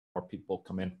more people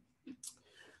come in.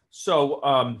 So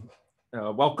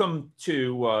welcome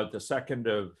to the second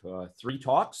of 3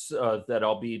 talks that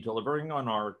I'll be delivering on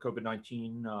our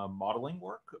COVID-19 modeling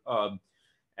work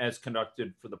as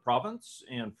conducted for the province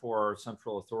and for our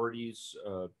central authorities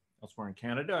elsewhere in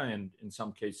Canada, and in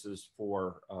some cases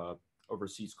for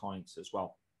overseas clients as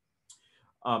well.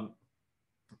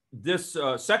 This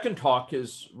second talk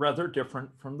is rather different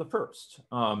from the first.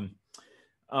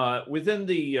 Within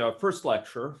the first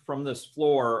lecture from this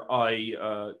floor,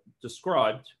 I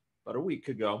described about a week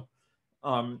ago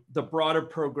the broader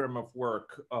program of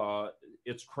work,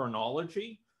 its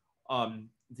chronology,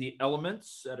 the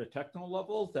elements at a technical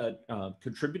level that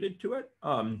contributed to it,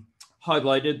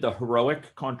 highlighted the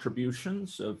heroic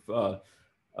contributions of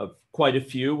quite a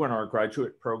few in our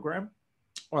graduate program,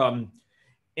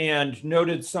 and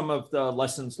noted some of the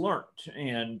lessons learned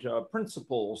and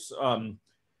principles and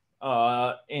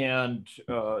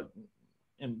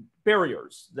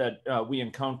barriers that we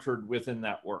encountered within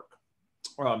that work.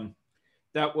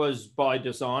 That was by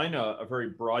design a very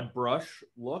broad brush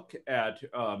look at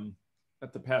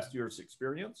the past year's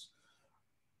experience,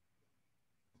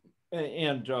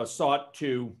 and sought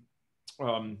to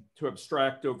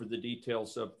abstract over the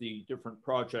details of the different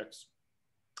projects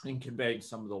and conveying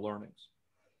some of the learnings.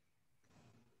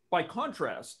 By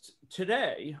contrast,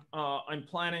 today, I'm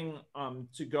planning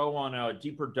to go on a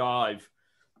deeper dive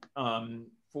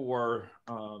for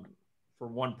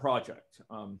one project,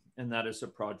 and that is a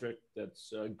project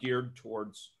that's geared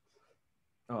towards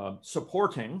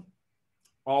supporting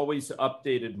always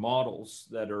updated models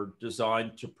that are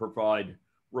designed to provide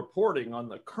reporting on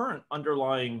the current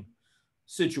underlying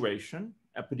situation,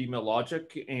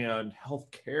 epidemiologic and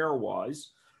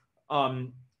healthcare-wise,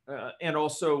 and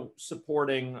also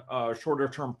supporting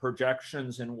shorter-term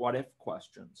projections and what-if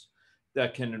questions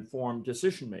that can inform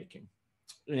decision-making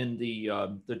in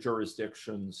the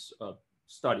jurisdictions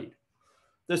studied.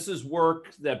 This is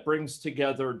work that brings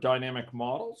together dynamic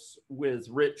models with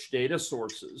rich data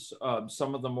sources,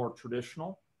 some of them more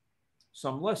traditional,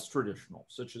 some less traditional,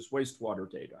 such as wastewater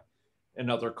data. In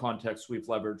other contexts, we've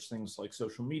leveraged things like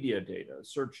social media data,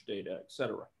 search data, et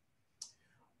cetera.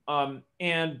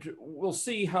 And we'll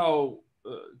see how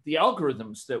the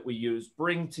algorithms that we use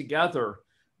bring together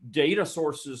data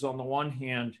sources on the one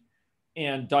hand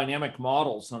and dynamic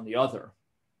models on the other.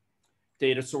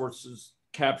 Data sources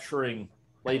capturing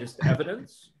latest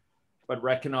evidence, but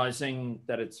recognizing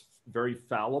that it's very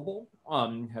fallible,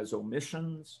 has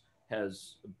omissions,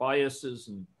 has biases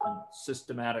and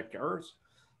systematic errors.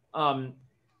 And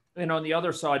on the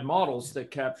other side, models that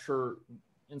capture,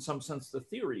 in some sense, the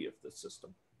theory of the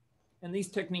system. And these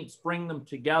techniques bring them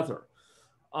together.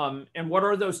 And what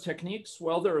are those techniques?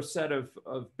 Well, they're a set of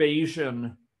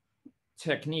Bayesian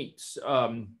techniques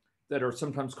that are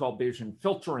sometimes called Bayesian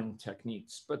filtering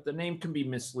techniques, but the name can be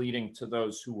misleading to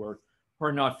those who are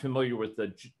not familiar with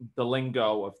the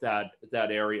lingo of that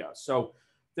area. So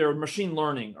they're machine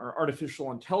learning or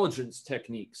artificial intelligence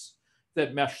techniques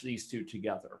that mesh these two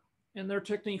together. And they're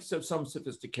techniques of some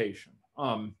sophistication.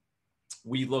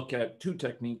 We look at 2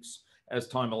 techniques as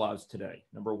time allows today.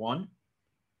 Number 1,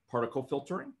 particle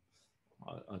filtering,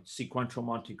 a sequential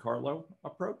Monte Carlo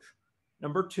approach.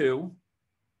 Number 2,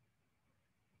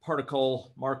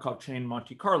 particle Markov chain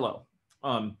Monte Carlo,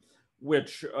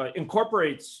 which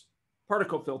incorporates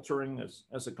particle filtering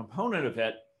as a component of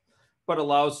it, but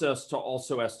allows us to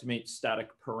also estimate static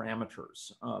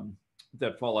parameters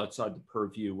that fall outside the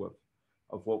purview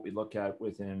of what we look at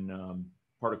within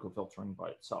particle filtering by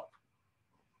itself.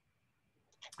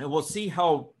 And we'll see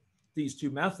how these 2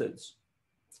 methods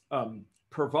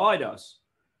provide us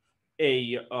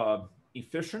a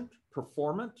efficient,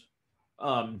 performant,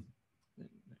 and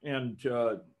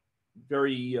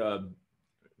very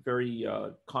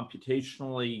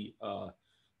computationally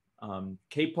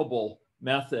capable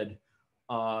method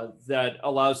that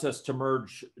allows us to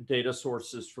merge data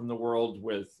sources from the world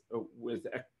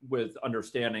with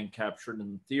understanding captured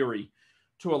in theory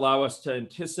to allow us to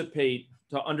anticipate,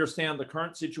 to understand the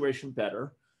current situation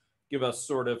better, give us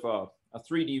sort of a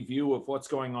 3D view of what's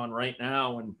going on right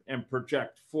now, and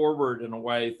project forward in a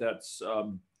way that's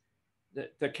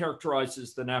that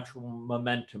characterizes the natural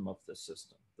momentum of the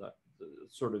system,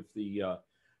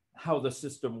 how the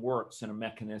system works in a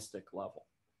mechanistic level.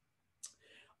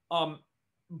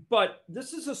 But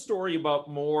this is a story about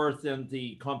more than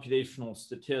the computational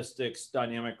statistics,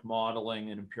 dynamic modeling,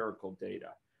 and empirical data.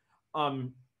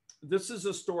 This is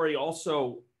a story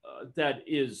also that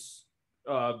is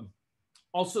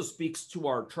also speaks to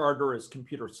our charter as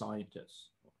computer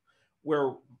scientists,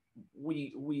 where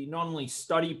we not only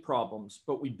study problems,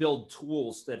 but we build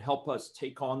tools that help us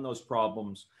take on those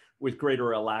problems with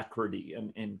greater alacrity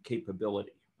and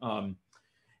capability.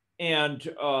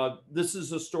 This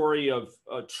is a story of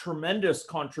a tremendous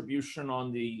contribution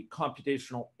on the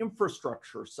computational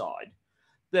infrastructure side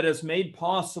that has made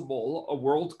possible a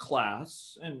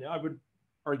world-class, and I would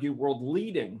argue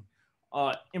world-leading,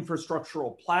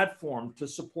 infrastructural platform to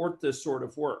support this sort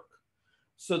of work,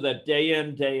 so that day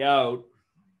in, day out,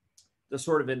 the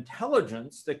sort of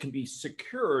intelligence that can be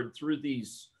secured through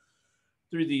these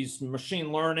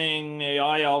machine learning,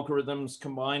 AI algorithms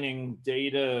combining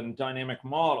data and dynamic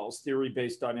models,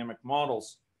 theory-based dynamic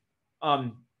models,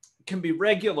 can be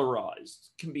regularized,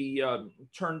 can be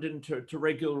turned into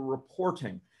regular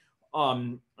reporting,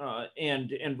 and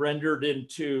rendered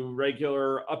into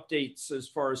regular updates as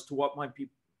far as to what might be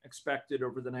expected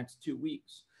over the next 2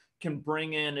 weeks, can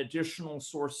bring in additional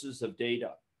sources of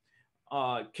data,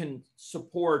 can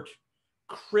support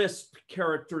crisp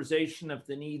characterization of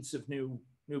the needs of new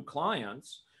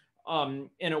clients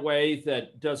in a way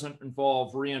that doesn't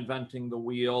involve reinventing the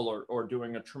wheel or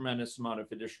doing a tremendous amount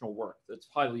of additional work. That's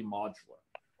highly modular.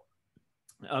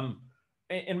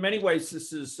 In many ways,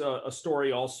 this is a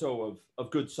story also of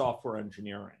good software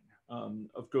engineering,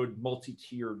 of good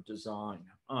multi-tiered design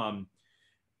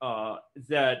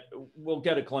that we'll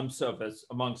get a glimpse of as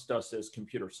amongst us as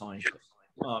computer scientists.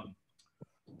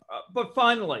 But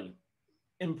finally,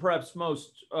 in perhaps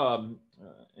most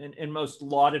in most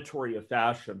laudatory of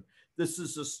fashion, this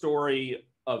is a story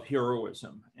of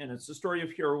heroism, and it's a story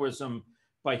of heroism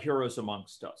by heroes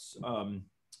amongst us.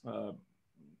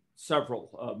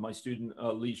 Several, my student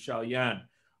Li Xiaoyan,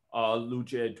 Lu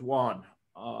Jieduan,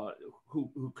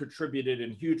 who contributed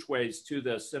in huge ways to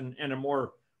this, and a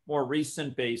more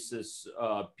recent basis,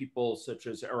 people such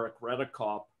as Eric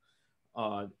Redekop,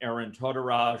 Aaron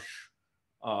Todarash,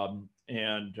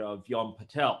 and Vyom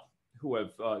Patel, who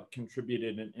have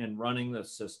contributed in running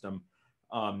this system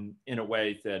in a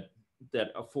way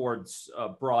that affords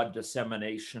broad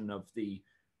dissemination of the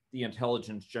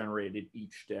intelligence generated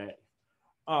each day.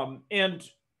 And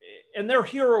their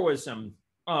heroism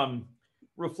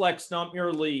reflects not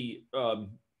merely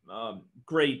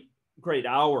great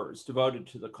hours devoted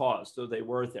to the cause, though they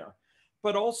were there,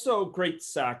 but also great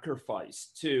sacrifice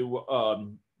to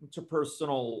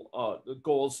personal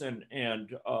goals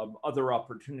and other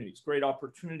opportunities, great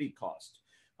opportunity cost,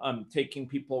 taking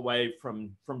people away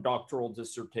from doctoral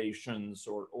dissertations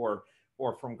or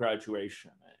from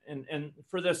graduation. And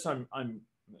for this, I'm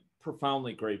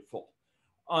profoundly grateful.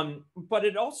 But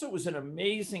it also was an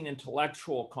amazing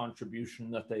intellectual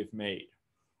contribution that they've made,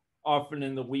 often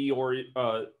in the wee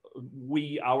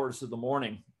hours of the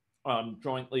morning,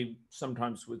 jointly,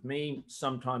 sometimes with me,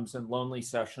 sometimes in lonely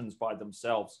sessions by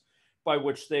themselves, by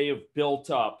which they have built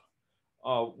up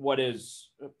what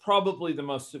is probably the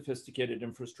most sophisticated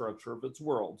infrastructure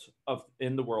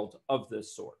in the world of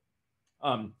this sort.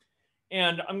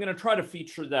 And I'm going to try to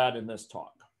feature that in this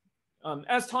talk.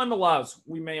 As time allows,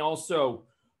 we may also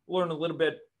learn a little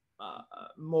bit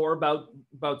more about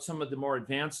some of the more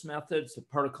advanced methods of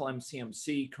particle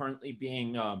MCMC currently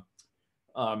being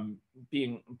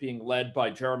led by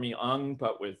Jeremy Ng,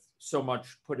 but with so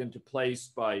much put into place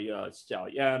by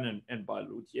Xiaoyan and by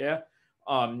Lu Jie,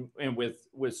 and with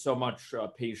so much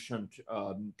patient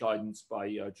guidance by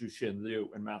Juxian Liu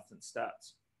in Math and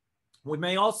Stats. We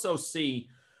may also see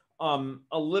a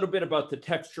little bit about the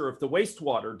texture of the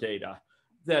wastewater data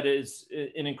that is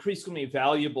an increasingly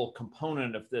valuable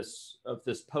component of this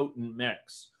potent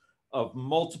mix of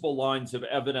multiple lines of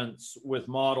evidence with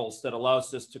models that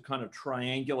allows us to kind of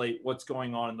triangulate what's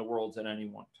going on in the world at any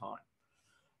one time.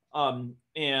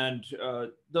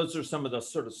 Those are some of the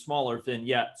sort of smaller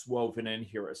vignettes woven in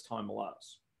here as time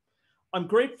allows. I'm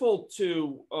grateful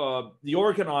to the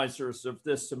organizers of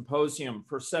this symposium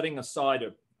for setting aside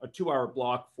a 2-hour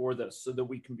block for this so that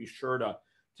we can be sure to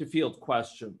field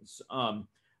questions.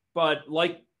 But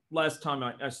like last time,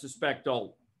 I suspect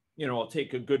I'll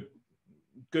take a good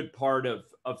part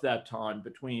of that time,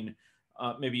 between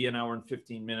maybe an hour and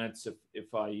 15 minutes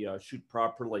if I shoot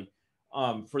properly,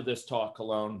 for this talk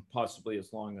alone, possibly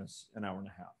as long as an hour and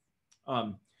a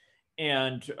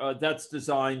half. That's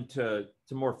designed to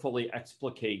more fully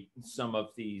explicate some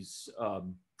of these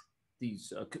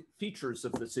features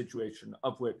of the situation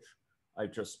of which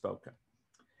I've just spoken.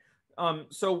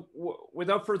 So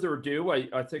without further ado,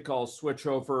 I think I'll switch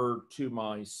over to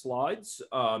my slides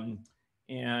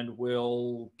and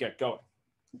we'll get going.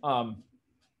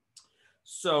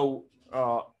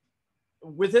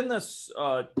 Within this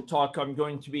talk, I'm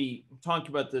going to be talking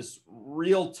about this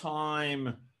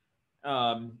real-time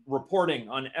reporting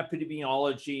on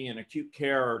epidemiology and acute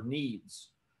care needs.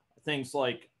 Things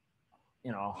like,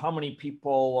 how many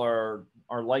people are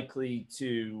likely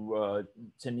to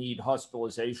need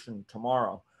hospitalization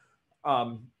tomorrow,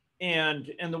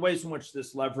 and the ways in which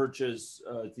this leverages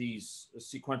these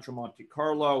sequential Monte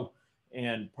Carlo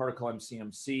and particle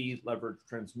MCMC leverage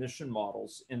transmission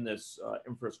models in this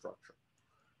infrastructure.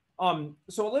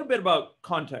 So a little bit about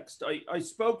context. I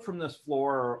spoke from this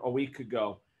floor a week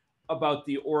ago about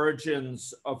the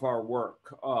origins of our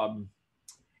work.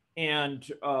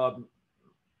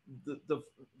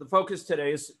 The focus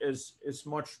today is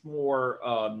much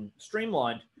more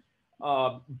streamlined,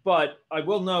 but I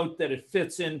will note that it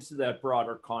fits into that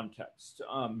broader context.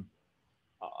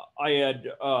 I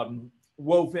had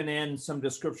woven in some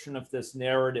description of this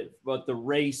narrative, but the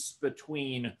race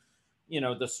between,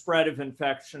 the spread of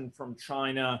infection from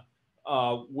China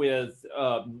with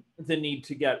the need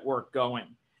to get work going.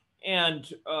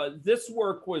 And this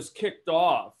work was kicked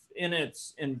off in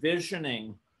its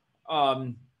envisioning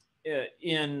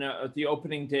in the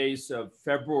opening days of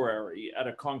February at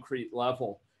a concrete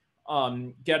level,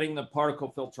 getting the particle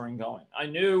filtering going. I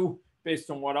knew, based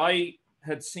on what I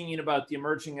had seen about the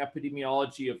emerging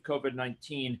epidemiology of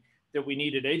COVID-19, that we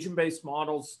needed agent-based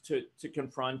models to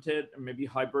confront it, and maybe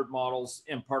hybrid models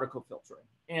and particle filtering.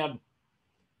 And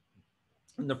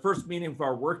in the first meeting of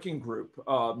our working group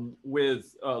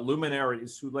with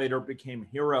luminaries who later became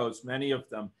heroes, many of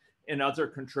them, and other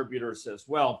contributors as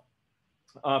well,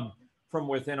 from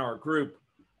within our group,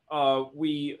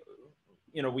 we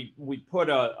put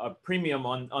a premium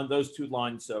on those two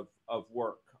lines of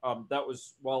work. That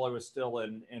was while I was still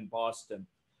in Boston,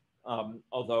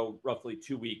 although roughly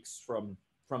 2 weeks from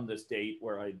this date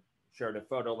where I shared a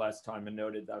photo last time and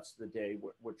noted that's the day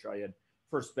which I had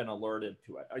first been alerted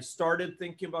to it. I started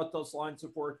thinking about those lines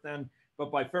of work then,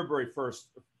 but by February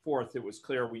 4th, it was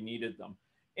clear we needed them.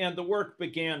 And the work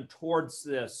began towards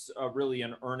this really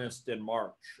in earnest in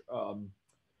March.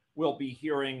 We'll be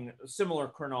hearing a similar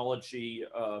chronology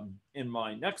in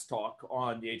my next talk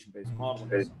on the agent-based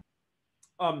modeling.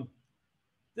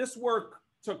 This work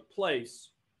took place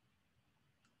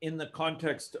in the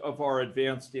context of our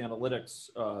advanced analytics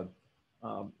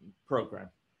program.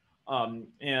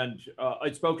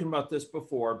 I'd spoken about this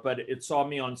before, but it saw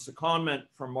me on secondment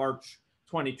from March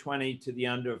 2020 to the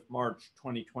end of March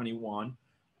 2021.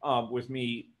 With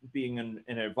me being in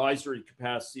an advisory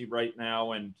capacity right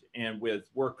now and with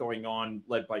work going on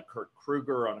led by Kurt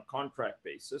Kruger on a contract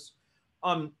basis.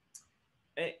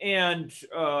 During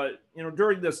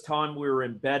this time, we were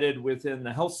embedded within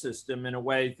the health system in a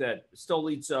way that still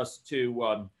leads us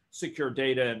to secure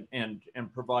data and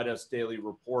provide us daily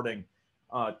reporting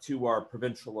to our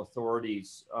provincial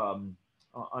authorities on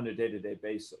a day-to-day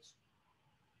basis.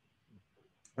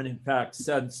 And in fact,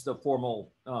 since the formal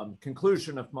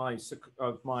conclusion of my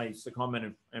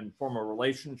secondment and formal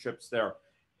relationships there,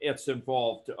 it's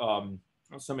involved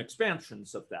some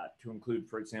expansions of that to include,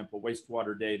 for example,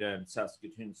 wastewater data and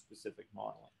Saskatoon-specific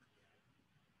modeling.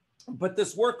 But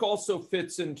this work also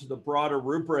fits into the broader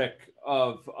rubric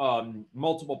of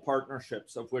multiple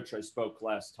partnerships of which I spoke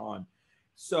last time.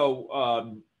 So,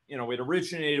 it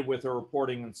originated with a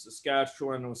reporting in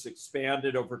Saskatchewan, was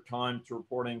expanded over time to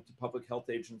reporting to Public Health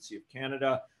Agency of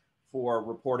Canada for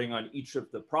reporting on each of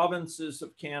the provinces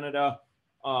of Canada,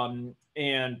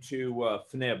 and to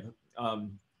FNIB,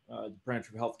 the branch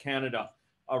of Health Canada,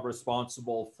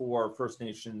 responsible for First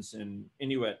Nations and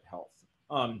Inuit health.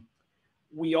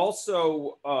 We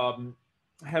also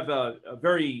have a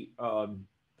very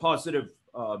positive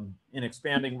and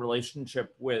expanding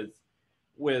relationship with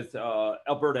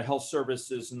Alberta Health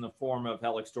Services in the form of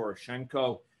Alex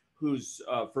Doroshenko, who's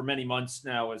for many months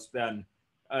now has been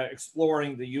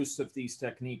exploring the use of these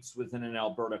techniques within an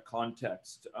Alberta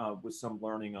context with some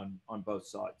learning on both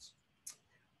sides.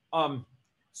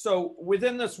 So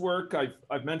within this work,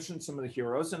 I've mentioned some of the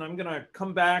heroes, and I'm going to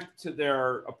come back to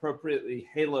their appropriately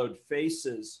haloed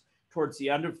faces towards the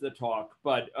end of the talk.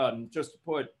 But just to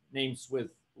put names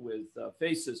with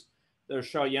faces,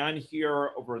 there's Xiaoyan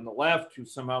here over on the left, who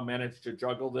somehow managed to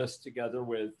juggle this together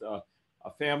with a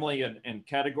family and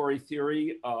category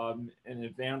theory and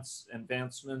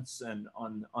advancements and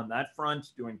on that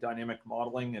front, doing dynamic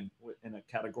modeling and in a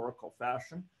categorical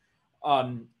fashion.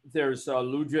 There's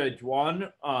Lu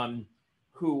Jieduan,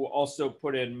 who also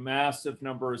put in massive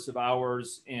numbers of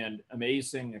hours and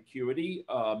amazing acuity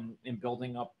in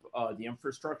building up the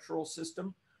infrastructural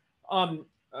system.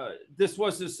 This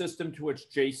was a system to which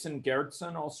Jason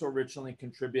Gertson also originally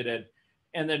contributed,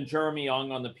 and then Jeremy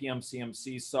Young on the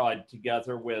PMCMC side,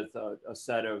 together with a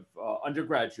set of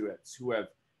undergraduates who have,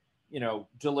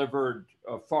 delivered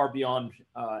far beyond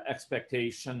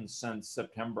expectations since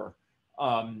September,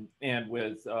 and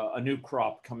with a new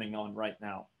crop coming on right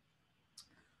now.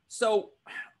 So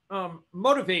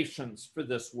motivations for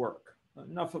this work,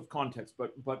 enough of context,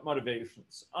 but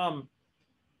motivations.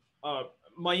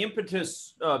 My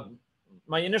impetus,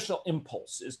 my initial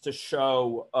impulse is to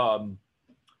show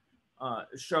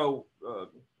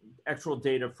actual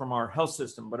data from our health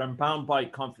system, but I'm bound by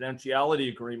confidentiality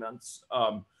agreements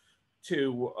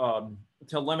to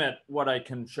limit what I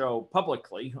can show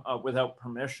publicly without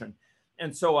permission.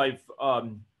 And so I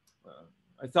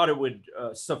thought it would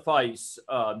suffice,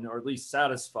 or at least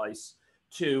satisfice,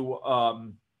 to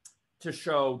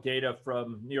show data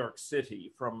from New York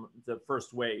City from the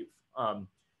first wave,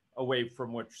 a wave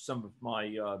from which some of my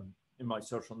in my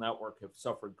social network have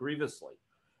suffered grievously.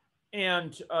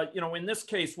 And in this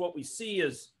case, what we see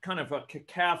is kind of a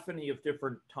cacophony of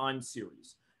different time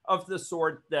series of the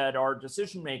sort that our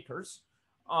decision makers,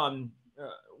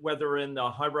 whether in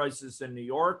the high rises in New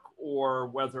York or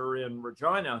whether in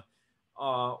Regina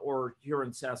or here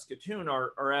in Saskatoon,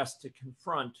 are asked to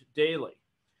confront daily.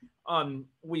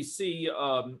 We see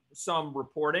some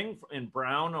reporting in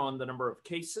brown on the number of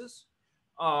cases.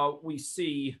 We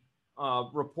see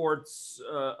reports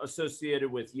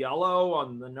associated with yellow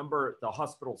on the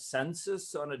hospital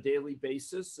census on a daily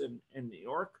basis in New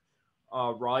York,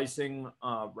 rising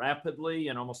rapidly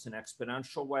in almost an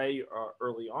exponential way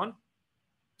early on.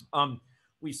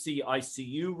 We see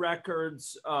ICU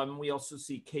records. We also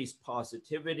see case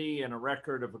positivity and a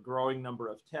record of a growing number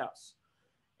of tests.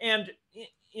 And,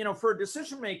 for a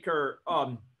decision maker,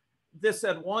 this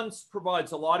at once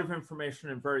provides a lot of information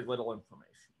and very little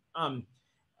information.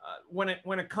 When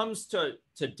it comes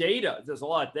to data, there's a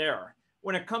lot there.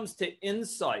 When it comes to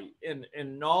insight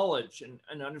and knowledge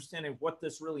and understanding what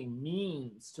this really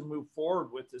means to move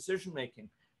forward with decision making,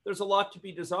 there's a lot to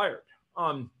be desired.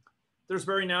 There's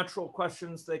very natural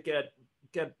questions that get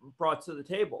brought to the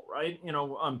table, right?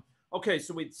 Okay,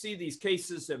 so we'd see these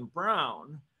cases in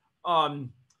brown, and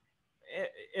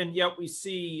yet we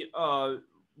see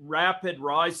rapid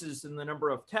rises in the number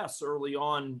of tests early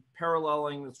on,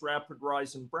 paralleling this rapid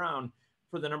rise in brown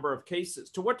for the number of cases.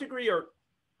 To what degree are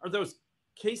those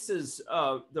cases,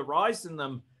 the rise in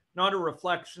them, not a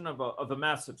reflection of a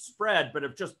massive spread, but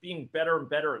of just being better and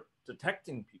better at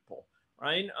detecting people,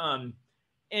 right?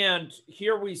 And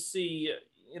here we see,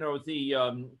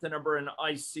 the number in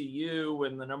ICU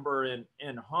and the number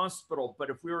in hospital. But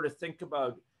if we were to think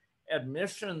about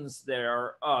admissions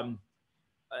there,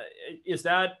 is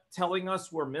that telling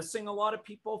us we're missing a lot of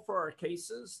people for our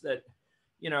cases, that,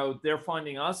 they're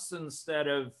finding us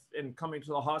and coming to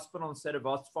the hospital instead of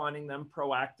us finding them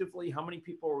proactively? How many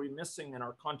people are we missing in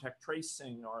our contact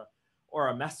tracing or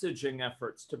our messaging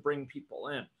efforts to bring people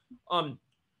in?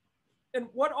 And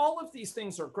what all of these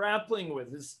things are grappling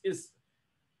with is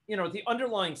the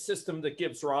underlying system that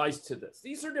gives rise to this.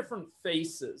 These are different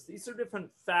faces. These are different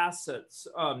facets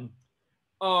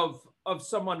of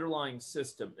some underlying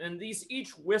system. And these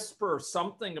each whisper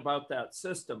something about that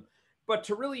system. But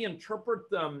to really interpret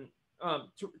them,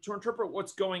 to interpret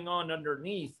what's going on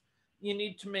underneath, you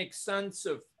need to make sense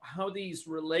of how these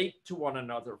relate to one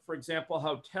another. For example,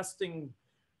 how testing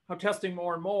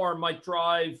more and more might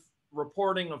drive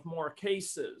reporting of more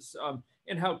cases,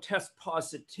 and how test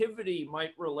positivity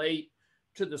might relate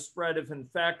to the spread of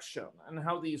infection, and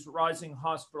how these rising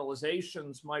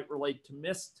hospitalizations might relate to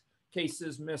missed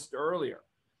cases missed earlier.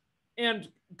 And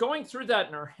going through that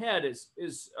in our head is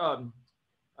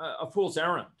a fool's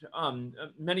errand.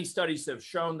 Many studies have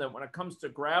shown that when it comes to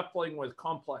grappling with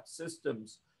complex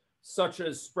systems, such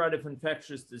as spread of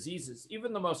infectious diseases,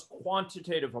 even the most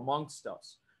quantitative amongst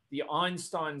us, the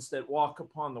Einsteins that walk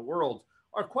upon the world,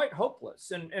 are quite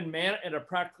hopeless and at a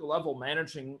practical level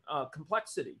managing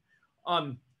complexity.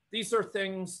 These are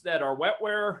things that are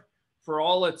wetware, for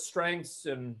all its strengths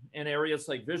in areas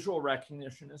like visual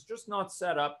recognition, is just not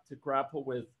set up to grapple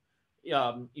with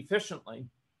efficiently,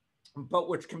 but at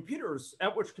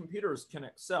which computers can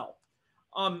excel.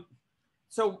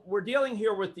 So we're dealing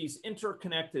here with these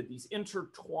interconnected, these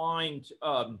intertwined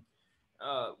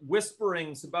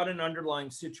whisperings about an underlying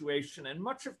situation. And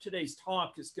much of today's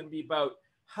talk is going to be about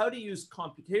how to use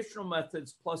computational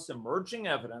methods plus emerging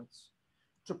evidence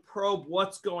to probe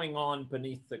what's going on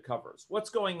beneath the covers, what's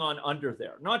going on under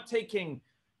there, not taking,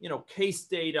 case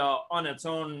data on its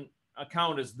own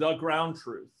account as the ground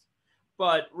truth,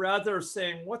 but rather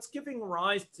saying what's giving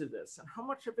rise to this and how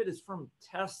much of it is from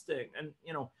testing and,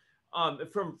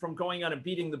 from going out and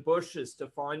beating the bushes to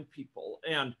find people,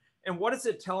 and And what is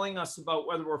it telling us about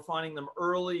whether we're finding them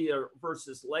early or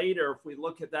versus later if we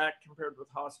look at that compared with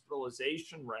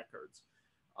hospitalization records,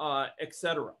 et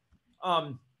cetera.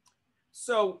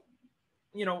 So,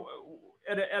 you know,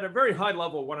 at a very high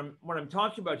level, what I'm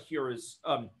talking about here is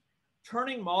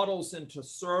turning models into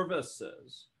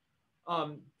services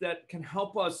that can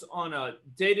help us on a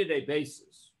day-to-day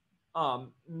basis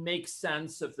make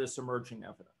sense of this emerging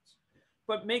evidence,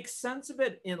 but make sense of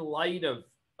it in light of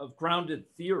grounded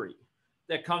theory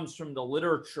that comes from the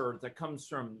literature, that comes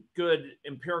from good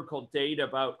empirical data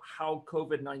about how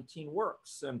COVID-19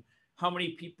 works and how many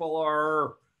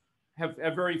people have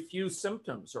very few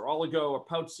symptoms or oligo or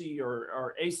pouchy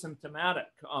or asymptomatic,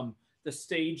 the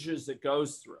stages it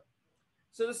goes through.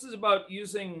 So this is about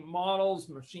using models,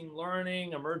 machine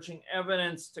learning, emerging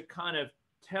evidence to kind of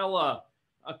tell a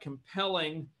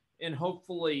compelling and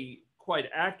hopefully quite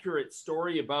accurate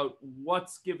story about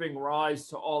what's giving rise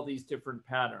to all these different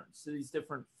patterns, to these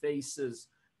different faces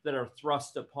that are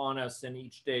thrust upon us in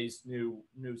each day's new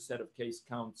set of case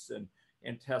counts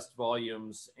and test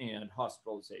volumes and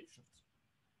hospitalizations.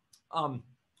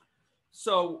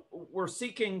 So we're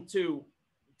seeking to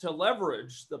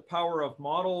leverage the power of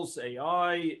models,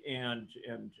 AI, and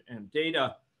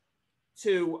data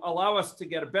to allow us to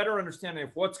get a better understanding of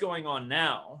what's going on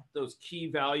now, those key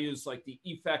values like the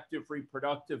effective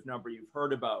reproductive number you've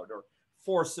heard about, or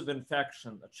force of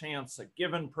infection, the chance a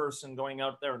given person going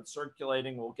out there and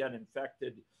circulating will get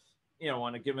infected,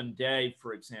 on a given day,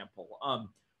 for example.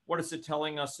 What is it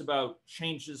telling us about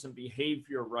changes in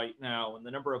behavior right now and the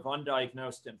number of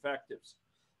undiagnosed infectives?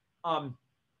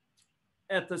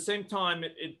 At the same time,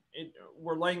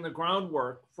 we're laying the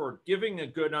groundwork for giving a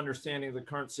good understanding of the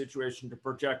current situation to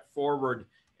project forward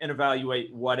and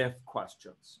evaluate what-if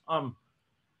questions.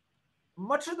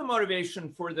 Much of the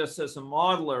motivation for this as a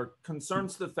modeler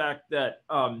concerns the fact that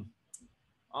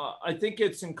I think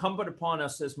it's incumbent upon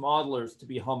us as modelers to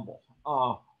be humble.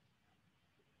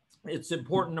 It's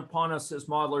important upon us as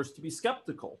modelers to be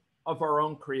skeptical of our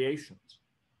own creations.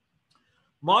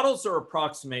 Models are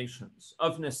approximations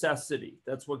of necessity.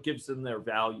 That's what gives them their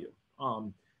value.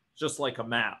 Just like a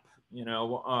map,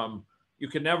 you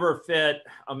can never fit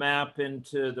a map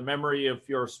into the memory of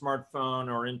your smartphone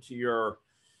or into your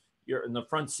in the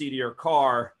front seat of your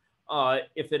car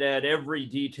if it had every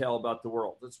detail about the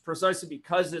world. It's precisely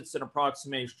because it's an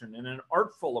approximation and an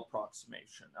artful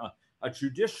approximation, a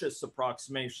judicious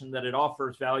approximation, that it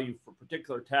offers value for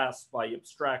particular tasks by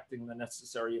abstracting the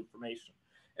necessary information.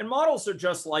 And models are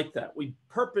just like that. We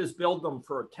purpose build them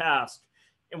for a task,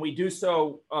 and we do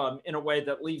so in a way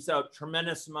that leaves out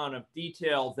tremendous amount of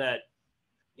detail that,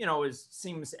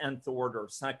 seems nth order,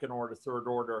 second order, third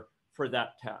order for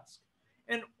that task.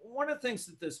 And one of the things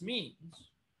that this means,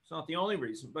 it's not the only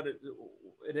reason, but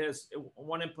it has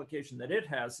one implication that it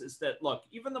has, is that, look,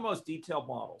 even the most detailed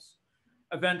models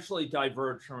eventually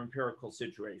diverge from empirical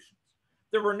situations.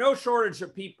 There were no shortage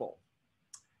of people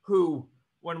who,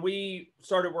 when we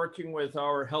started working with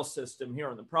our health system here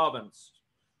in the province,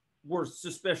 were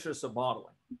suspicious of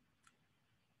modeling.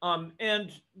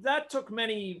 And that took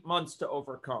many months to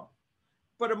overcome.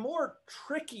 But a more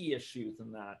tricky issue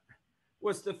than that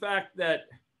was the fact that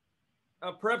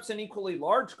perhaps an equally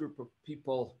large group of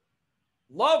people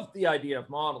loved the idea of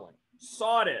modeling,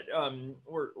 sought it,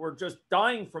 were just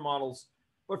dying for models,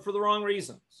 but for the wrong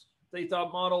reasons. They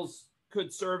thought models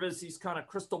could serve as these kind of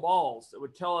crystal balls that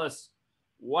would tell us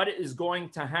what is going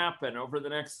to happen over the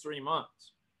next 3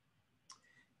 months.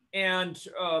 And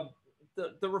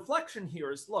the reflection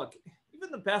here is, look, even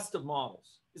the best of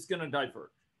models is going to diverge.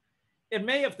 It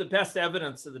may have the best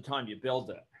evidence at the time you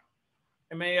build it.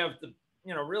 It may have the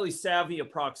really savvy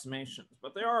approximations,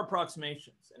 but they are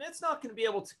approximations. And it's not going to be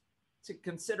able to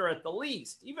consider at the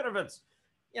least, even if it's,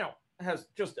 has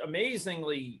just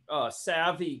amazingly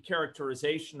savvy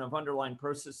characterization of underlying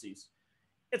processes,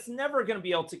 it's never going to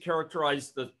be able to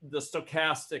characterize the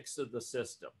stochastics of the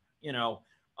system.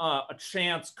 A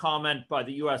chance comment by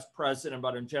the U.S. president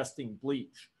about ingesting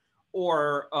bleach,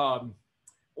 or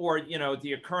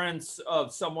the occurrence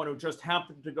of someone who just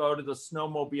happened to go to the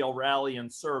snowmobile rally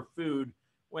and serve food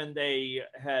when they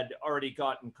had already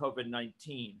gotten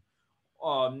COVID-19,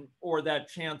 or that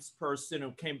chance person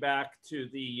who came back to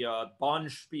the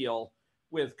Bonspiel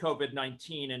with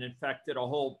COVID-19 and infected a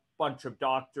whole bunch of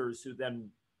doctors who then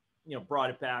brought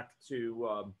it back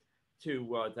to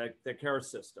the care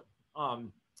system.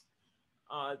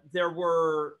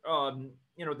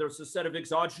 There's a set of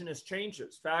exogenous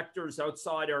changes, factors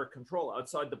outside our control,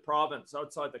 outside the province,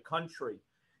 outside the country,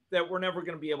 that we're never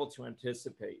going to be able to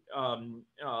anticipate.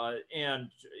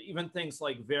 And even things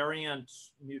like variant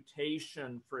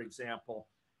mutation, for example,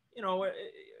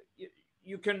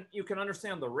 you can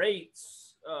understand the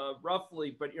rates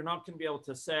roughly, but you're not going to be able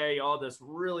to say, oh, this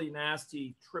really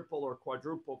nasty triple or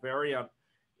quadruple variant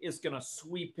is going to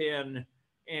sweep in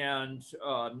and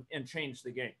change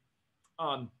the game.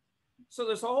 So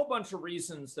there's a whole bunch of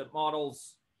reasons that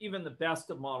models, even the best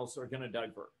of models, are going to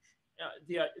diverge.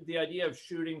 The idea of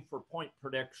shooting for point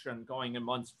prediction going in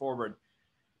months forward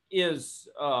is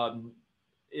a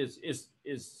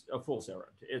fool's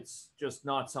errand. It's just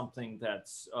not something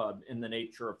that's in the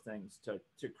nature of things to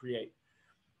create.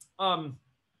 And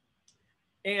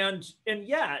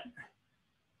yet,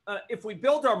 if we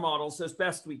build our models as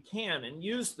best we can and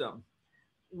use them,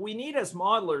 we need as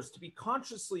modelers to be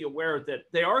consciously aware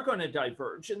that they are going to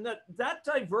diverge, and that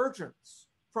divergence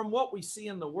from what we see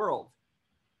in the world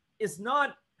is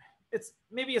not,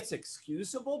 maybe it's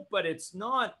excusable, but it's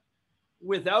not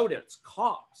without its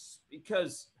costs,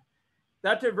 because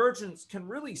that divergence can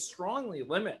really strongly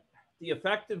limit the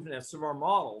effectiveness of our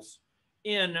models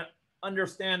in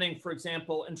understanding, for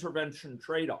example, intervention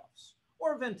trade-offs,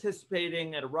 or of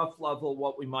anticipating at a rough level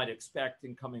what we might expect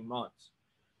in coming months,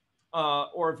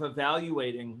 or of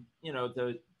evaluating,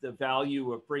 the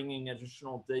value of bringing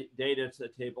additional data to the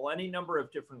table, any number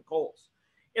of different goals.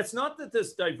 It's not that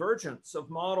this divergence of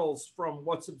models from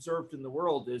what's observed in the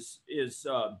world is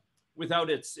without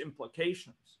its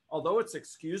implications. Although it's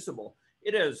excusable,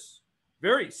 it has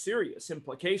very serious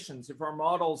implications if our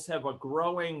models have a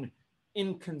growing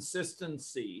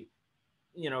inconsistency,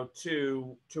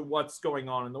 to what's going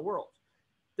on in the world.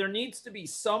 There needs to be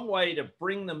some way to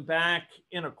bring them back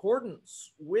in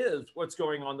accordance with what's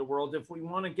going on in the world if we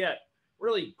want to get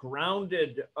really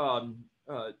grounded,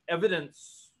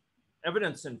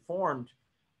 evidence-informed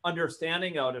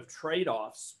understanding out of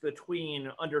trade-offs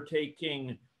between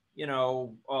undertaking,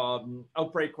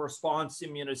 outbreak response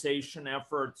immunization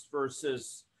efforts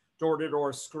versus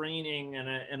door-to-door screening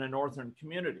in a northern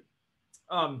community.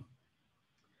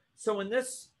 So in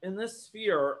this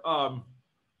sphere,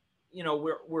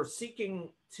 we're seeking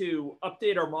to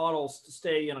update our models to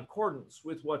stay in accordance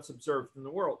with what's observed in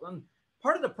the world. And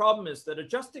part of the problem is that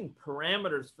adjusting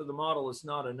parameters for the model is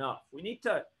not enough. We need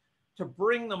to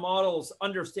bring the model's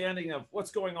understanding of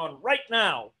what's going on right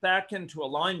now back into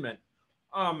alignment,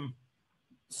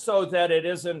 so that it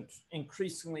isn't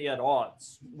increasingly at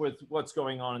odds with what's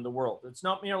going on in the world. It's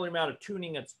not merely a matter of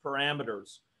tuning its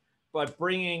parameters, but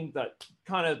bringing the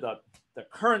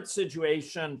current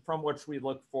situation from which we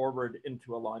look forward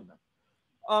into alignment.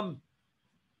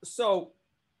 So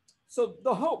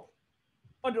the hope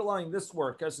underlying this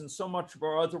work, as in so much of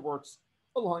our other works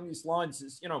along these lines,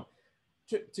 is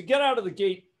to get out of the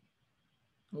gate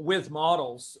with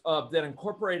models that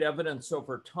incorporate evidence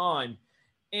over time,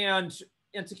 and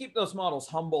to keep those models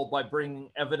humble by bringing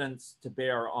evidence to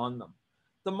bear on them.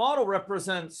 The model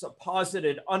represents a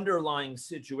posited underlying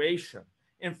situation.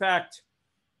 In fact,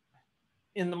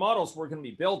 in the models we're going to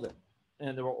be building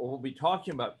and that we'll be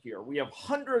talking about here, we have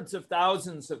hundreds of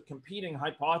thousands of competing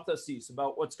hypotheses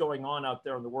about what's going on out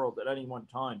there in the world at any one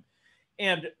time.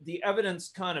 And the evidence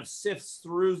kind of sifts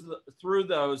through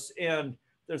those, and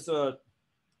there's a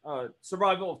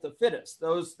survival of the fittest,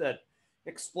 those that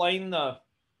explain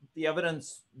the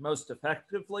evidence most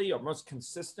effectively or most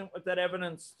consistent with that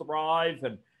evidence thrive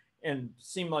and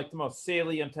seem like the most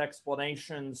salient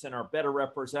explanations and are better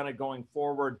represented going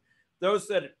forward. Those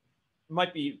that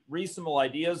might be reasonable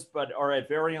ideas but are at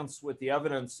variance with the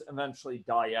evidence eventually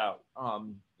die out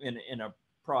in a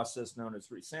process known as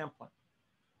resampling.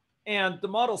 And the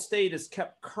model state is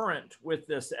kept current with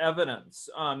this evidence,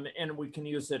 and we can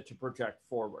use it to project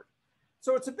forward.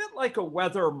 So it's a bit like a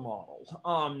weather model.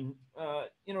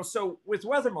 So with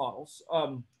weather models,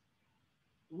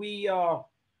 we,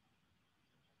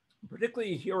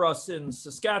 particularly here us in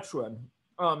Saskatchewan,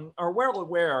 are well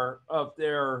aware of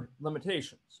their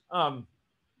limitations.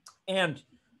 And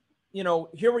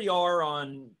here we are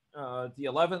on the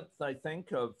 11th, I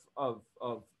think, of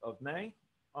May.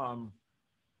 I'm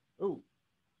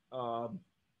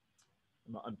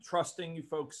trusting you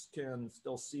folks can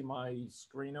still see my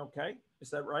screen okay. Is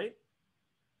that right?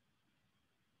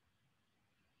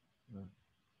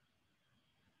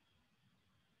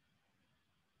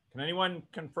 Can anyone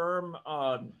confirm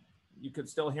you could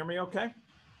still hear me okay?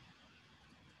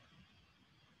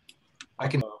 I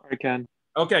can. I can.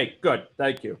 Okay, good.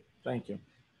 Thank you. Thank you.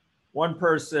 One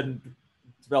person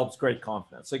develops great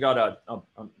confidence. I got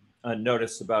a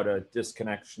notice about a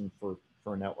disconnection for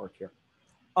a network here.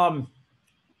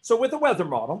 So with the weather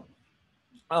model,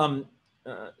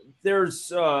 there's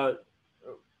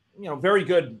very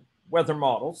good weather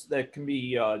models that can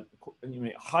be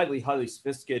highly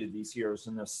sophisticated these years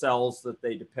in the cells that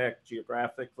they depict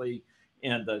geographically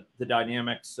and the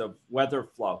dynamics of weather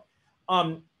flow.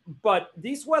 But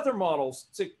these weather models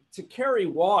to carry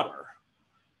water,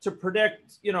 to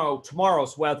predict,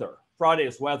 tomorrow's weather,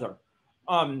 Friday's weather,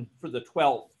 for the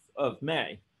 12th of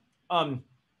May,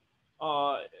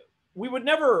 we would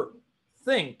never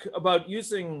think about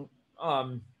using a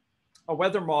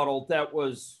weather model that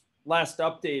was last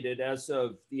updated as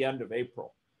of the end of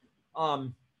April.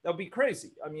 That would be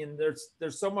crazy. I mean,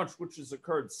 there's so much which has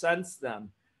occurred since then,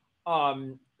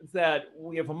 that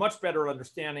we have a much better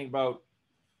understanding about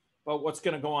what's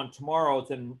going to go on tomorrow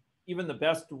than even the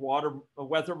best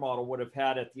weather model would have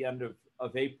had at the end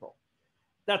of April.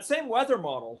 That same weather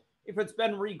model, if it's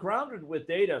been regrounded with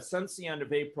data since the end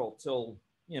of April till,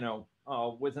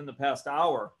 within the past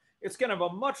hour, it's going to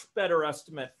have a much better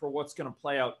estimate for what's going to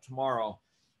play out tomorrow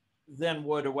than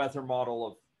would a weather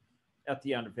model at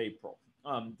the end of April.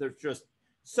 There's just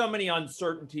so many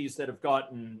uncertainties that have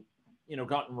gotten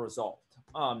resolved.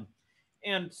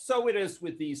 And so it is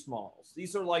with these models.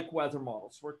 These are like weather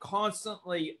models. We're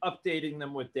constantly updating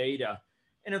them with data.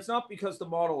 And it's not because the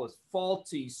model is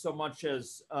faulty so much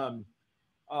as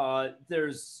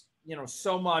there's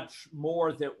so much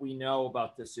more that we know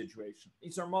about this situation.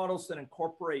 These are models that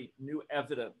incorporate new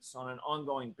evidence on an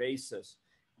ongoing basis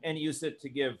and use it to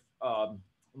give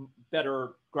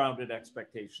better grounded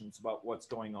expectations about what's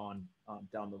going on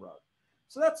down the road.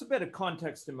 So that's a bit of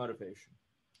context and motivation.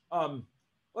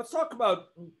 Let's talk about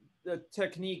the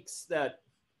techniques that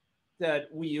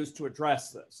we use to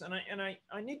address this. And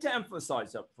I need to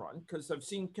emphasize up front, because I've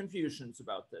seen confusions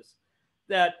about this,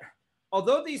 that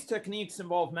although these techniques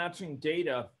involve matching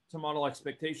data to model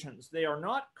expectations, they are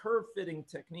not curve-fitting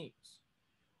techniques.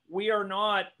 We are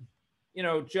not,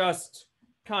 just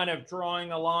kind of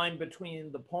drawing a line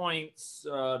between the points,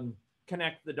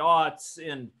 connect the dots,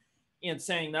 and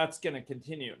saying that's going to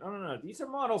continue. No. These are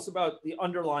models about the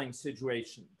underlying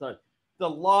situation, the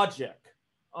logic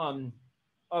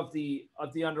of the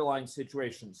underlying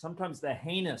situation, sometimes the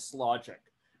heinous logic,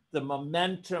 the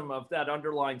momentum of that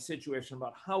underlying situation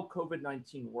about how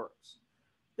COVID-19 works.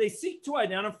 They seek to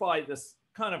identify this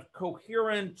kind of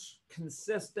coherent,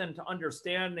 consistent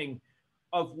understanding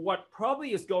of what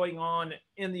probably is going on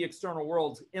in the external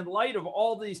world in light of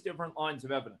all these different lines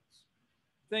of evidence.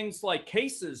 Things like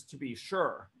cases, to be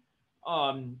sure,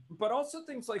 but also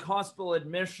things like hospital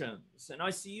admissions and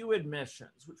ICU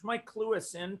admissions, which might clue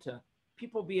us into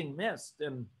people being missed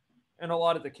in a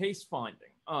lot of the case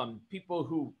finding. People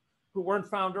who weren't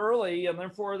found early, and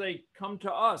therefore they come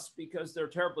to us because they're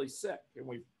terribly sick, and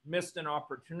we've missed an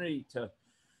opportunity to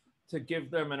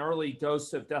give them an early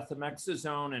dose of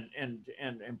dexamethasone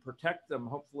and protect them,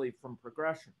 hopefully, from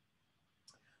progression.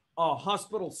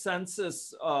 Hospital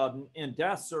census and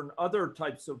deaths are other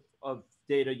types of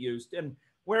data used, and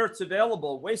where it's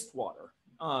available, wastewater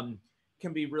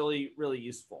can be really, really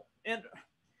useful. And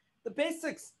the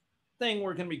basics thing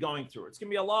we're going to be going through, it's going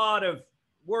to be a lot of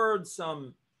words,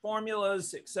 some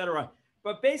formulas, etc.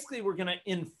 But basically, we're going to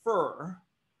infer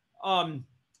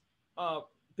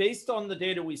based on the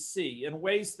data we see in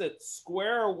ways that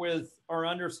square with our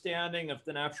understanding of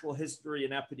the natural history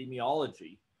and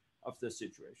epidemiology of the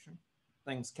situation,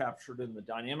 things captured in the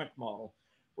dynamic model.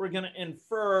 We're going to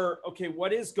infer, okay,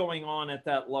 what is going on at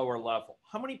that lower level?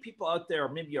 How many people out there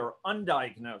maybe are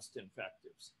undiagnosed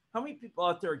infectives? How many people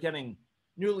out there are getting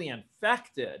newly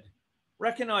infected?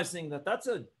 Recognizing that that's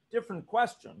a different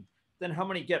question than how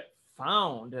many get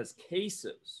found as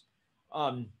cases.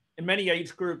 In many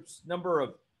age groups, number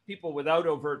of people without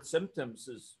overt symptoms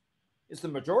is the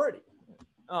majority.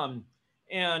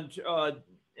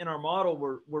 In our model,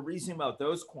 we're reasoning about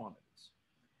those quantities.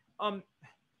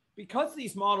 Because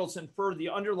these models infer the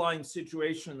underlying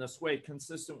situation this way,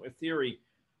 consistent with theory,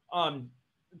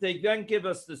 they then give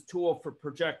us this tool for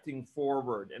projecting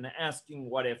forward and asking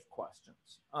what if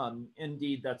questions.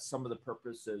 Indeed, that's some of the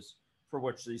purposes for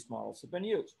which these models have been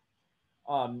used,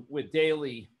 with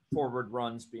daily forward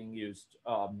runs being used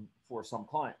for some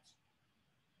clients.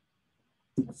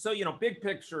 So, big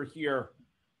picture here,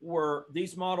 where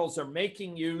these models are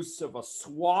making use of a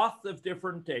swath of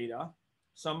different data,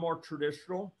 some more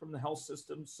traditional from the health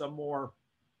system, some more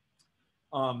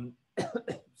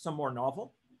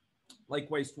novel, like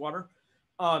wastewater.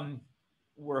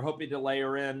 We're hoping to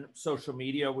layer in social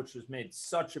media, which has made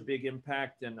such a big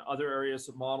impact in other areas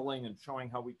of modeling, and showing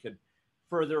how we could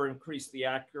further increase the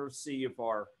accuracy of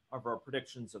our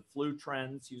predictions of flu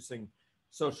trends using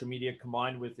social media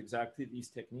combined with exactly these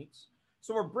techniques.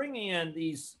 So we're bringing in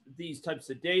these types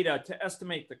of data to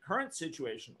estimate the current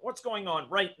situation, what's going on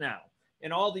right now,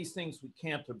 and all these things we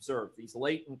can't observe, these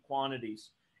latent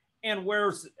quantities, and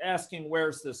asking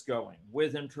where's this going,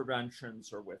 with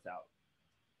interventions or without.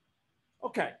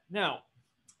 Okay, now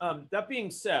that being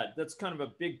said, that's kind of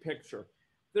a big picture.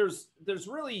 There's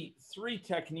really three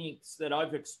techniques that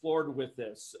I've explored with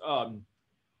this.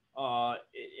 Uh,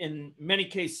 in many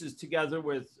cases, together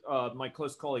with my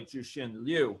close colleague Jushin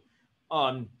Liu,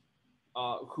 um,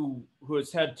 who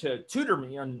has had to tutor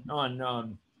me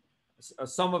on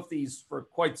some of these for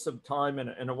quite some time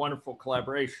and a wonderful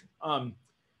collaboration.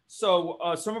 So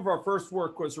some of our first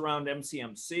work was around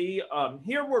MCMC.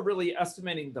 Here we're really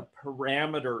estimating the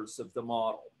parameters of the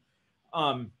model.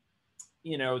 Um,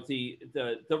 you know,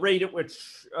 the rate at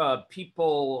which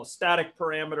people, static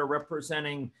parameter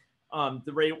representing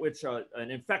the rate at which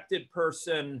an infected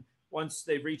person, once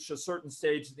they've reached a certain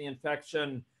stage of the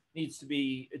infection,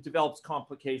 it develops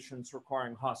complications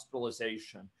requiring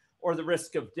hospitalization, or the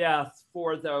risk of death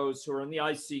for those who are in the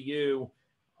ICU,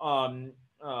 um,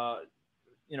 uh,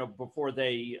 before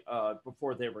they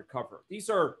recover. These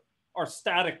are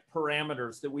static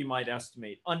parameters that we might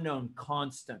estimate, unknown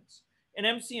constants. And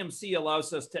MCMC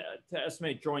allows us to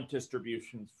estimate joint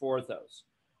distributions for those.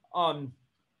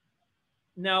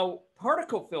 Now,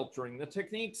 particle filtering, the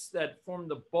techniques that form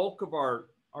the bulk of our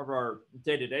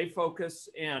day-to-day focus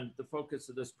and the focus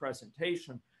of this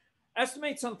presentation,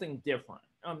 estimate something different.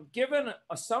 Given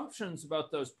assumptions about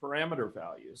those parameter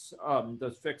values,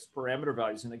 those fixed parameter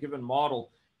values in a given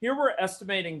model, here we're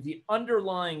estimating the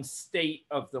underlying state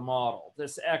of the model,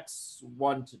 this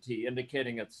x1 to t,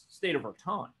 indicating its state over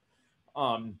time.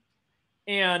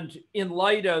 And in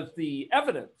light of the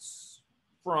evidence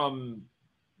from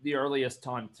the earliest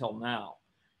time till now,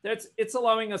 it's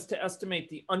allowing us to estimate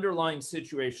the underlying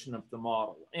situation of the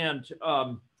model. And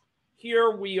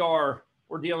here we're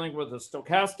dealing with a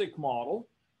stochastic model,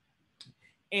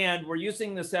 and we're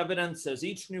using this evidence as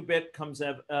each new bit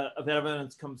of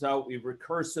evidence comes out, we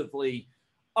recursively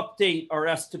update our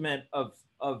estimate of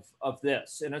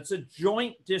this. And it's a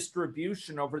joint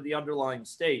distribution over the underlying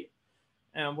state.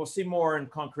 And we'll see more in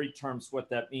concrete terms what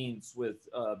that means with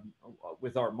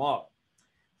our model.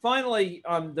 Finally,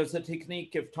 there's a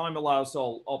technique, if time allows,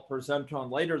 I'll present on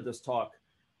later this talk,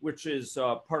 which is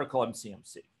particle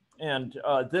MCMC. And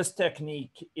this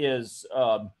technique is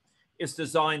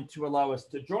designed to allow us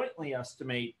to jointly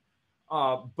estimate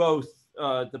both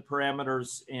the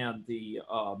parameters and the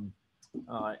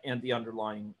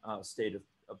underlying state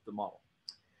of the model.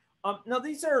 Now,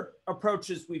 these are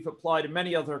approaches we've applied in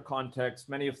many other contexts,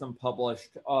 many of them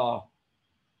published,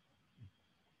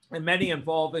 and many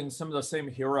involving some of the same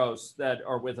heroes that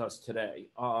are with us today.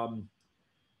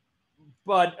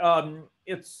 But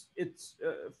it's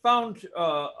found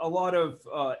a lot of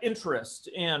interest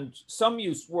and some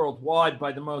use worldwide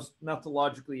by the most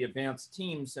methodologically advanced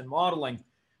teams in modeling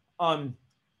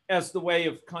as the way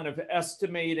of kind of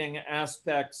estimating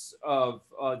aspects of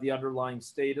the underlying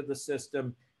state of the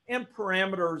system, and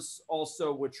parameters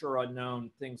also which are unknown,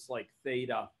 things like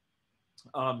theta,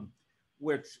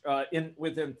 which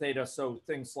within theta, so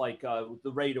things like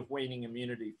the rate of waning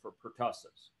immunity for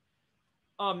pertussis.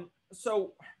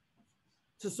 So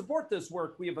to support this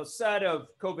work, we have a set of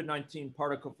COVID-19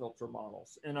 particle filter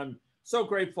models, and I'm so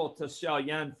grateful to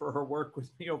Xiaoyan for her work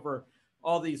with me over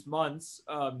all these months.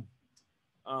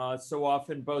 So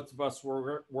often both of us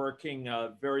were working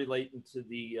very late into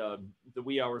the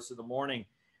wee hours of the morning,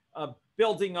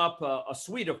 building up a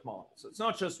suite of models. It's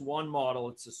not just one model,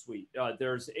 it's a suite.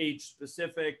 There's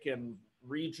age-specific and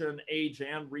age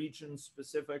and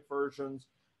region-specific versions.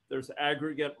 There's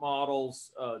aggregate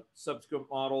models, subsequent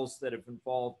models that have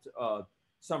involved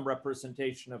some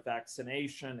representation of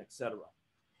vaccination, et cetera.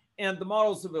 And the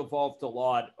models have evolved a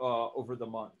lot over the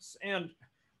months. And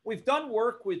we've done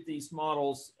work with these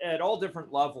models at all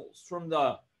different levels, from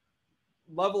the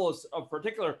levels of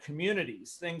particular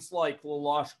communities, things like La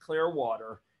Loche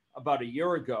Clearwater about a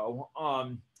year ago,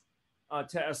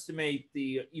 to estimate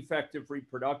the effective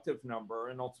reproductive number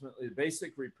and ultimately the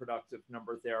basic reproductive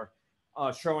number there,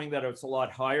 showing that it's a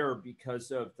lot higher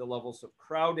because of the levels of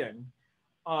crowding,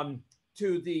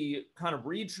 to the kind of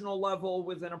regional level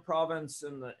within a province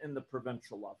and the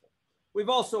provincial level. We've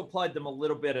also applied them a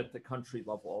little bit at the country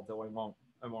level, although I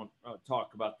won't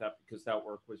talk about that because that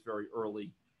work was very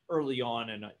early on,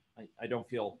 and I don't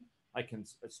feel I can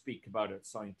speak about its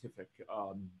scientific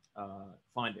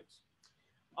findings.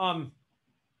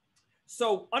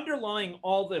 So underlying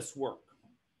all this work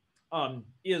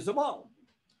is a model.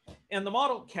 And the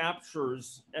model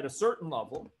captures at a certain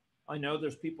level, I know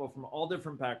there's people from all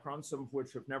different backgrounds, some of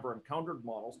which have never encountered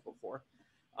models before.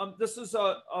 This is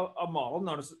a model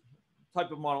known as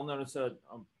type of model known as a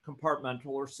compartmental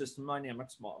or system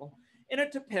dynamics model. And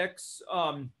it depicts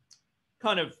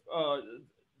kind of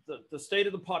the state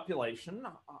of the population,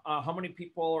 how many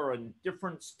people are in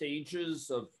different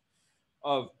stages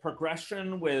of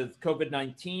progression with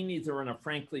COVID-19, either in a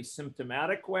frankly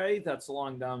symptomatic way, that's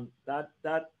along down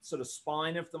that sort of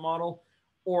spine of the model,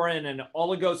 or in an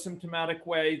oligosymptomatic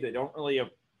way. They don't really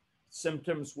have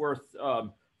symptoms worth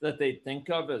that they think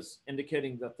of as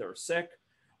indicating that they're sick.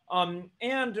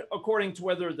 And according to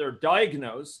whether they're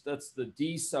diagnosed, that's the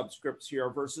D subscripts here,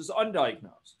 versus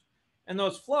undiagnosed. And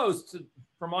those flows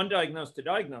from undiagnosed to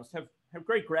diagnosed have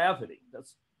great gravity.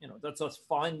 That's us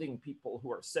finding people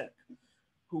who are sick,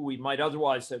 who we might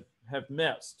otherwise have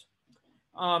missed.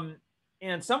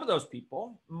 And some of those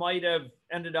people might have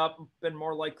been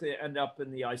more likely to end up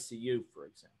in the ICU, for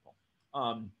example,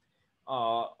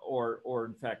 or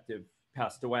in fact have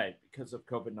passed away because of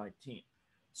COVID-19.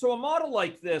 So a model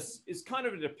like this is kind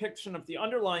of a depiction of the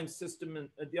underlying system and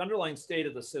the underlying state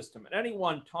of the system. At any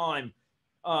one time,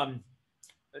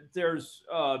 there's,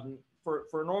 for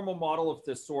a normal model of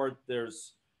this sort,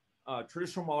 there's a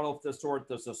traditional model of this sort,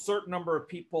 there's a certain number of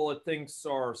people it thinks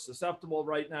are susceptible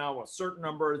right now, a certain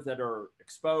number that are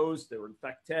exposed, they're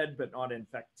infected but not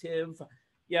infective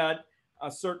yet,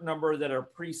 a certain number that are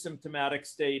pre-symptomatic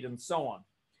state, and so on.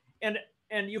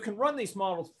 And you can run these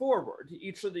models forward.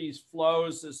 Each of these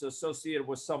flows is associated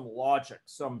with some logic,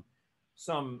 some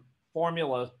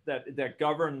formula that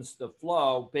governs the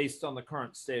flow based on the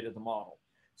current state of the model.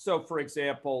 So, for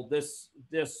example, this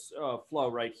flow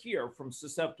right here, from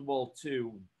susceptible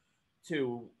to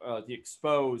the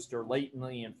exposed or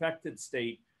latently infected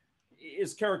state,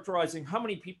 is characterizing how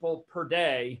many people per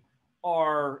day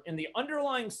are in the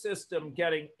underlying system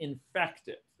getting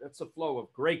infected. That's a flow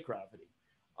of great gravity.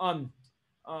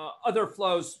 Other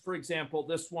flows, for example,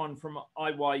 this one from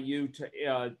IYU to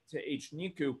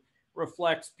HNICU,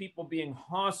 reflects people being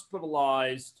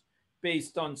hospitalized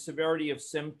based on severity of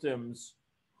symptoms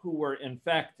who were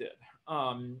infected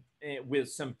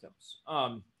with symptoms.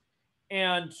 Over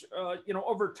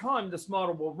time, this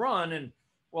model will run, and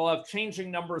we'll have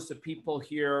changing numbers of people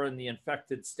here in the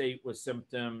infected state with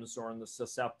symptoms, or in the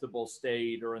susceptible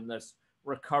state, or in this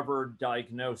recovered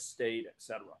diagnosed state, et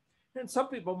cetera. And some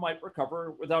people might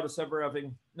recover without us ever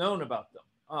having known about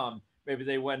them. Maybe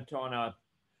they went on a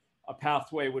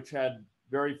pathway which had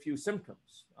very few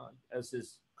symptoms, as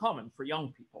is common for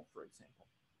young people, for example.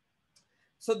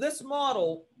 So this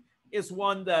model is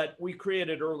one that we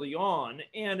created early on,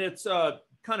 and it's a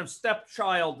kind of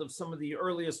stepchild of some of the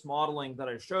earliest modeling that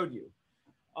I showed you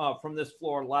from this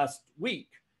floor last week,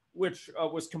 which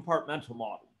was compartmental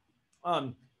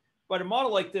modeling. But a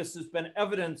model like this has been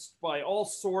evidenced by all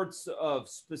sorts of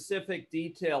specific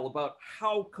detail about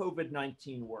how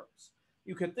COVID-19 works.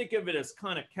 You can think of it as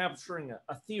kind of capturing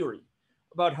a theory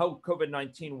about how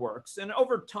COVID-19 works. And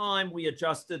over time, we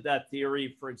adjusted that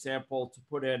theory, for example, to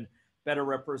put in better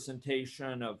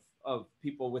representation of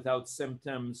people without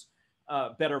symptoms,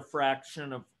 better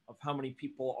fraction of how many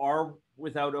people are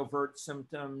without overt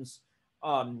symptoms,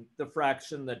 the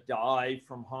fraction that die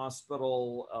from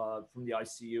hospital, from the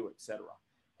ICU, et cetera.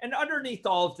 And underneath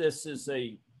all of this is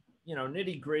a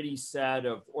nitty-gritty set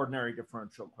of ordinary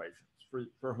differential equations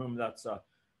for whom that's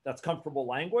comfortable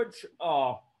language.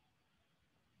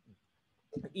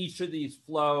 Each of these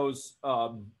flows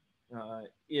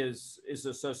is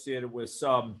associated with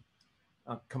some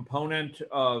component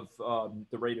of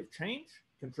the rate of change,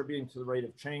 contributing to the rate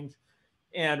of change.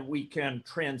 And we can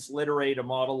transliterate a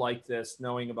model like this,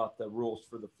 knowing about the rules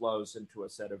for the flows, into a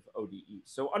set of ODEs.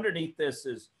 So underneath this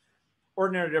is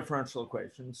ordinary differential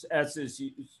equations, as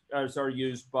are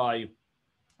used by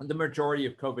the majority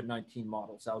of COVID-19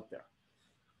 models out there.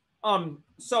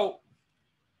 So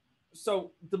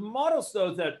the models,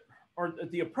 though, or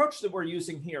the approach that we're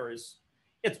using here it's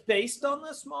based on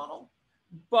this model,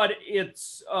 but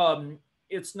it's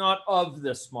not of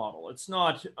this model. It's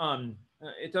not.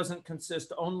 It doesn't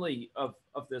consist only of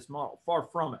this model. Far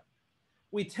from it.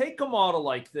 We take a model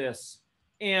like this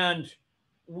and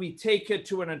we take it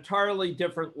to an entirely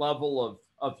different level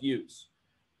of use,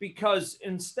 because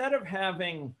instead of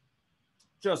having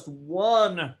just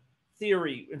one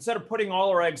theory, instead of putting all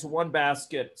our eggs in one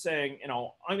basket, saying,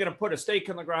 I'm going to put a stake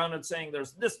in the ground and saying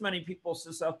there's this many people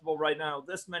susceptible right now,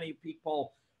 this many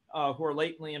people who are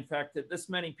latently infected, this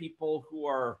many people who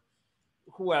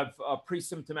have a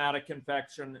pre-symptomatic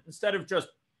infection, instead of just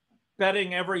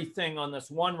betting everything on this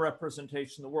one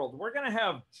representation of the world, we're going to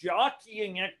have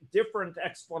jockeying different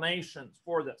explanations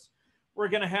for this. We're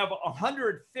going to have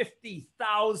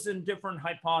 150,000 different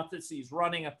hypotheses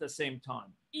running at the same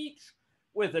time, each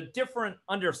with a different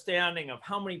understanding of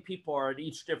how many people are at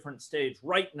each different stage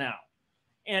right now.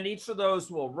 And each of those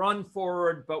will run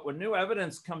forward, but when new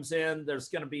evidence comes in, there's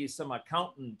going to be some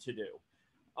accounting to do.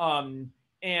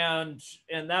 And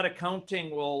that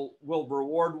accounting will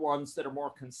reward ones that are more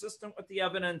consistent with the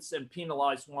evidence and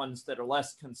penalize ones that are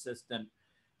less consistent,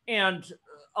 and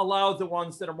allow the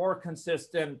ones that are more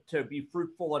consistent to be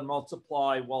fruitful and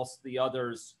multiply, whilst the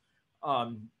others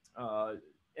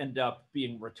end up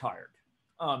being retired.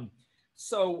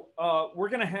 So we're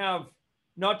going to have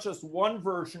not just one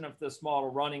version of this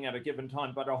model running at a given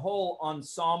time, but a whole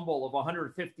ensemble of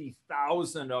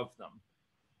 150,000 of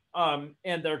them.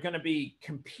 And they're going to be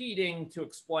competing to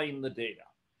explain the data.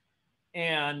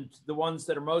 And the ones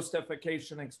that are most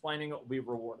efficacious in explaining it will be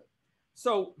rewarded.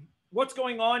 So what's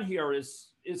going on here is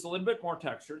a little bit more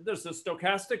textured. There's a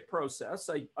stochastic process.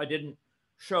 I didn't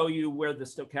show you where the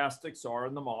stochastics are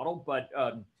in the model, but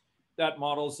that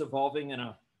model is evolving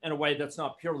in a way that's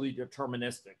not purely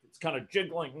deterministic. It's kind of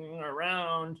jiggling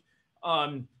around.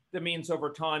 That means over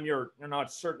time you're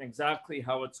not certain exactly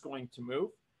how it's going to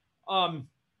move.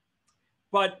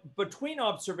 But between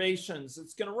observations,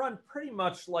 it's going to run pretty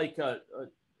much like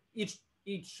each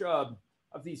of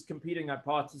these competing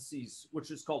hypotheses,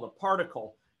 which is called a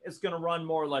particle, is going to run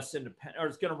more or less independent, or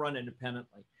it's going to run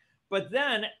independently. But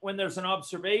then when there's an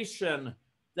observation,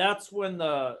 that's when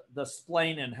the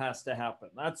splaining has to happen.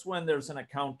 That's when there's an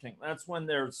accounting. That's when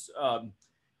there's,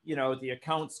 the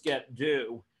accounts get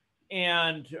due.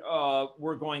 And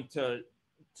we're going to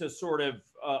sort of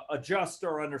adjust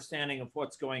our understanding of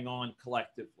what's going on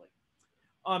collectively.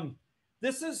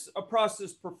 This is a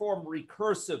process performed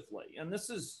recursively, and this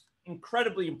is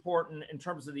incredibly important in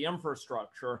terms of the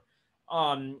infrastructure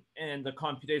and the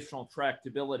computational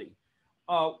tractability.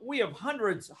 We have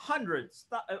hundreds,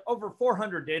 over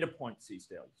 400 data points these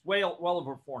days, well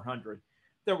over 400,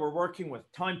 that we're working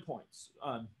with time points.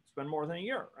 It's been more than a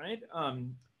year, right?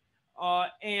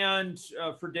 And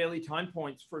for daily time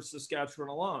points for Saskatchewan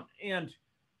alone. And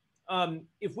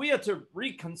if we had to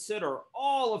reconsider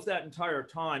all of that entire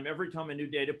time, every time a new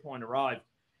data point arrived,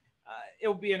 it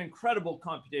would be an incredible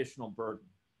computational burden.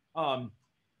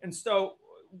 And so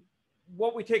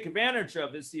what we take advantage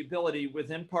of is the ability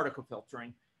within particle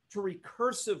filtering to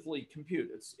recursively compute.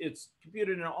 It's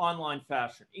computed in an online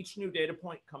fashion. Each new data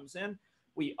point comes in.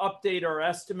 We update our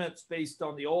estimates based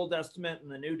on the old estimate and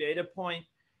the new data point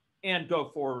and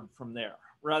go forward from there,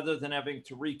 rather than having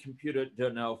to recompute it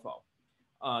de novo,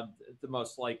 the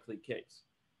most likely case.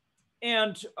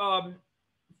 And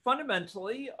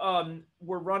fundamentally,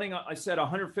 we're running, I said,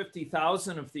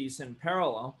 150,000 of these in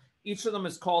parallel. Each of them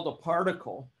is called a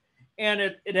particle. And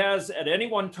it has, at any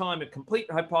one time, a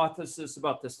complete hypothesis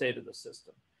about the state of the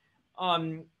system.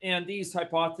 And these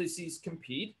hypotheses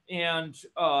compete, and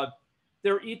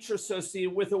they're each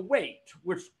associated with a weight,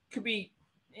 which could be,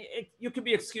 you could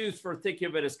be excused for thinking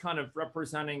of it as kind of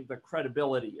representing the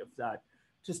credibility of that,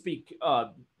 to speak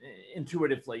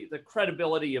intuitively, the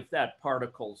credibility of that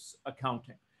particle's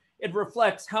accounting. It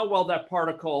reflects how well that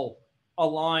particle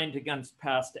aligned against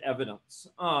past evidence.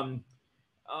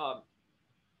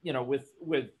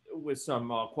 With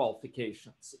some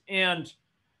qualifications. And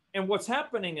what's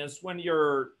happening is when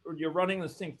you're running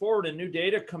this thing forward and new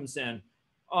data comes in,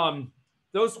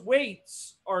 those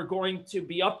weights are going to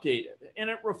be updated. And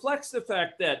it reflects the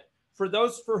fact that for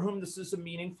those for whom this is a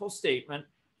meaningful statement,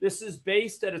 this is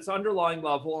based at its underlying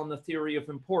level on the theory of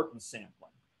importance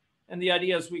sampling. And the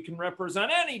idea is we can represent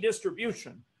any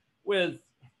distribution with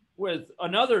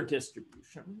another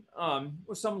distribution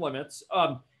with some limits,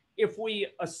 if we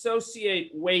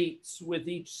associate weights with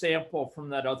each sample from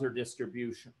that other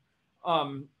distribution.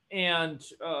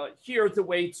 Here the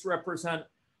weights represent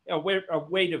a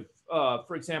weight of,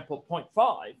 for example,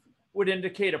 0.5 would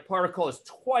indicate a particle is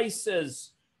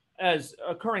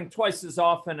occurring twice as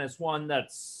often as one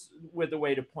that's with a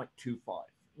weight of 0.25.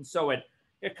 And so it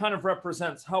kind of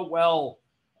represents how well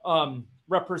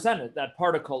represented that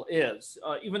particle is.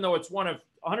 Even though it's one of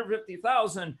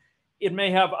 150,000, it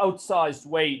may have outsized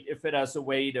weight if it has a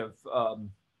weight of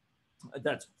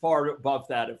that's far above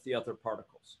that of the other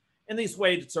particles. And these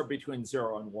weights are between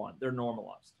 0 and 1. They're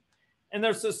normalized. And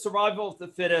there's the survival of the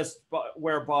fittest,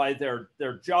 whereby they're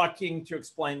jockeying to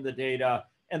explain the data.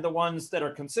 And the ones that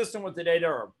are consistent with the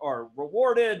data are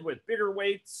rewarded with bigger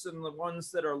weights, and the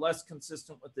ones that are less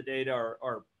consistent with the data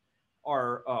are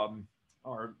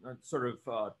sort of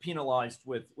penalized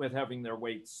with having their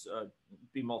weights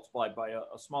be multiplied by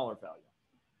a smaller value.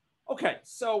 Okay,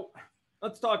 so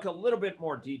let's talk a little bit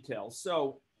more detail.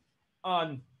 So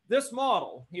this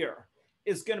model here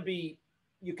is going to be,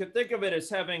 you could think of it as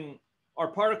having, our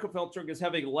particle filtering is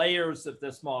having layers of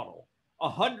this model,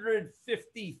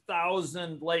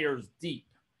 150,000 layers deep.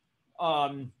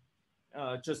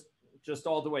 just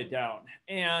all the way down.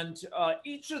 And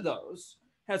each of those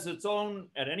has its own,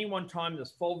 at any one time,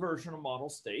 this full version of model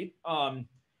state.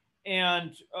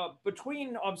 And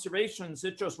between observations,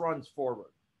 it just runs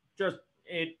forward.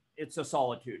 It's a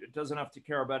solitude. It doesn't have to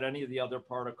care about any of the other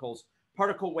particles.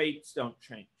 Particle weights don't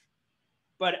change.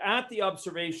 But at the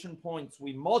observation points,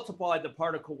 we multiply the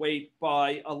particle weight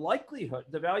by a likelihood,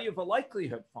 the value of a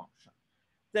likelihood function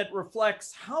that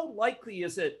reflects how likely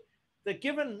is it that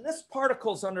given this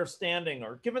particle's understanding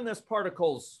or given this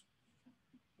particle's,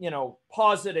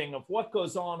 positing of what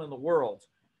goes on in the world,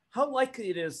 how likely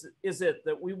is it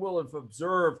that we will have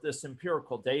observed this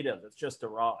empirical data that's just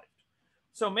arrived?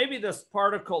 So maybe this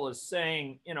particle is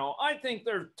saying, I think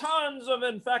there's tons of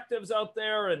infectives out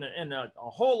there and a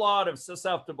whole lot of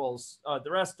susceptibles.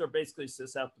 The rest are basically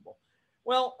susceptible.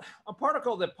 Well, a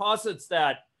particle that posits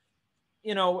that,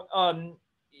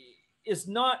 is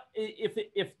not,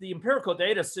 if the empirical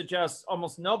data suggests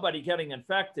almost nobody getting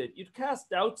infected, you'd cast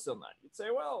doubts on that. You'd say,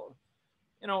 well,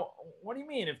 what do you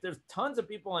mean? If there's tons of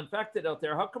people infected out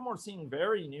there, how come we're seeing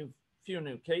few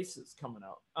new cases coming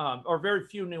out, or very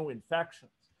few new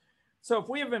infections? So if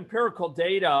we have empirical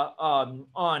data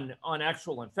on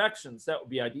actual infections, that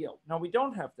would be ideal. Now, we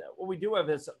don't have that. What we do have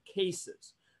is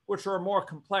cases, which are a more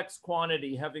complex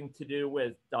quantity having to do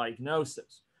with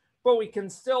diagnosis. But we can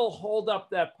still hold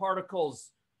up that particle's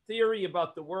theory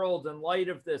about the world in light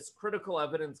of this critical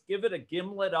evidence, give it a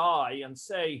gimlet eye and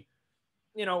say,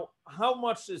 how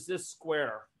much is this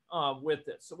square with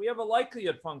this? So we have a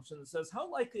likelihood function that says, how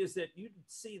likely is it you'd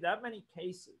see that many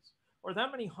cases or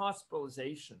that many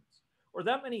hospitalizations or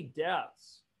that many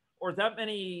deaths or that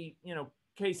many,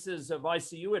 cases of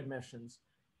ICU admissions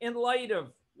in light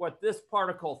of what this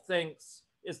particle thinks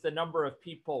is the number of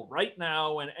people right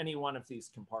now in any one of these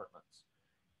compartments.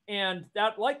 And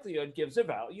that likelihood gives a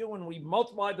value, and we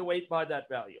multiply the weight by that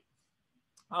value.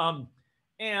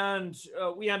 And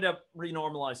we end up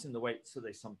renormalizing the weights so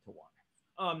they sum to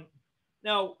 1.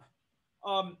 Now,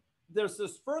 there's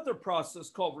this further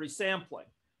process called resampling,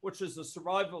 which is the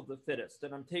survival of the fittest.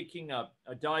 And I'm taking a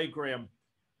diagram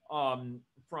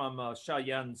from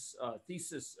Cheyenne's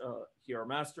thesis here,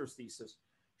 master's thesis,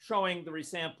 showing the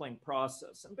resampling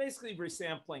process. And basically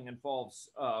resampling involves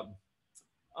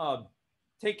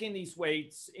taking these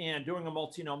weights and doing a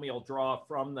multinomial draw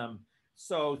from them.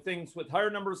 So things with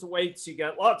higher numbers of weights, you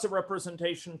get lots of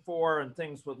representation for, and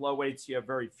things with low weights, you have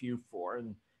very few for.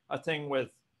 And a thing with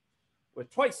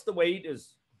twice the weight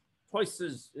is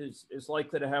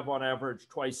likely to have on average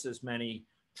twice as many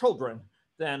children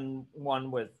than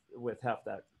one with half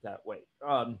that weight.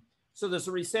 So there's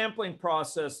a resampling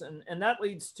process, and that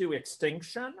leads to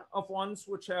extinction of ones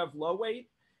which have low weight,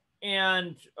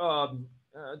 and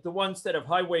the ones that have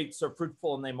high weights are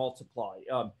fruitful and they multiply.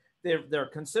 They're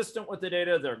consistent with the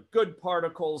data, they're good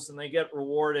particles, and they get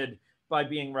rewarded by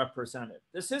being represented.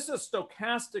 This is a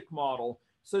stochastic model,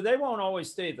 so they won't always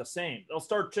stay the same. They'll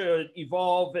start to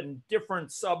evolve in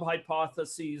different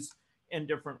sub-hypotheses in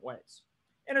different ways.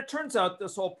 And it turns out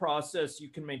this whole process, you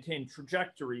can maintain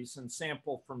trajectories and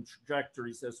sample from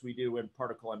trajectories as we do in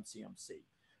particle MCMC.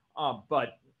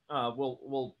 But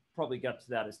we'll probably get to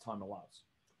that as time allows.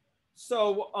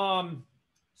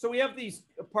 So we have these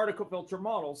particle filter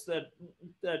models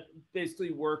that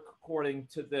basically work according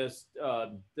to this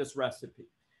recipe.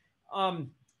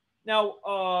 Now,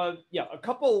 a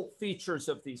couple features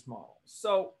of these models.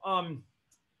 So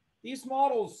these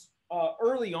models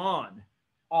early on,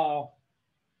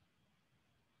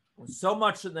 so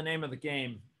much of the name of the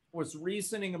game was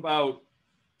reasoning about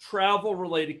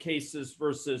travel-related cases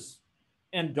versus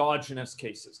endogenous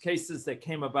cases that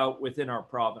came about within our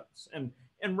province, and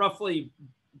roughly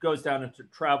goes down into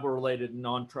travel-related and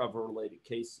non-travel-related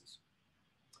cases.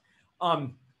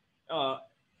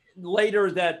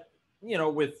 Later that,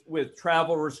 with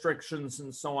travel restrictions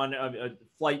and so on,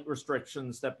 flight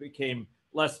restrictions, that became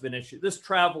less of an issue. This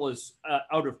travel is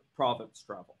out of province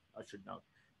travel, I should note.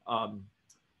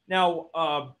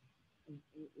 Now,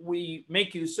 we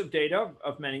make use of data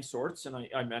of many sorts, and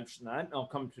I mentioned that, and I'll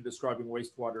come to describing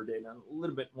wastewater data in a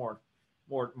little bit more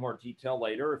detail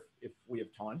later if we have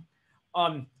time.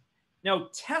 Now,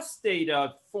 test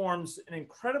data forms an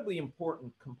incredibly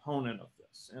important component of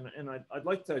this, and I'd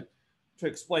like to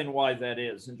explain why that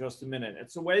is in just a minute.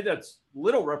 It's a way that's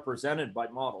little represented by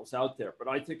models out there, but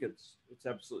I think it's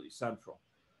absolutely central.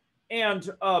 And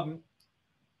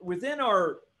within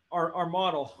our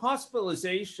model,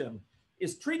 hospitalization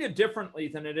is treated differently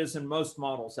than it is in most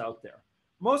models out there.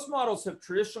 Most models have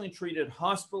traditionally treated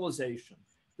hospitalization,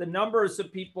 the numbers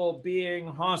of people being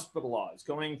hospitalized,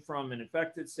 going from an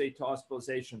infected state to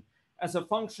hospitalization, as a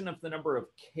function of the number of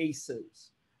cases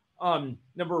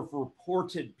number of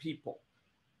reported people.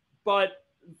 But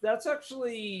that's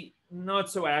actually not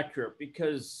so accurate,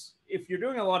 because if you're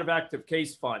doing a lot of active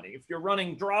case finding, if you're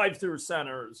running drive-through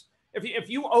centers, if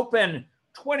you open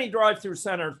 20 drive-through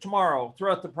centers tomorrow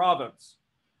throughout the province,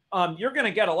 you're going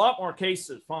to get a lot more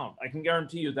cases found. I can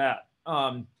guarantee you that.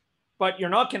 But you're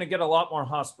not going to get a lot more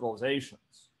hospitalizations.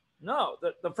 No,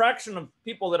 the fraction of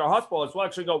people that are hospitalized will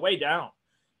actually go way down,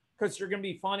 because you're going to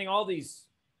be finding all these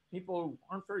people who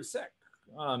aren't very sick.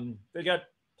 They got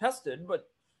tested, but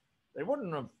they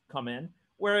wouldn't have come in.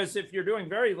 Whereas if you're doing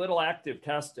very little active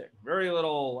testing, very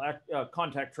little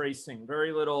contact tracing,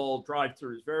 very little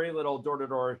drive-throughs, very little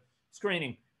door-to-door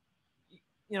screening,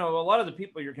 you know, a lot of the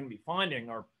people you're going to be finding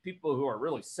are people who are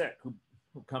really sick who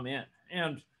come in.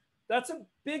 And that's a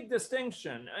big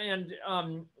distinction.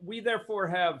 And we therefore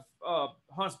have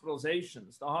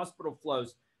hospitalizations. The hospital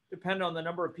flows depend on the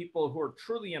number of people who are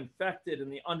truly infected in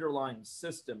the underlying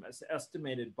system, as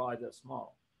estimated by this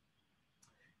model.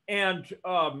 And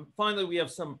finally, we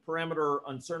have some parameter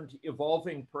uncertainty,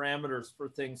 evolving parameters for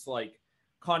things like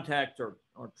contact or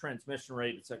transmission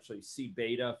rate. It's actually C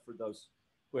beta for those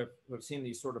who have seen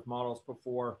these sort of models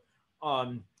before.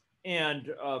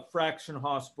 And fraction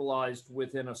hospitalized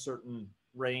within a certain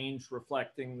range,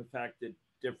 reflecting the fact it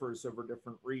differs over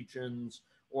different regions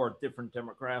or different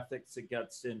demographics it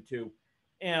gets into,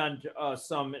 and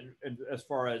some as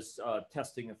far as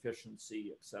testing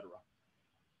efficiency, et cetera.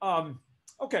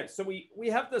 Okay, so we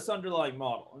have this underlying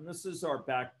model, and this is our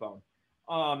backbone.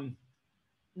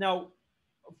 Now,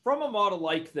 from a model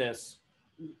like this,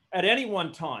 at any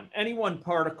one time, any one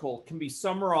particle can be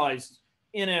summarized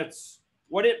in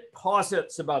what it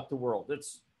posits about the world.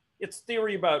 Its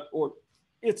theory about, or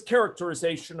its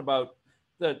characterization about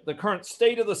the current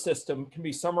state of the system can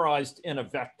be summarized in a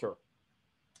vector,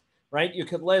 right? You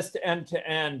could list end to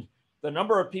end the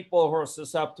number of people who are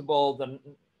susceptible,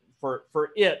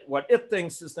 for it, what it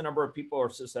thinks is the number of people who are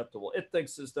susceptible. It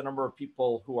thinks is the number of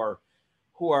people who are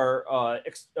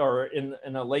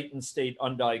in a latent state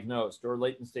undiagnosed or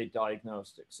latent state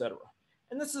diagnosed, et cetera.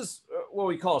 And this is what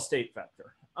we call a state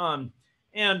vector.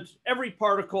 And every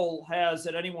particle has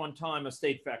at any one time a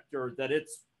state vector that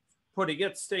it's putting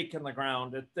its stake in the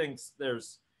ground. It thinks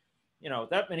there's, you know,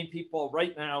 that many people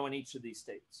right now in each of these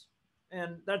states.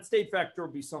 And that state vector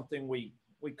will be something we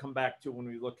come back to when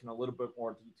we look in a little bit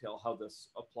more detail how this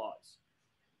applies.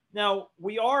 Now,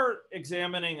 we are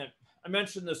examining it. I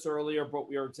mentioned this earlier, but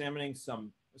we are examining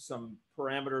some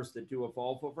parameters that do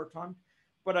evolve over time.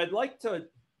 But I'd like to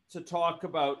talk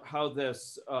about how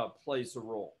this plays a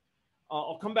role.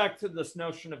 I'll come back to this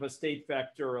notion of a state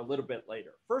vector a little bit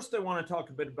later. First, I want to talk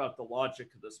a bit about the logic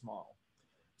of this model.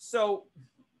 So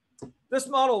this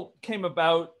model came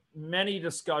about many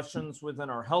discussions within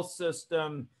our health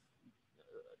system,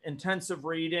 intensive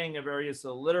reading of various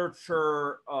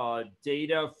literature,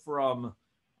 data from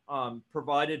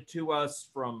provided to us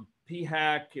from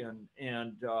PHAC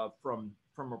and from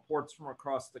reports from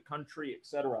across the country, et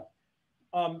cetera.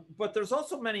 But there's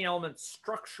also many elements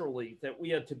structurally that we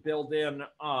had to build in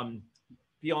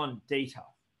beyond data.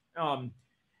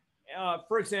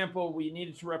 For example, we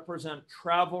needed to represent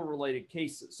travel-related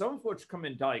cases, some of which come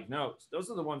in diagnosed. Those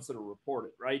are the ones that are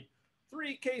reported, right?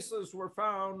 3 cases were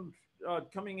found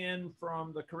coming in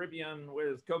from the Caribbean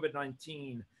with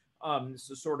COVID-19. This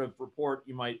is sort of report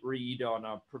you might read on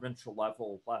a provincial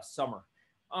level last summer.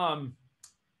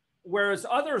 Whereas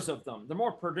others of them, the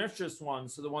more pernicious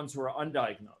ones, are the ones who are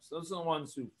undiagnosed. Those are the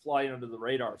ones who fly under the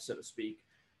radar, so to speak,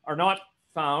 are not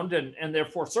found and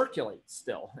therefore circulate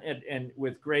still and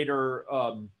with greater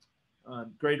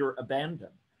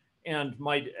abandon and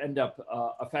might end up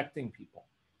affecting people.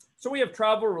 So we have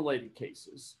travel-related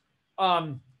cases.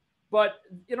 But,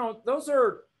 you know, those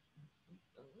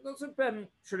have been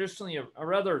traditionally a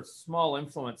rather small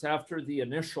influence after the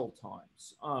initial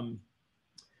times.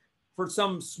 For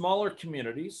some smaller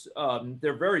communities,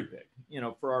 they're very big. You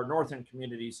know, for our northern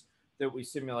communities that we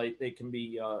simulate, they can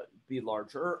be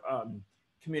larger.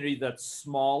 Community that's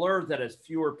smaller, that has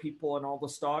fewer people in all the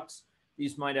stocks,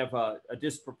 these might have a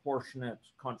disproportionate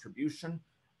contribution.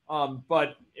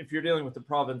 But if you're dealing with the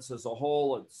province as a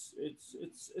whole,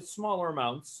 it's smaller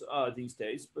amounts these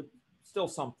days, but still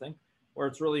something. Where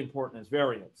it's really important is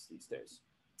variance these days.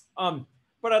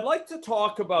 But I'd like to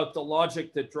talk about the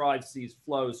logic that drives these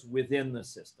flows within the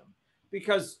system,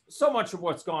 because so much of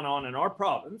what's gone on in our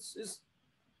province is,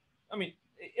 I mean,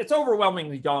 it's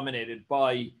overwhelmingly dominated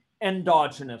by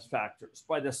endogenous factors,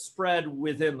 by the spread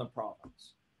within the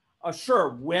province. Sure,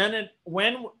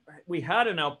 when we had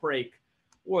an outbreak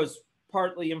was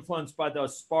partly influenced by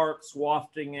those sparks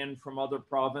wafting in from other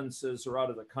provinces or out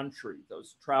of the country,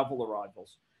 those travel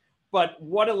arrivals. But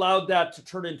what allowed that to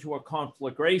turn into a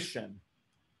conflagration?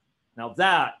 Now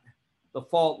that the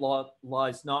fault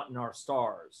lies not in our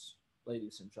stars,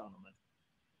 ladies and gentlemen,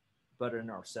 but in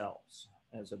ourselves,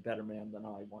 as a better man than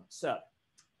I once said.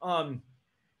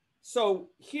 So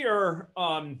here,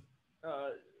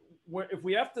 if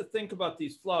we have to think about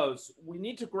these flows, we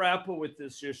need to grapple with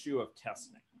this issue of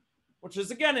testing, which is,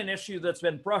 again, an issue that's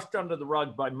been brushed under the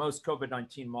rug by most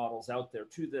COVID-19 models out there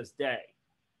to this day.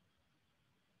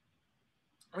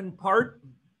 In part,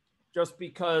 just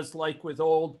because, like with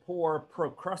old poor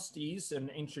Procrustes in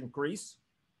ancient Greece,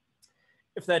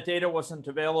 if that data wasn't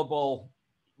available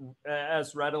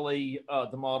as readily,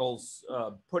 the models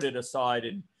put it aside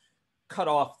and cut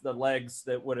off the legs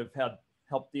that would have had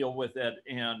helped deal with it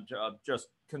and just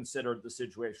considered the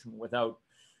situation without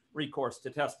recourse to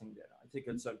testing data. I think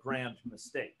it's a grand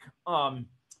mistake.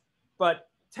 But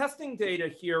testing data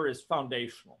here is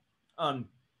foundational.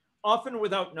 Often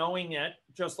without knowing it,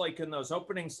 just like in those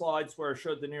opening slides where I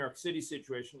showed the New York City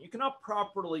situation, you cannot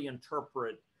properly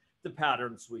interpret the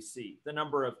patterns we see, the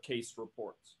number of case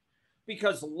reports,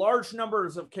 because large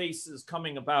numbers of cases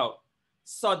coming about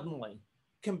suddenly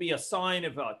can be a sign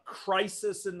of a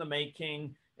crisis in the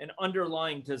making, an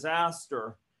underlying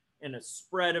disaster, and a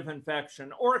spread of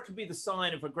infection, or it could be the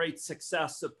sign of a great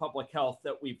success of public health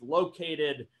that we've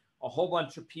located a whole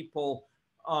bunch of people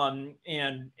and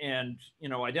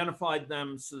identified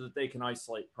them so that they can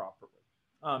isolate properly.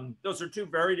 Those are two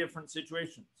very different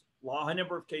situations. A high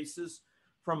number of cases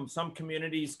from some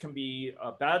communities can be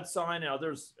a bad sign,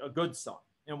 others a good sign.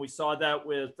 And we saw that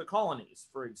with the colonies,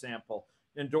 for example,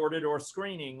 in door-to-door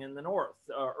screening in the north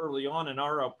early on in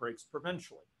our outbreaks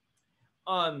provincially.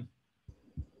 By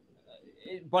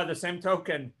the same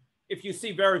token, if you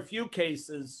see very few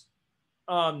cases,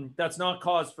 that's not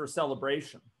cause for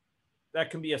celebration. That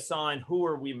can be a sign, who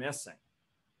are we missing?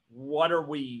 What are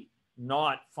we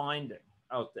not finding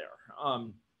out there?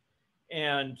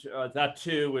 And that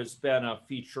too has been a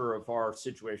feature of our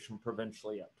situation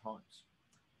provincially at times.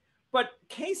 But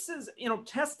cases,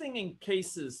 testing and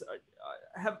cases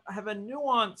have a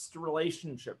nuanced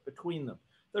relationship between them.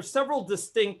 There's several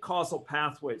distinct causal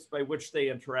pathways by which they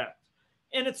interact.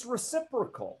 And it's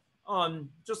reciprocal.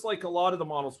 Just like a lot of the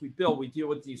models we build, we deal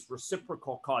with these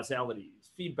reciprocal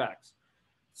causalities, feedbacks.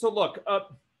 So look,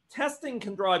 testing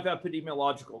can drive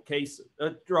epidemiological changes.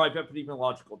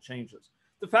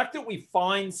 The fact that we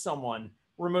find someone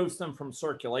removes them from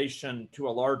circulation to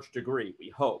a large degree, we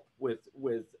hope, with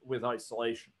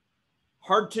isolation.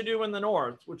 Hard to do in the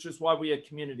north, which is why we had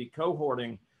community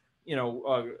cohorting,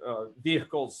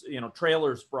 vehicles,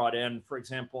 trailers brought in, for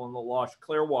example, in the Loch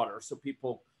Clearwater, so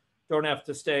people don't have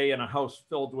to stay in a house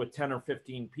filled with 10 or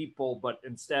 15 people, but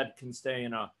instead can stay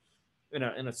in a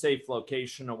safe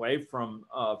location away from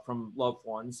loved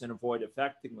ones and avoid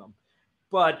affecting them.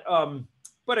 But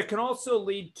it can also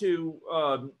lead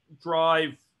to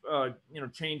drive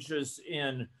changes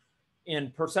in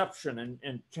perception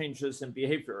and changes in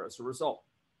behavior as a result.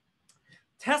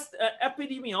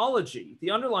 Epidemiology,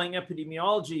 the underlying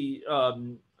epidemiology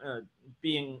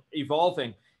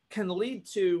evolving, can lead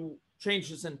to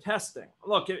changes in testing.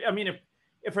 Look, I mean,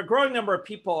 if a growing number of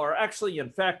people are actually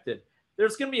infected,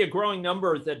 there's going to be a growing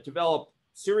number that develop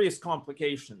serious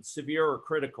complications, severe or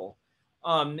critical,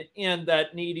 and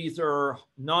that need either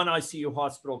non-ICU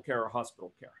hospital care or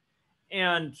hospital care.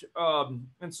 And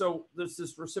so there's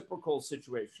this reciprocal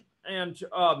situation. And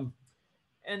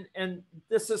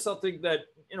this is something that,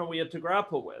 we had to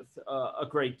grapple with a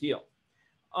great deal.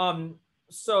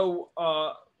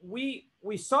 We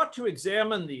sought to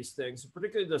examine these things,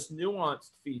 particularly this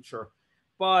nuanced feature,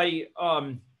 by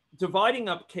dividing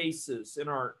up cases in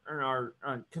our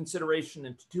consideration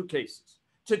into two cases,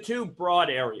 to two broad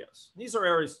areas. These are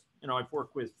areas I've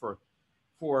worked with for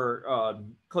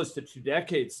close to 2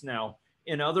 decades now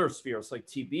in other spheres like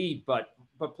TB, but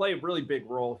play a really big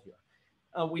role here.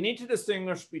 We need to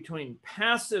distinguish between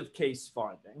passive case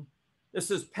finding.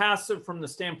 This is passive from the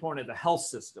standpoint of the health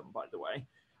system, by the way.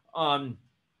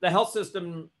 The health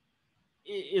system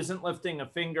isn't lifting a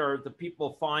finger. The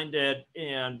people find it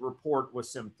and report with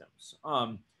symptoms.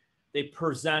 They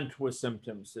present with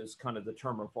symptoms is kind of the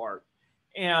term of art.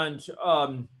 And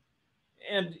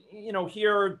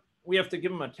here we have to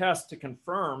give them a test to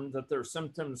confirm that their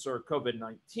symptoms are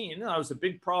COVID-19. That was a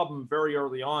big problem very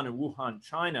early on in Wuhan,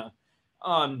 China,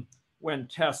 when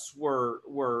tests were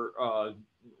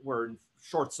in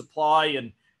short supply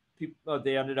and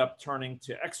they ended up turning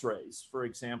to X-rays, for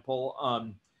example.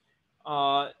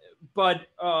 But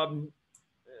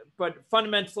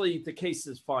fundamentally, the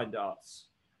cases find us.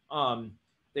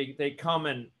 they come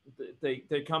and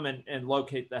they come and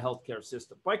locate the healthcare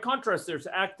system. By contrast, there's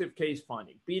active case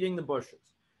finding, beating the bushes,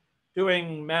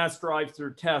 doing mass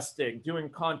drive-through testing, doing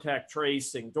contact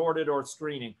tracing, door-to-door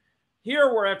screening.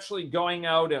 Here, we're actually going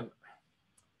out and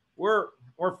we're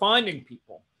finding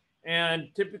people, and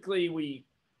typically we're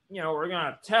going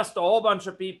to test a whole bunch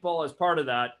of people as part of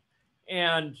that,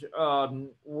 and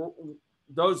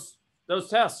those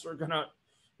tests are going to,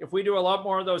 if we do a lot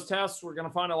more of those tests, we're going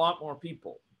to find a lot more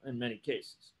people in many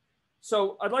cases.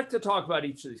 So I'd like to talk about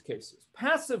each of these cases.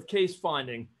 Passive case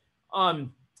finding,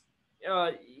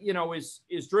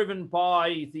 is driven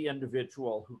by the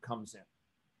individual who comes in.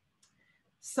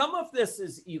 Some of this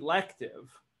is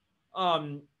elective.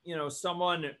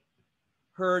 Someone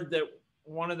heard that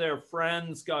one of their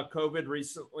friends got COVID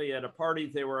recently at a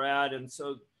party they were at, and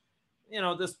so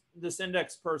this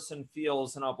index person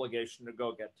feels an obligation to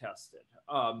go get tested.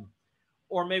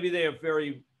 Or maybe they have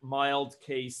very mild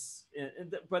case,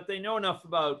 but they know enough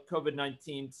about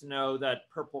COVID-19 to know that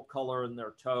purple color in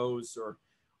their toes,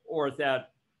 or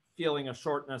that feeling of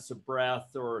shortness of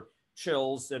breath, or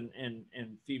chills and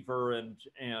fever and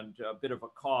a bit of a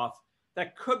cough.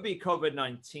 That could be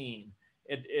COVID-19.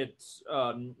 It's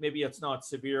maybe it's not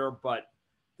severe, but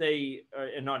they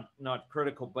and not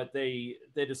critical, but they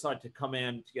decide to come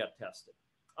in to get tested.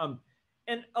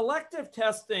 And elective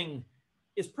testing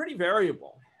is pretty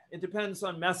variable. It depends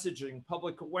on messaging,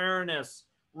 public awareness,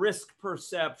 risk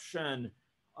perception,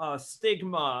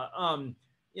 stigma,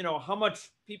 how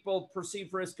much people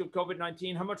perceive risk of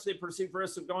COVID-19, how much they perceive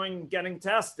risk of going and getting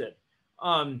tested,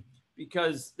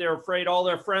 because they're afraid all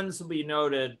their friends will be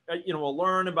noted, will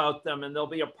learn about them, and there'll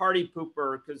be a party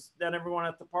pooper because then everyone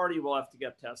at the party will have to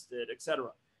get tested,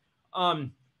 etc.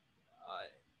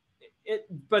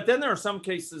 But then there are some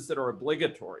cases that are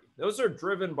obligatory. Those are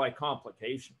driven by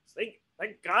complications. They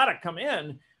gotta come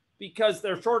in because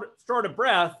they're short of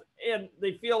breath and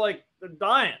they feel like they're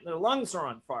dying. Their lungs are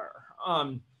on fire,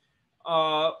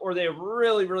 or they have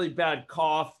really, really bad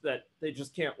cough that they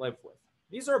just can't live with.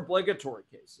 These are obligatory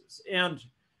cases, and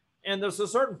there's a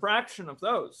certain fraction of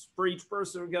those for each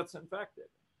person who gets infected.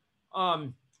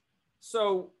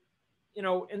 So,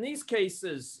 in these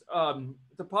cases,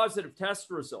 the positive test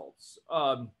results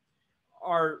are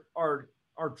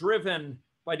driven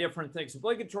by different things.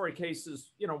 Obligatory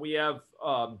cases, we have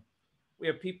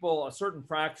people, a certain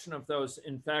fraction of those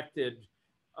infected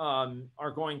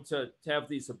are going to have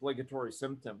these obligatory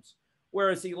symptoms.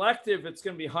 Whereas elective, it's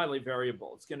going to be highly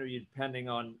variable. It's going to be depending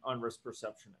on risk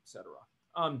perception, et cetera.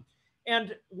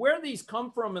 And where these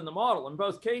come from in the model, in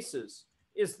both cases,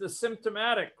 is the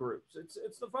symptomatic groups.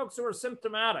 It's the folks who are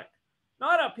symptomatic,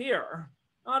 not up here.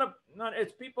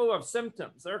 It's people who have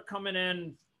symptoms. They're coming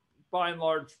in by and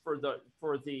large for the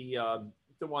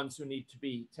ones who need to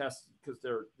be tested because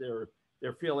they're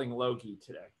feeling logy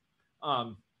today.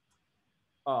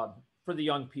 For the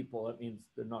young people, that means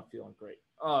they're not feeling great.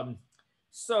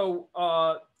 So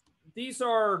these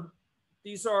are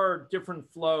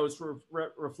different flows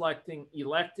reflecting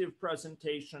elective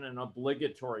presentation and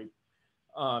obligatory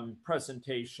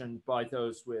presentation by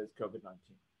those with COVID-19.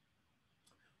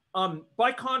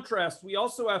 By contrast, we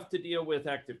also have to deal with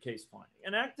active case finding.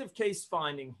 And active case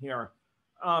finding here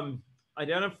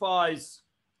identifies,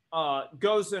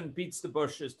 goes and beats the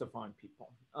bushes to find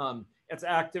people. It's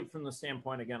active from the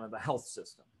standpoint, again, of the health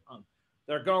system.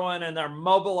 They're going and they're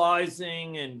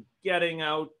mobilizing and getting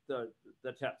out the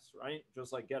tests, right?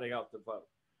 Just like getting out the vote.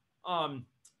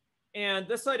 And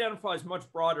this identifies much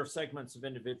broader segments of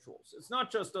individuals. It's not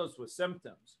just those with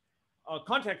symptoms.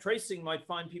 Contact tracing might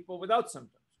find people without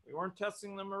symptoms. We weren't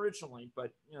testing them originally,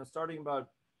 but starting about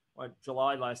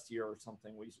July last year or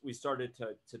something, we started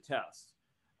to test.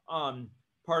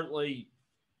 Partly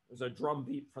there's a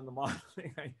drumbeat from the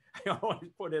modeling. I always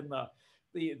put in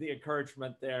the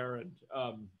encouragement there,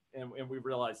 and we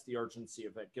realized the urgency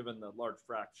of it given the large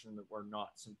fraction that were not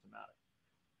symptomatic.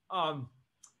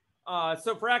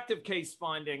 So for active case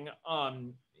finding,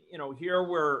 here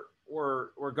we're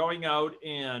going out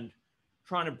and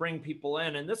trying to bring people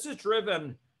in, and this is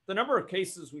driven. The number of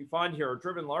cases we find here are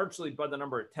driven largely by the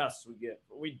number of tests we get.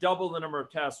 We double the number of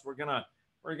tests. We're gonna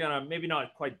maybe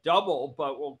not quite double,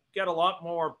 but we'll get a lot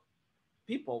more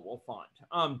people we'll find.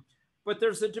 But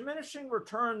there's a diminishing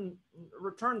return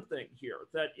thing here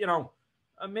that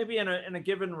maybe in a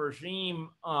given regime,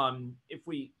 if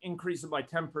we increase it by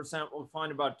 10%, we'll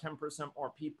find about 10%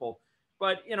 more people.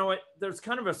 But there's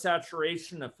kind of a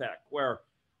saturation effect where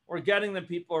we're getting the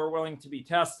people who are willing to be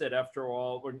tested. After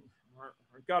all, we've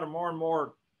got a more and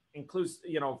more inclusive,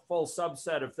 full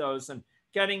subset of those, and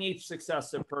getting each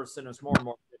successive person is more and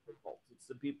more difficult. It's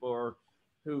the people who are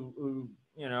who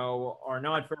you know are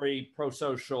not very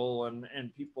pro-social,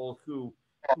 and people who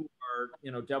are,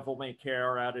 you know, devil may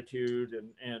care attitude,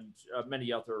 and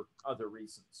many other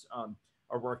reasons,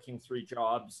 are working three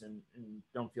jobs and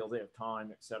don't feel they have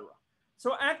time, etc.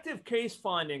 So active case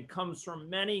finding comes from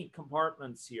many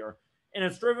compartments here, and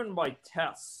it's driven by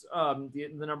tests, the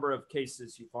number of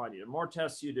cases you find. The more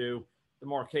tests you do, the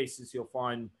more cases you'll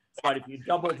find. But if you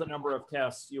double the number of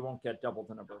tests, you won't get double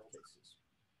the number of cases.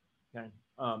 Okay,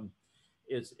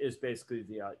 is basically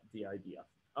the idea.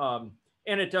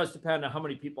 And it does depend on how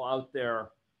many people out there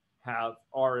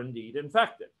are indeed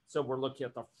infected. So we're looking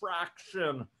at the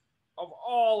fraction of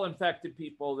all infected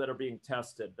people that are being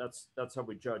tested. That's how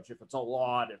we judge if it's a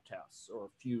lot of tests or a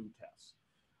few tests.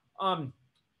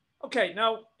 Okay,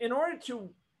 now in order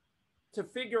to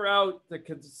figure out the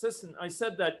consistent, I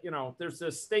said that, you know, there's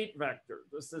this state vector.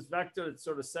 This vector that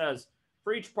sort of says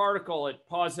for each particle, it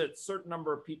posits a certain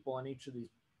number of people in each of these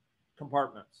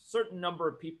compartments, certain number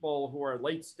of people who are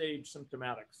late stage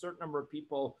symptomatic, certain number of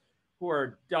people who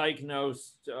are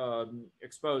diagnosed,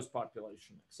 exposed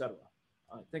population, etc.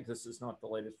 I think this is not the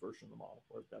latest version of the model,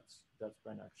 or that's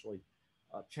been actually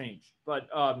changed. But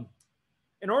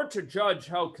in order to judge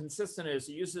how consistent it is,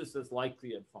 it uses this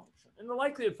likelihood function. And the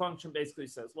likelihood function basically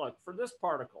says, look, for this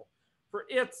particle, for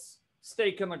its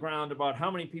stake in the ground about how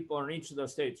many people are in each of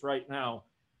those states right now,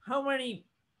 how many,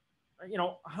 you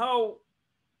know, how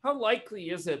likely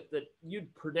is it that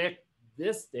you'd predict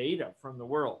this data from the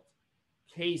world?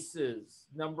 Cases,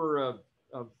 number of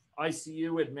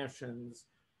ICU admissions,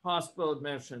 hospital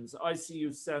admissions,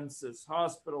 ICU census,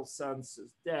 hospital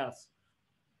census, deaths.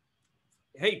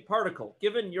 Hey, particle,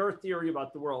 given your theory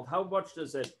about the world, how much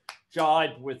does it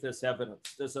jibe with this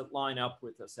evidence? Does it line up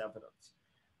with this evidence?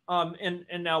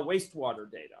 And now wastewater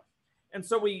data. And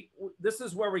so this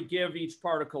is where we give each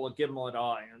particle a gimlet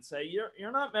eye and say,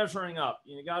 you're not measuring up.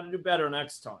 You got to do better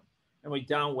next time. And we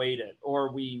downweight it.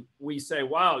 Or we say,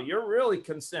 wow, you're really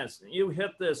consistent. You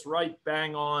hit this right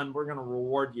bang on. We're going to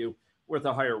reward you with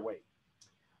a higher weight.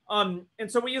 And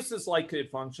so we use this likelihood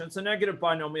function. It's a negative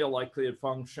binomial likelihood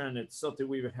function. It's something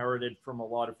we've inherited from a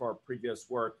lot of our previous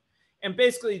work. And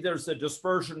basically, there's a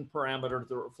dispersion parameter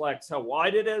that reflects how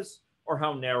wide it is or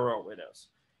how narrow it is.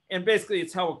 And basically,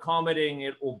 it's how accommodating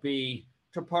it will be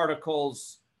to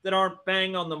particles that aren't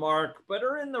bang on the mark, but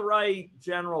are in the right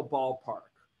general ballpark.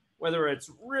 Whether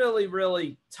it's really,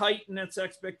 really tight in its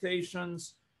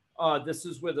expectations, this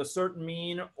is with a certain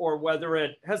mean, or whether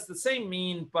it has the same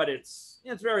mean, but it's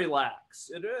very lax.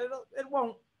 It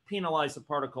won't penalize a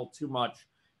particle too much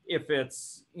if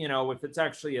it's, you know, if it's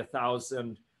actually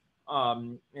 1,000,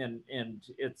 and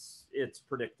it's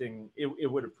predicting,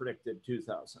 it would have predicted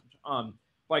 2,000.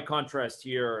 By contrast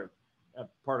here,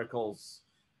 particles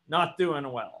not doing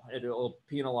well. It'll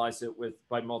penalize it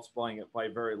by multiplying it by a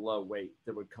very low weight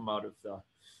that would come out of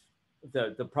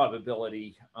the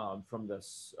probability from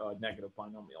this negative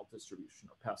binomial distribution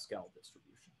or Pascal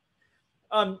distribution.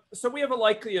 So we have a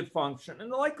likelihood function, and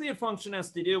the likelihood function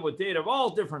has to deal with data of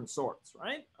all different sorts,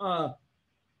 right?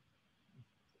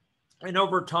 And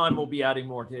over time, we'll be adding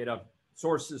more data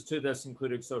sources to this,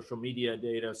 including social media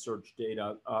data, search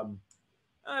data.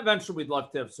 Eventually, we'd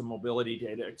love to have some mobility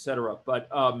data, et cetera. But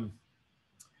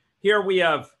here we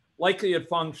have likelihood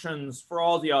functions for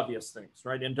all the obvious things,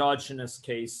 right? Endogenous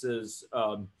cases,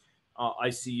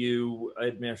 ICU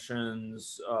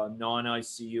admissions,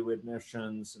 non-ICU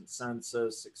admissions, and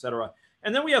census, et cetera.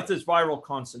 And then we have this viral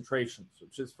concentrations,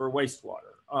 which is for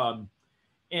wastewater.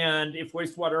 And if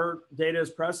wastewater data is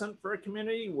present for a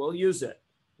community, we'll use it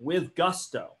with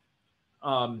gusto,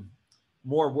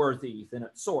 more worthy than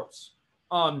its source.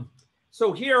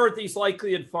 So here, these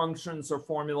likelihood functions are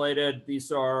formulated.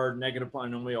 These are negative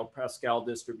binomial Pascal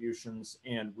distributions,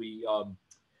 and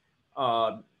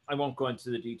I won't go into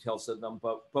the details of them,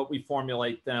 but we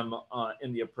formulate them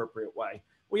in the appropriate way.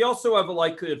 We also have a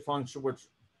likelihood function, which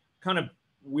kind of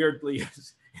weirdly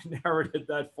has inherited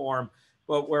that form,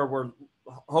 but where we're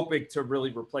hoping to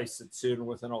really replace it soon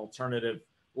with an alternative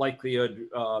likelihood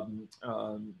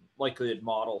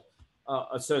model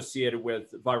associated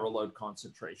with viral load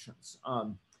concentrations.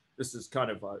 This is kind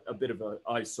of a bit of an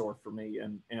eyesore for me,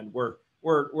 and we're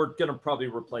going to probably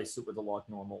replace it with a log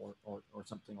normal or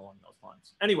something along those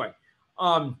lines. Anyway,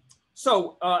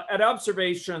 so at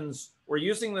observations, we're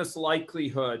using this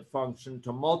likelihood function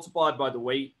to multiply by the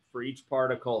weight for each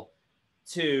particle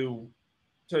to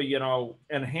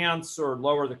enhance or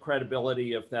lower the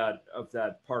credibility of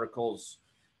that particle's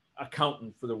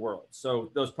accountant for the world.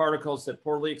 So those particles that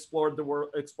poorly explain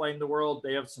the world,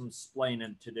 they have some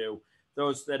splaining to do.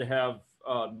 Those that have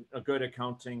a good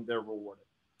accounting, they're rewarded.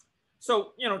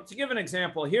 So, to give an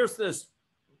example, here's this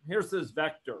here's this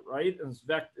vector, right? This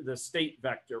the state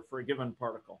vector for a given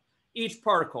particle. Each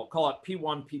particle, call it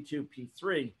P1, P2,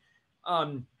 P3,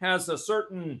 has a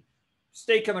certain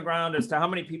stake in the ground as to how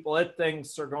many people it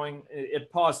thinks are going,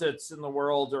 it posits in the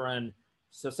world are in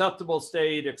susceptible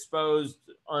state, exposed,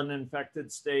 uninfected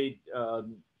state,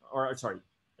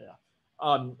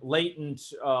 latent,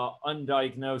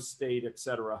 undiagnosed state,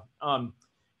 etc.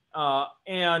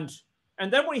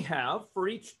 And then we have, for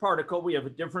each particle, we have a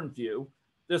different view.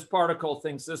 This particle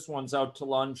thinks this one's out to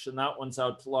lunch and that one's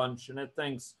out to lunch, and it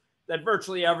thinks that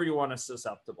virtually everyone is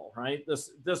susceptible, right?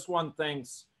 This one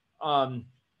thinks,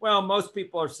 well, most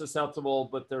people are susceptible,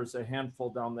 but there's a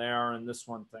handful down there, and this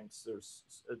one thinks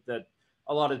that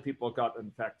a lot of people got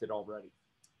infected already.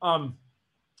 And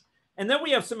then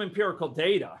we have some empirical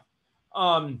data.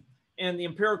 And the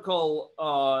empirical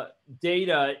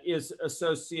data is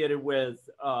associated with,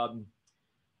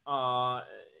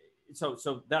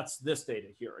 so that's this data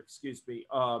here, excuse me,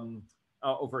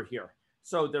 over here.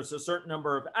 So there's a certain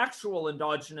number of actual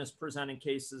endogenous presenting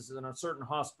cases in a certain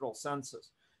hospital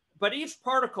census. But each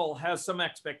particle has some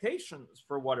expectations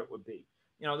for what it would be.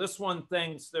 You know, this one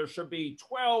thinks there should be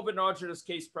 12 endogenous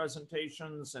case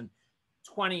presentations and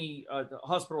 20, the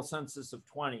hospital census of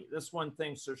 20. This one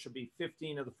thinks there should be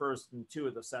 15 of the first and 2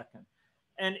 of the second.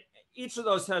 And each of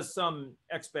those has some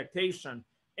expectation.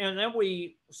 And then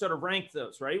we sort of rank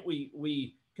those, right?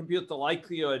 We compute the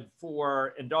likelihood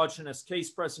for endogenous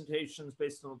case presentations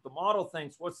based on what the model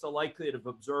thinks. What's the likelihood of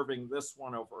observing this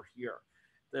one over here,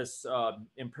 this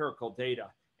empirical data?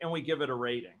 And we give it a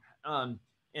rating.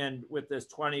 And with this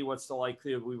 20, what's the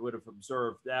likelihood we would have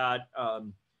observed that?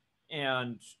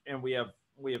 And we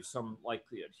have some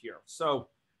likelihood here. So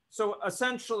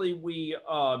essentially we,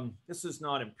 this is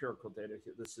not empirical data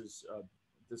here. This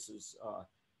is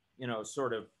you know,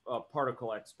 sort of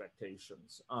particle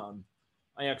expectations.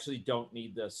 I actually don't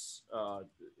need this,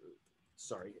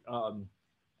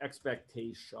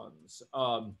 expectations.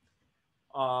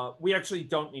 We actually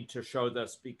don't need to show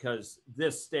this because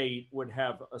this state would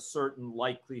have a certain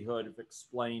likelihood of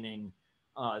explaining,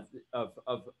 of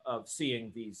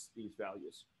seeing these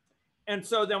values. And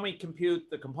so then we compute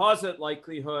the composite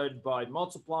likelihood by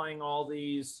multiplying all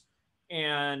these,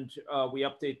 and we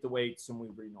update the weights and we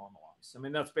renormalize. I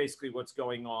mean, that's basically what's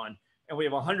going on. And we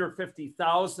have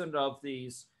 150,000 of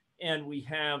these, and we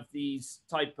have these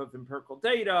type of empirical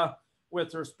data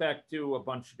with respect to a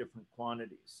bunch of different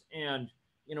quantities. And,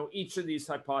 you know, each of these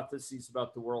hypotheses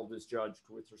about the world is judged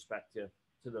with respect to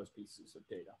those pieces of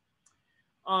data.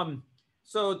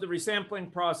 So the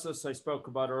resampling process I spoke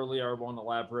about earlier, I won't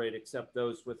elaborate, except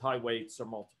those with high weights are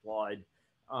multiplied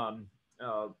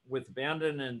with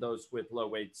abandon, and those with low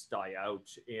weights die out,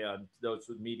 and those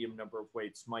with medium number of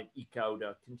weights might eke out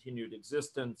a continued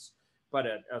existence, but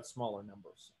at smaller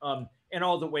numbers. And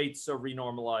all the weights are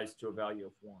renormalized to a value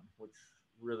of 1, which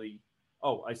really,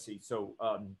 oh, I see. So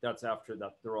that's after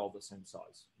that, they're all the same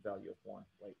size, value of 1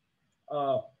 weight.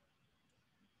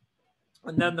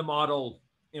 And then the model,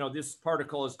 you know, this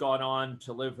particle has gone on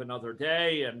to live another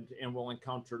day and will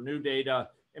encounter new data.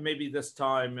 And maybe this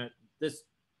time,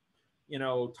 you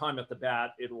know, time at the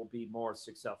bat, it will be more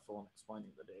successful in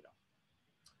explaining the data.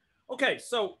 Okay,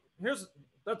 so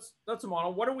that's a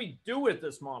model. What do we do with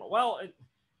this model? Well,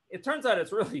 it turns out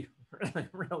it's really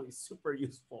super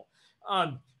useful.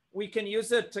 We can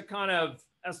use it to kind of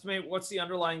estimate what's the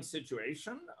underlying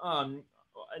situation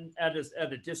at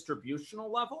a distributional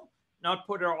level. Not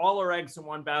put all our eggs in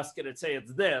one basket and say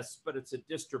it's this, but it's a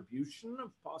distribution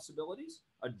of possibilities,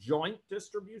 a joint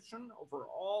distribution over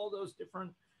all those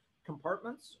different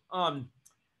compartments.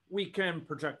 We can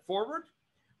project forward.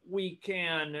 We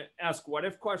can ask what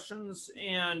if questions,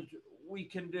 and we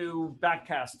can do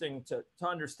backcasting to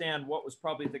understand what was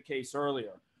probably the case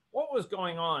earlier. What was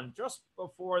going on just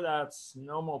before that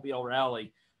snowmobile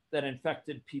rally that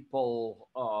infected people,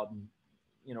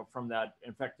 you know, from that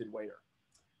infected waiter.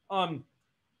 And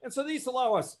so these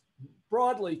allow us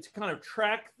broadly to kind of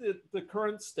track the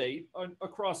current state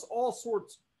across all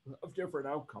sorts of different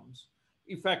outcomes: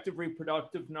 effective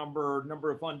reproductive number, number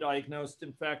of undiagnosed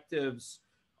infectives,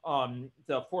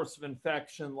 the force of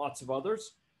infection, lots of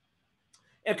others.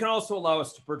 It can also allow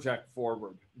us to project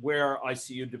forward where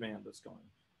ICU demand is going,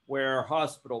 where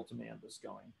hospital demand is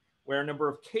going, where a number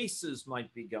of cases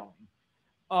might be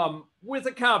going, with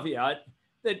a caveat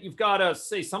that you've got to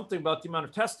say something about the amount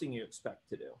of testing you expect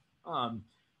to do,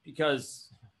 because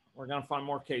we're going to find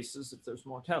more cases if there's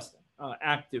more testing,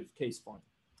 active case finding.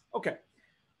 Okay,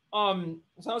 so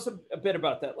that's a bit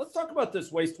about that. Let's talk about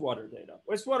this wastewater data.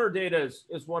 Wastewater data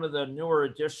is one of the newer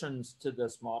additions to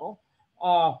this model.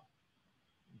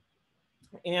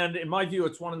 And in my view,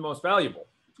 it's one of the most valuable.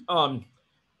 Um,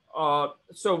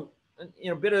 so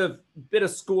bit of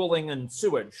schooling and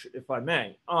sewage, if I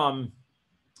may.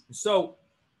 So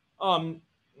um,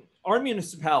 our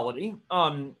municipality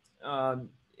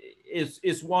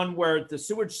is one where the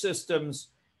sewage systems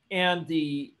and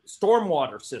the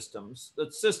stormwater systems, the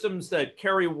systems that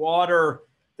carry water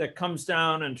that comes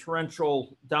down in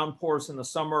torrential downpours in the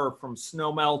summer from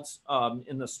snowmelt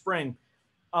in the spring,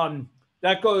 um,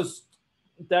 that goes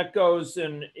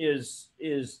and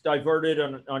is diverted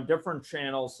on different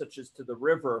channels, such as to the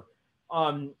river,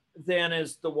 than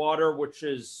is the water which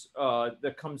is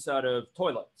that comes out of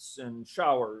toilets and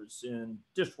showers and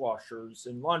dishwashers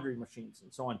and laundry machines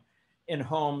and so on in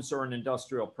homes or in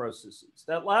industrial processes.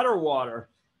 That latter water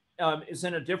is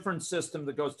in a different system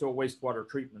that goes to a wastewater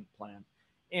treatment plant.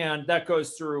 And that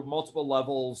goes through multiple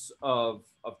levels of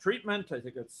treatment. I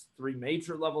think it's 3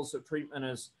 major levels of treatment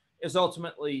is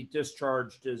ultimately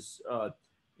discharged as,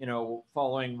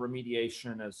 following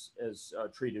remediation as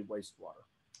treated wastewater.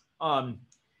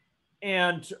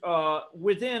 And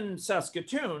within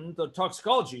Saskatoon, the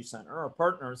Toxicology Center, our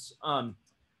partners,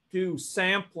 do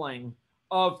sampling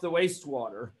of the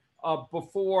wastewater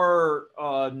before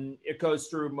it goes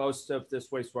through most of this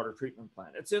wastewater treatment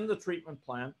plant. It's in the treatment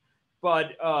plant,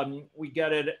 but we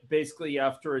get it basically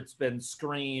after it's been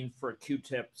screened for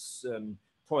Q-tips and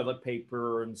toilet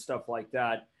paper and stuff like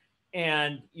that.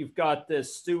 And you've got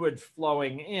this sewage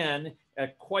flowing in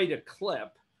at quite a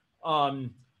clip.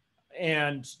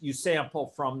 And you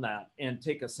sample from that and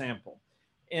take a sample.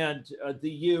 And the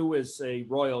U is a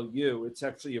Royal U. It's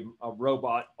actually a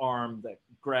robot arm that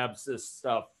grabs this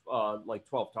stuff like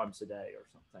 12 times a day or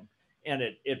something. And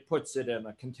it puts it in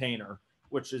a container,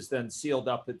 which is then sealed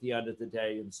up at the end of the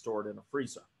day and stored in a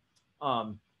freezer.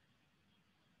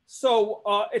 So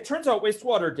it turns out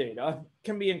wastewater data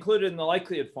can be included in the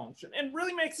likelihood function and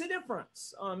really makes a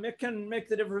difference. It can make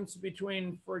the difference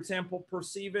between, for example,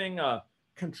 perceiving a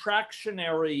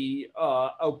contractionary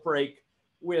outbreak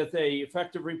with a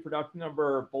effective reproductive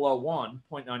number below 1,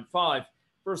 0.95,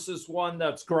 versus one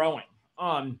that's growing,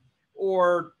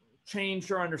 or change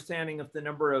your understanding of the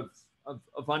number of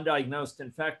undiagnosed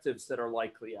infectives that are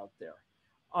likely out there,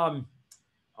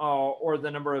 or the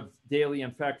number of daily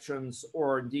infections,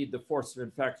 or indeed the force of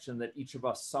infection that each of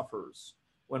us suffers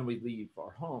when we leave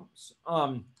our homes.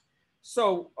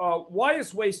 So why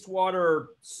is wastewater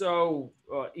so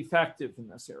effective in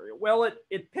this area? Well,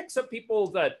 it picks up people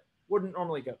that wouldn't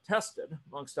normally get tested,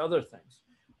 amongst other things.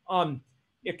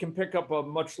 It can pick up a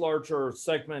much larger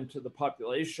segment of the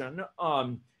population.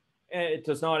 It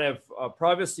does not have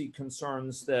privacy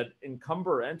concerns that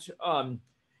encumber it.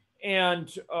 And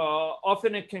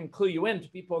often it can clue you in to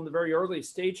people in the very early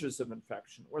stages of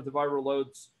infection, where the viral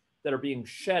loads that are being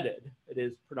shedded, it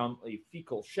is predominantly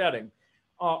fecal shedding,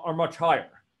 are much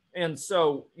higher. And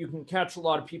so you can catch a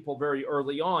lot of people very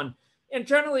early on. And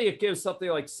generally it gives something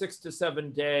like 6 to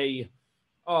 7 day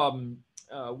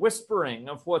whispering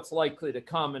of what's likely to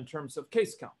come in terms of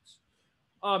case counts.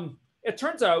 It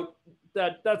turns out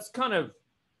that that's kind of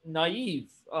naive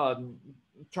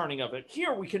turning of it.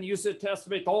 Here we can use it to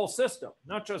estimate the whole system,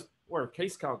 not just where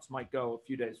case counts might go a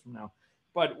few days from now,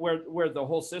 but where the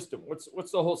whole system,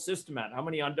 what's the whole system at? How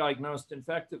many undiagnosed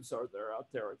infectives are there out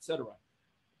there, et cetera?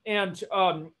 And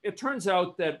it turns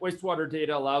out that wastewater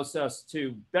data allows us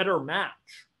to better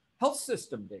match health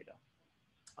system data.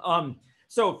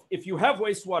 So if you have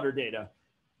wastewater data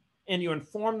and you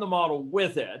inform the model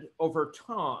with it over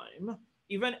time,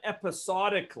 even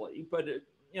episodically, but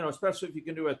especially if you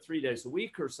can do it 3 days a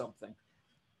week or something,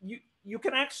 you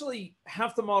can actually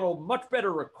have the model much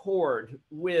better record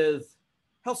with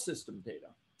health system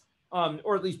data,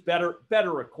 or at least better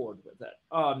record with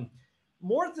it.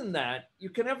 More than that,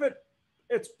 you can have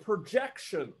its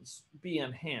projections be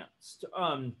enhanced.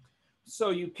 So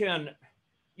you can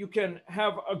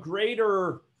have a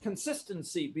greater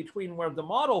consistency between where the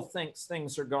model thinks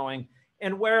things are going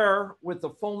and where, with the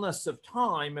fullness of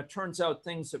time, it turns out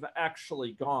things have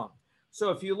actually gone. So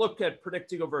if you look at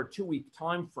predicting over a 2-week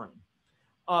time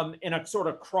frame in a sort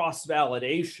of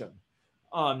cross-validation,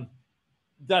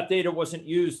 that data wasn't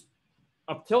used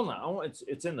up till now.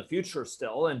 It's in the future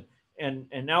still, and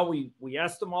now we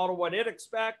ask the model what it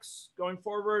expects going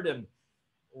forward, and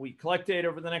we collect data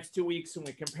over the next 2 weeks, and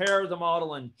we compare the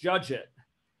model and judge it.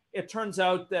 It turns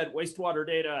out that wastewater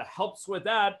data helps with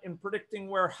that in predicting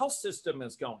where health system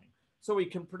is going. So we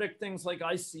can predict things like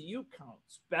ICU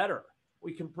counts better.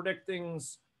 We can predict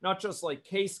things not just like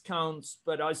case counts,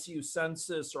 but ICU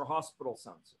census or hospital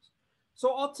census. So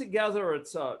altogether,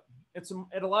 it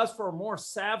allows for a more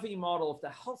savvy model of the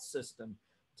health system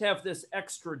to have this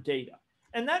extra data.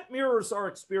 And that mirrors our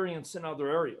experience in other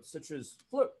areas, such as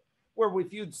flu, where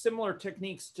we've used similar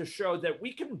techniques to show that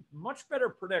we can much better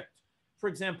predict, for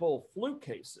example, flu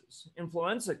cases,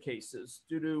 influenza cases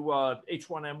due to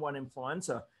H1N1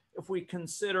 influenza, if we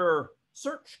consider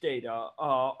search data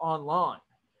online.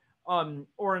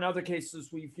 Or in other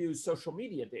cases, we've used social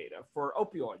media data for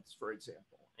opioids, for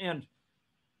example. And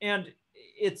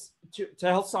it's to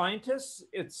health scientists,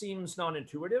 it seems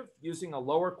non-intuitive using a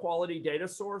lower quality data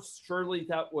source. Surely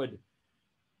that would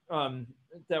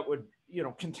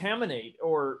contaminate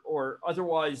or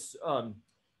otherwise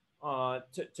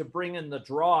to bring in the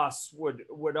dross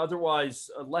would otherwise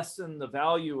lessen the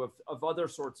value of other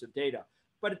sorts of data.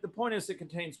 But the point is, it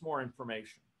contains more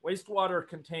information. Wastewater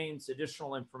contains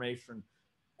additional information,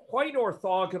 quite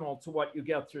orthogonal to what you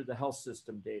get through the health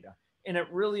system data. And it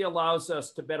really allows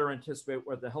us to better anticipate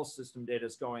where the health system data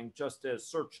is going, just as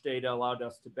search data allowed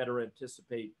us to better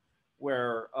anticipate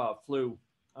where flu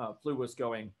was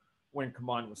going when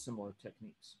combined with similar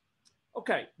techniques.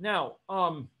 Okay, now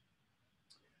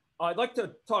I'd like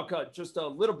to talk just a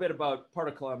little bit about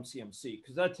particle MCMC,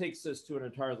 because that takes us to an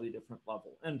entirely different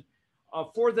level. And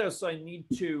for this, I need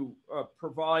to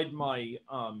provide my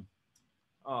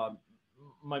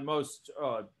my most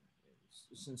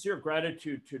sincere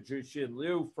gratitude to Zhujin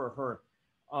Liu for her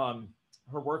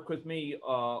work with me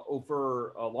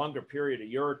over a longer period, a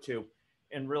year or two,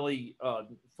 and really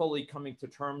fully coming to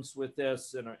terms with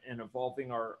this and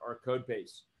evolving our code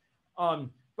base.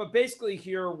 But basically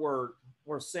here we're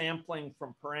sampling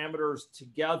from parameters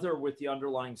together with the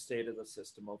underlying state of the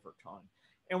system over time.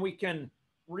 And we can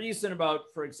reason about,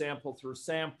 for example, through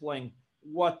sampling,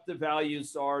 what the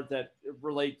values are that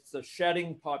relate to the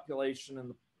shedding population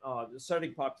and the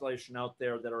shedding population out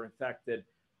there that are infected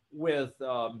with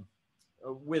the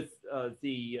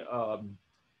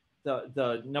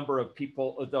number of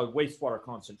people, the wastewater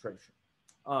concentration.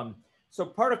 So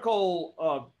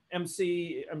particle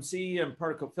MC and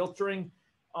particle filtering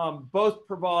both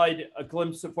provide a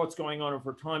glimpse of what's going on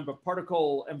over time, but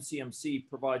particle MCMC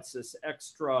provides this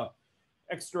extra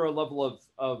level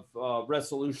of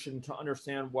resolution to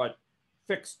understand what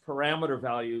fixed parameter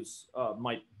values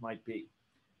might be.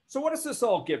 So what does this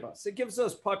all give us? It gives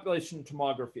us population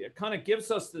tomography. It kind of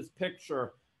gives us this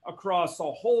picture across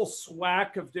a whole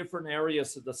swack of different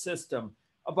areas of the system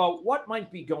about what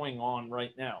might be going on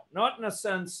right now. Not in a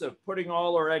sense of putting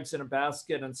all our eggs in a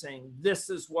basket and saying, this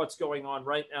is what's going on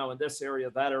right now in this area,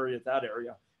 that area, that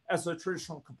area, as a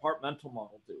traditional compartmental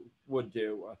model would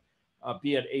do,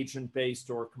 be it agent-based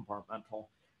or compartmental.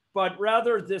 But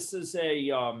rather, this is a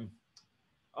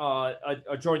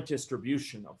joint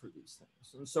distribution over these things.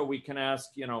 And so we can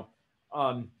ask,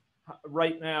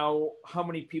 right now, how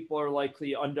many people are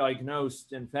likely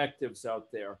undiagnosed infectives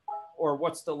out there? Or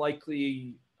what's the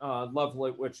likely level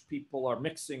at which people are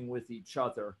mixing with each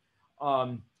other?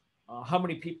 How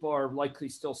many people are likely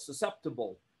still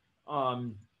susceptible?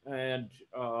 And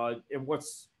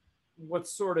what's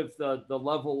sort of the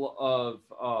level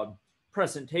of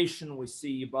presentation we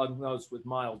see among those with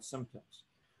mild symptoms?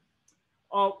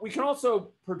 We can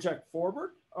also project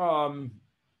forward.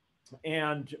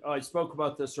 And I spoke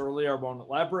about this earlier, I won't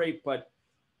elaborate, but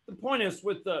the point is,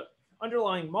 with the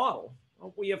underlying model,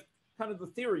 we have kind of the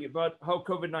theory about how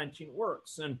COVID-19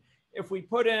 works. And if we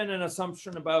put in an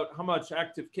assumption about how much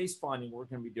active case finding we're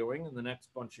going to be doing in the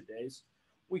next bunch of days,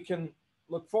 we can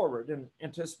look forward and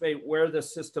anticipate where the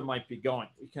system might be going.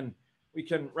 We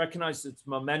can recognize its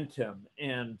momentum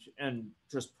and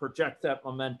just project that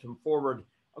momentum forward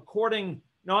according,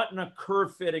 not in a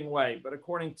curve fitting way, but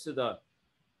according to the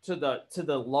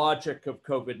logic of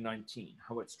COVID-19,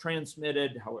 how it's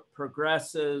transmitted, how it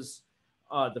progresses,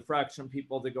 the fraction of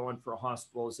people that go in for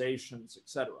hospitalizations, et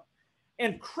cetera.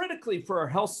 And critically for our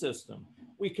health system,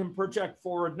 we can project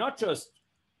forward not just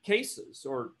cases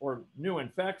or new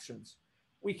infections,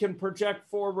 we can project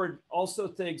forward also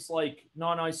things like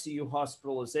non-ICU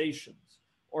hospitalizations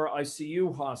or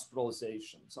ICU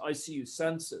hospitalizations, ICU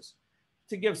census,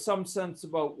 to give some sense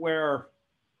about where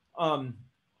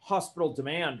hospital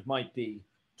demand might be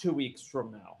 2 weeks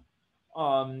from now.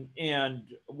 And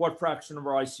what fraction of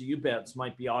our ICU beds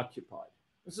might be occupied.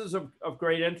 This is of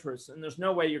great interest, and there's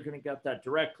no way you're going to get that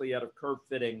directly out of curve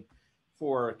fitting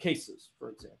for cases, for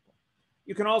example.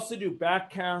 You can also do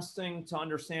backcasting to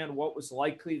understand what was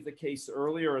likely the case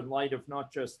earlier in light of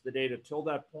not just the data till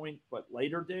that point, but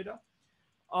later data.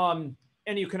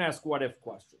 And you can ask what-if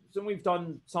questions. And we've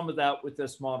done some of that with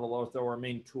this model, although our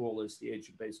main tool is the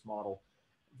agent-based model,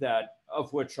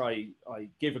 of which I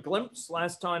gave a glimpse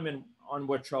last time and on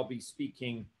which I'll be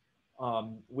speaking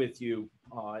with you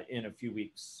in a few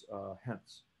weeks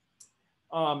hence.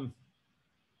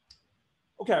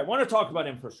 Okay, I want to talk about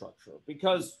infrastructure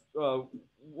because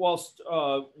whilst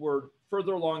we're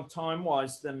further along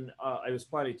time-wise than I was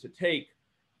planning to take,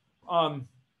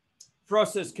 for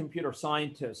us as computer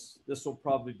scientists, this will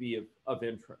probably be of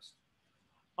interest.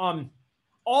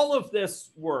 All of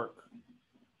this work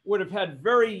would have had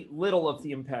very little of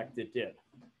the impact it did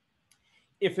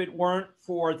if it weren't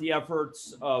for the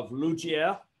efforts of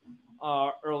Lugier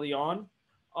early on,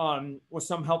 with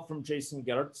some help from Jason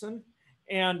Gerritsen,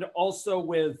 and also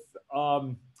with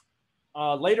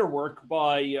later work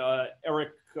by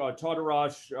Eric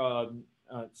Todoraj.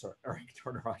 Eric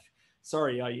Todoraj.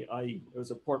 Sorry, it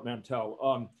was a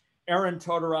portmanteau. Aaron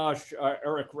Todoraj,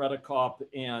 Eric Redekop,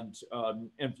 and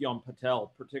Vyom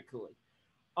Patel, particularly,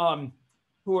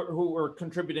 who were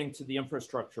contributing to the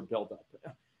infrastructure buildup.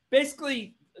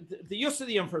 Basically, the use of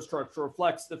the infrastructure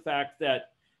reflects the fact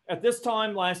that at this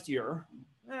time last year,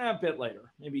 a bit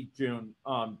later, maybe June,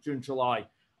 July,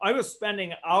 I was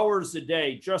spending hours a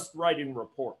day just writing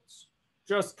reports,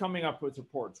 just coming up with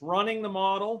reports, running the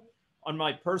model on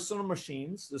my personal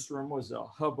machines. This room was a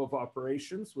hub of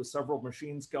operations with several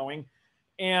machines going,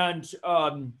 and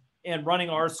running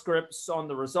R scripts on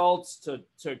the results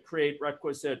to create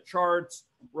requisite charts,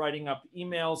 writing up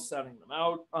emails, sending them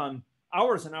out,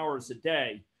 hours and hours a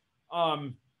day.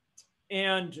 And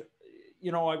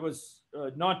I was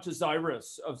not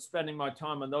desirous of spending my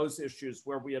time on those issues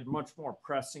where we had much more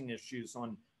pressing issues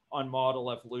on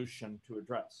model evolution to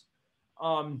address,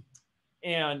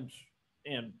 and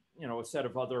a set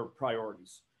of other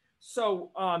priorities.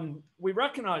 So we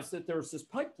recognized that there's this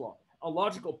pipeline, a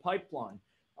logical pipeline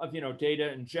of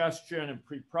data ingestion and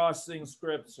pre-processing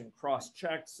scripts and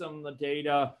cross-checks on the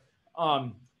data,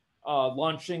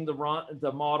 launching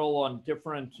the model on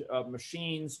different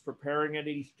machines, preparing it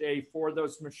each day for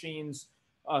those machines,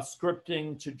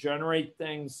 scripting to generate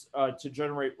things, to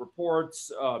generate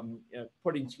reports,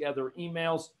 putting together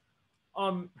emails.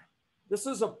 This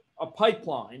is a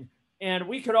pipeline, and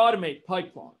we could automate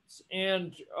pipelines.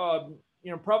 And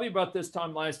probably about this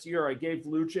time last year, I gave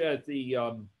Lucia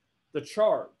the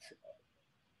charge,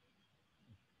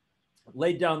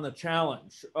 laid down the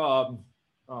challenge.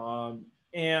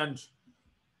 And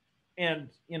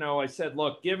I said,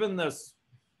 look, given this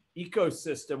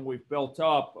ecosystem we've built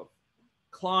up of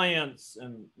clients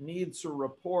and needs for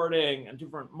reporting and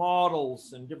different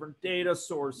models and different data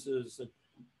sources,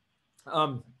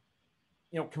 and,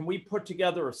 can we put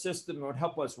together a system that would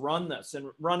help us run this and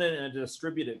run it in a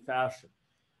distributed fashion?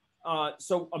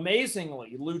 So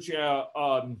amazingly, Lucia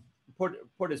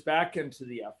put his back into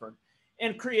the effort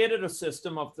and created a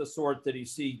system of the sort that you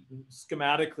see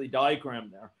schematically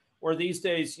diagrammed there, where these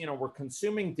days, we're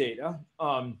consuming data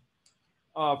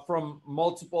from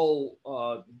multiple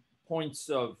points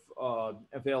of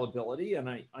availability. And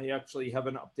I actually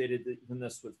haven't updated even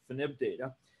this with FNIB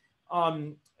data,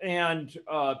 and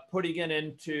putting it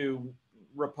into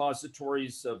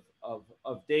repositories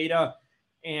of data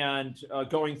and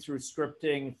going through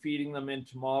scripting, feeding them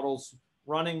into models,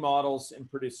 running models, and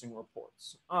producing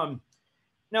reports.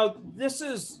 Now, this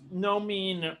is no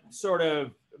mean sort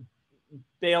of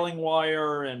baling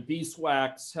wire and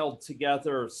beeswax held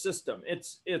together system.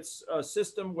 It's a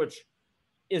system which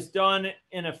is done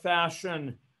in a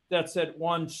fashion that's at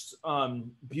once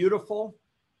beautiful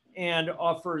and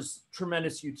offers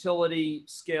tremendous utility,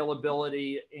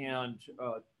 scalability, and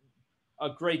a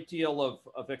great deal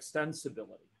of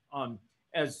extensibility,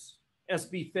 as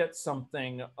befits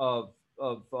something of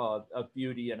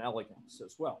beauty and elegance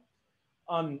as well.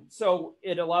 So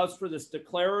it allows for this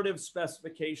declarative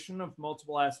specification of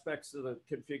multiple aspects of the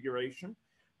configuration.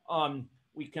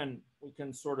 We can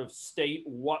sort of state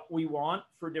what we want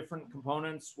for different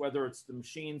components, whether it's the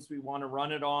machines we want to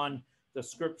run it on, the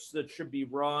scripts that should be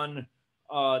run,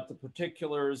 the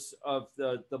particulars of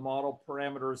the model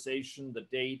parameterization, the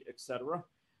date, etc.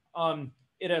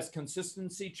 It has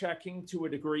consistency checking to a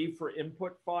degree for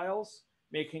input files,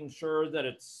 making sure that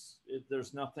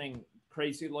there's nothing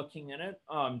crazy looking in it.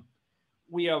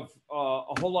 We have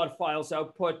a whole lot of files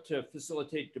output to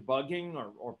facilitate debugging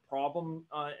or problem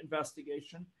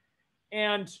investigation.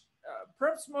 And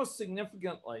perhaps most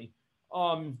significantly,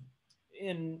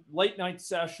 in late night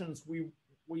sessions,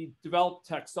 we developed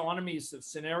taxonomies of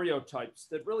scenario types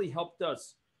that really helped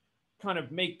us kind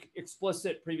of make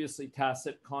explicit previously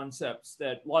tacit concepts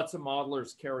that lots of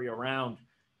modelers carry around,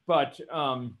 but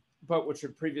which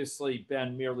had previously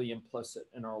been merely implicit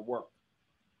in our work.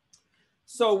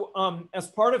 So as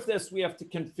part of this, we have to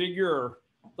configure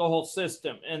the whole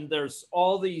system. And there's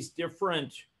all these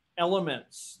different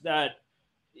elements that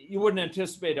you wouldn't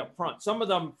anticipate up front. Some of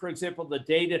them, for example, the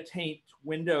data taint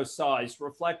window size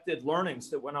reflected learnings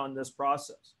that went on in this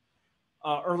process.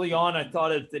 Early on, I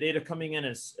thought of the data coming in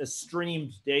as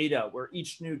streamed data, where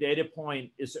each new data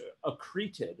point is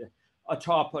accreted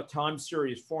atop a time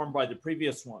series formed by the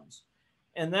previous ones.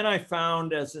 And then I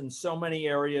found, as in so many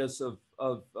areas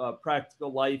of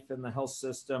practical life in the health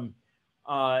system,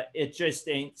 it just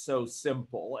ain't so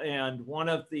simple. And one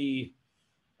of the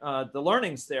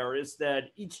learnings there is that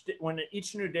when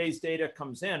each new day's data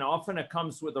comes in, often it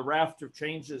comes with a raft of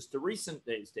changes to recent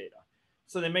day's data.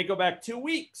 So they may go back 2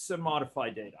 weeks and modify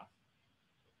data,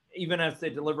 even as they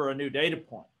deliver a new data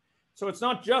point. So it's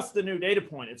not just the new data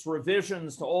point, it's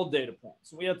revisions to old data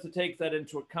points. We have to take that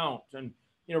into account and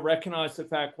recognize the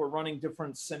fact we're running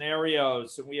different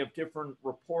scenarios, and we have different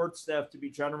reports that have to be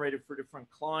generated for different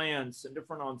clients and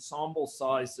different ensemble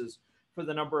sizes for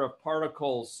the number of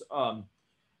particles.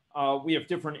 We have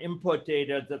different input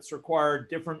data that's required,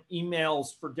 different emails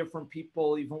for different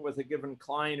people, even with a given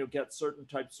client who gets certain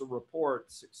types of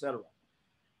reports, et cetera.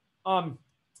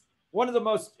 One of the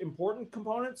most important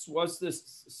components was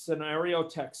this scenario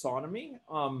taxonomy.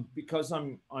 Because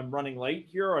I'm running late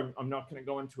here, I'm not going to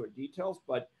go into it details,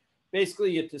 but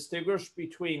basically it distinguished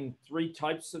between 3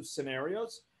 types of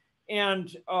scenarios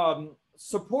and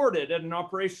supported at an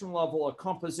operational level a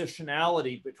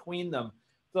compositionality between them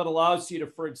that allows you to,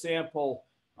 for example,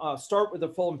 start with a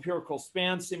full empirical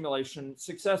span simulation,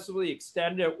 successfully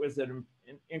extend it with an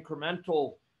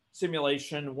incremental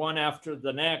simulation, one after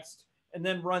the next, and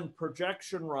then run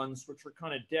projection runs, which are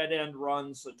kind of dead-end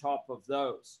runs atop of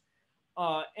those,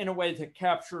 in a way that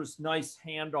captures nice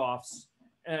handoffs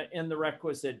in the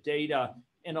requisite data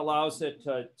and allows it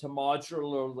to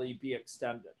modularly be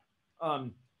extended.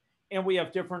 And we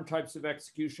have different types of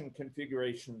execution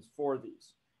configurations for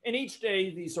these. And each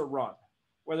day these are run,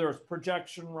 whether it's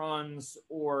projection runs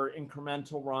or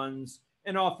incremental runs,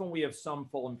 and often we have some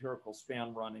full empirical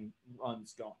span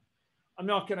runs going. I'm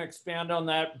not going to expand on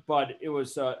that, but it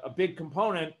was a big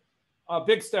component, a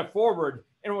big step forward,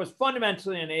 and it was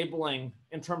fundamentally enabling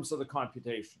in terms of the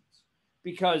computations,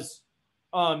 because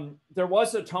there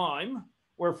was a time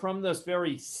where from this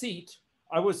very seat,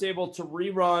 I was able to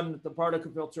rerun the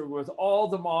particle filter with all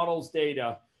the model's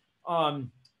data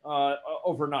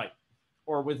overnight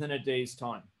or within a day's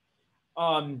time.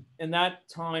 And that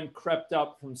time crept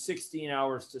up from 16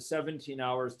 hours to 17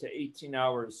 hours to 18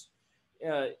 hours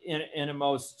in a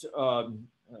most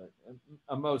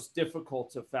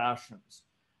difficult of fashions.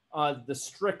 The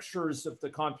strictures of the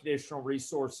computational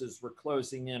resources were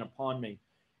closing in upon me.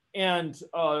 And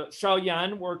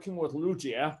Xiaoyan, working with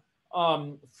Lujie,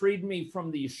 freed me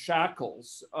from these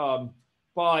shackles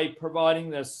by providing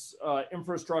this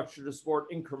infrastructure to support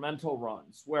incremental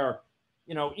runs, where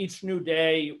each new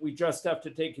day we just have to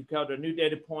take account a new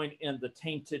data point and the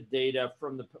tainted data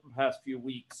from the past few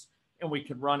weeks, and we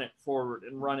can run it forward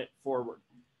and run it forward.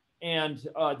 And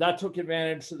that took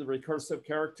advantage of the recursive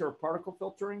character of particle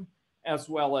filtering, as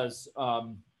well as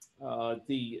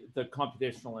the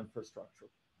computational infrastructure.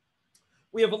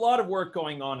 We have a lot of work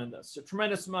going on in this, a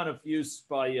tremendous amount of use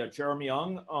by Jeremy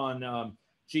Young on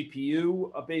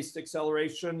GPU-based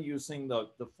acceleration using the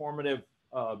formative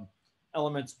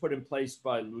elements put in place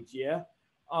by Lujie.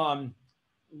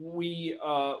 We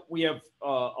have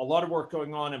a lot of work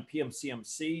going on in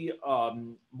PMCMC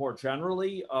more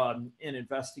generally in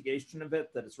investigation of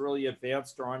it that has really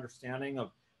advanced our understanding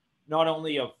of not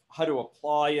only of how to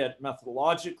apply it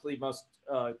methodologically most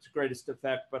to greatest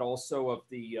effect, but also of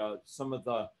the some of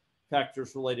the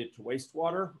factors related to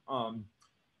wastewater.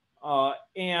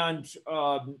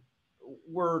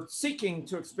 We're seeking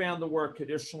to expand the work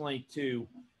additionally to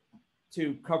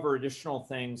cover additional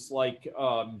things like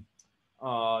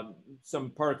some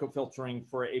particle filtering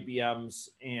for ABMs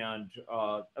and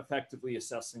effectively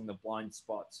assessing the blind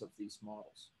spots of these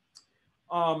models.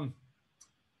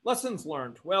 Lessons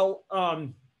learned. Well,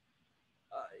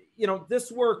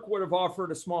 this work would have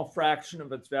offered a small fraction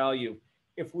of its value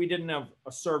if we didn't have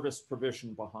a service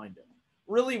provision behind it.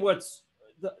 Really, what's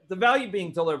the value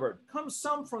being delivered comes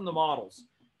some from the models,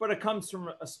 but it comes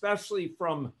from especially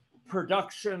from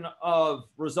production of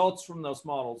results from those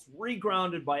models,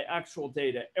 regrounded by actual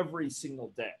data every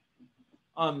single day.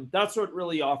 That's what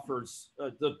really offers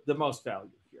the most value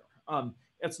here.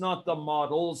 It's not the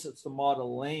models, it's the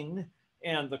modeling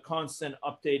and the constant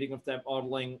updating of that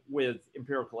modeling with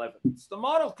empirical evidence. The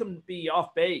model can be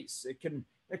off base, it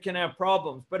can have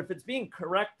problems, but if it's being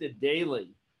corrected daily,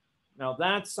 now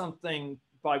that's something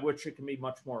by which it can be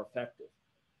much more effective.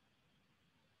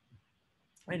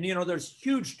 And there's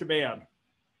huge demand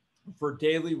for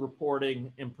daily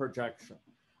reporting and projection.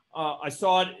 I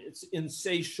saw its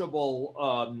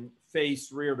insatiable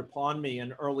face reared upon me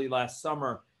in early last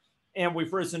summer And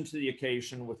we've risen to the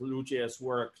occasion with Lujia's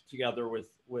work together with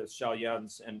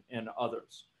Xiaoyan's and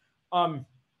others.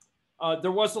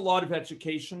 There was a lot of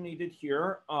education needed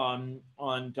here on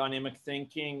dynamic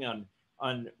thinking,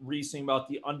 on reasoning about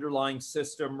the underlying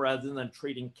system rather than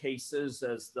treating cases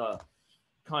as the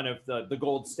kind of the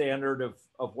gold standard of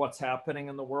what's happening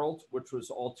in the world, which was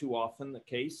all too often the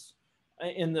case.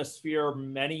 In this sphere,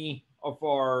 many of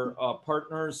our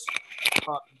partners,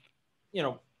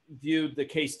 viewed the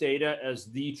case data as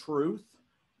the truth,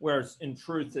 whereas in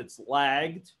truth it's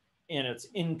lagged and it's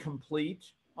incomplete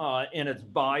and it's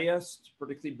biased,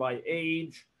 particularly by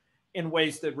age, in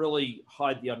ways that really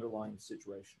hide the underlying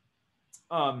situation.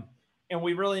 And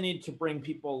we really need to bring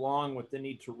people along with the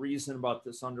need to reason about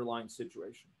this underlying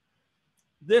situation.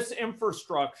 This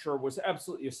infrastructure was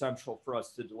absolutely essential for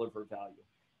us to deliver value.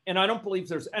 And I don't believe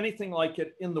there's anything like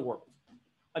it in the world.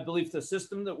 I believe the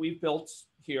system that we've built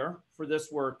here for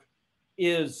this work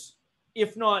is,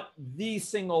 if not the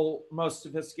single most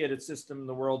sophisticated system in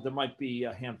the world, there might be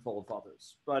a handful of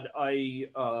others. But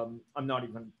I'm not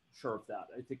even sure of that.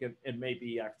 I think it may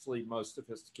be actually most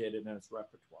sophisticated in its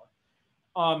repertoire.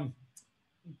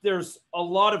 There's a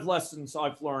lot of lessons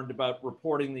I've learned about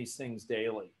reporting these things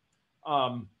daily.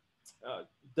 The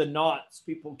knots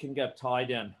people can get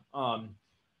tied in,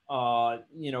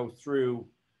 through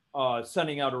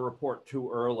sending out a report too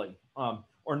early,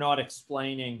 or not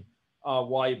explaining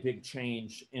why a big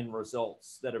change in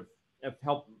results that have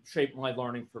helped shape my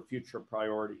learning for future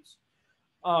priorities.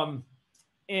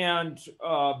 This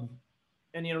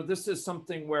is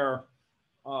something where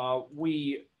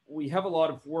we have a lot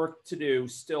of work to do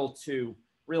still to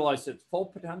realize its full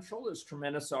potential. There's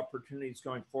tremendous opportunities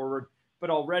going forward, but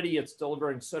already it's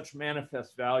delivering such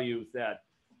manifest value that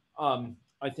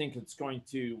I think it's going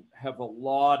to have a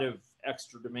lot of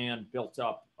extra demand built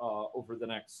up over the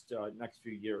next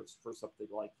few years for something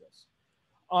like this.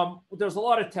 There's a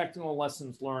lot of technical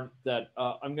lessons learned that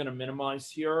I'm going to minimize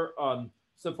here.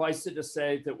 Suffice it to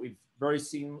say that we've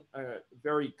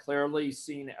very clearly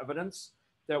seen evidence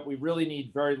that we really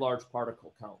need very large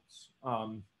particle counts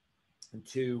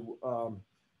to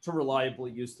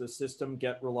reliably use the system,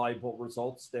 get reliable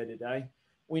results day to day.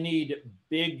 We need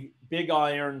big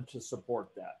iron to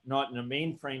support that, not in a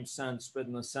mainframe sense, but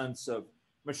in the sense of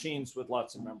machines with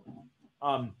lots of memory.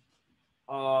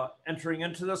 Entering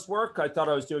into this work, I thought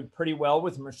I was doing pretty well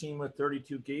with a machine with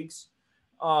 32 gigs.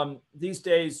 These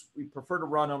days, we prefer to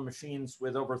run on machines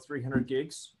with over 300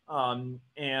 gigs,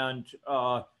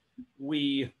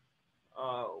 we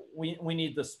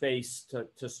need the space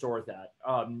to store that.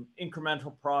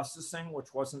 Incremental processing,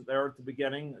 which wasn't there at the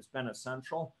beginning, has been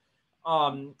essential.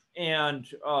 We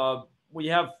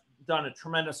have done a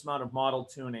tremendous amount of model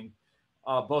tuning,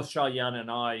 both Xiaoyan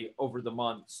and I, over the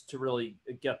months to really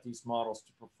get these models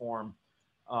to perform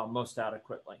most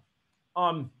adequately.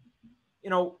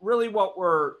 Really what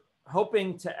we're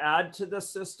hoping to add to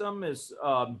this system is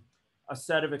a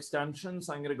set of extensions.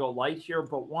 I'm going to go light here,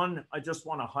 but one I just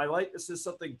want to highlight. This is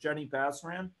something Jenny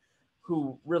Basran,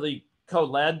 who really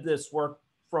co-led this work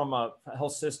from a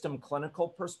health system clinical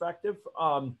perspective,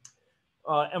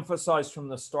 emphasized from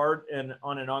the start and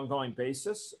on an ongoing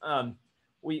basis.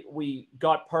 We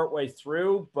got partway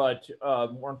through, but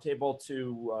weren't able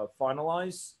to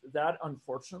finalize that,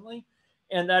 unfortunately.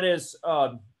 And that is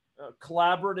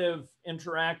collaborative,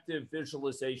 interactive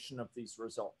visualization of these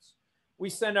results. We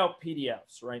send out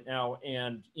PDFs right now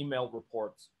and email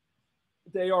reports.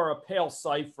 They are a pale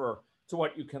cipher to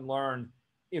what you can learn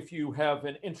if you have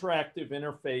an interactive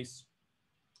interface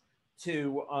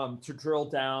to drill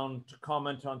down, to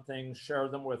comment on things, share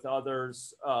them with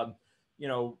others,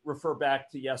 refer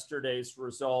back to yesterday's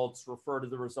results, refer to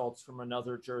the results from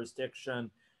another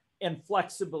jurisdiction, and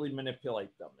flexibly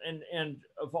manipulate them. And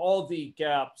of all the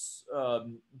gaps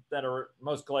that are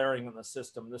most glaring in the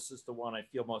system, this is the one I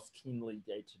feel most keenly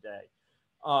day to day.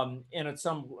 And it's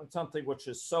something which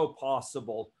is so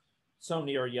possible, so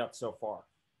near yet so far.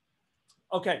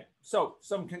 Okay, so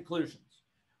some conclusions.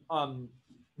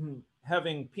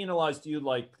 Having penalized you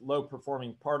like low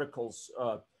performing particles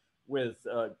with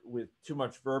too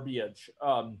much verbiage,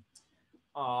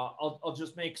 I'll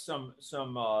just make some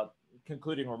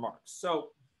concluding remarks.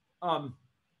 So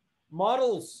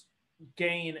models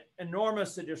gain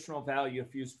enormous additional value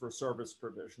if used for service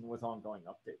provision with ongoing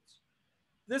updates.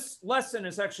 This lesson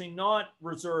is actually not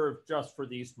reserved just for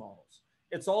these models.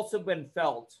 It's also been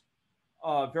felt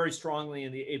very strongly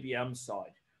in the ABM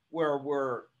side, where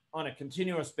we're on a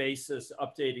continuous basis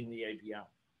updating the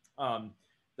ABM,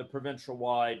 the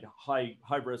provincial-wide high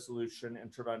resolution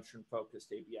intervention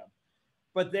focused ABM.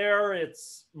 But there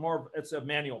it's a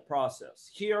manual process.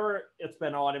 Here it's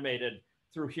been automated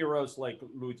through heroes like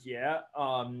Ludier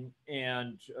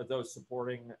and those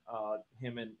supporting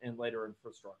him in later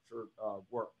infrastructure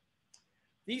work.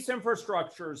 These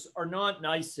infrastructures are not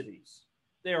niceties.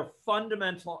 They are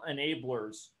fundamental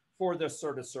enablers for this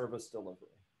sort of service delivery.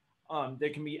 They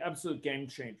can be absolute game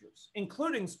changers,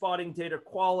 including spotting data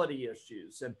quality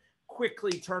issues and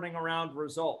quickly turning around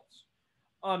results.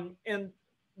 And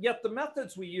yet the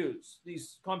methods we use,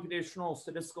 these computational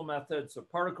statistical methods of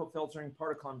particle filtering,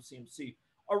 particle MCMC,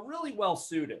 are really well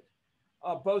suited,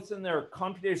 both in their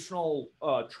computational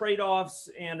trade-offs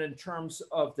and in terms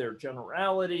of their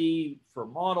generality for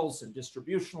models and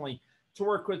distributionally to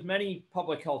work with many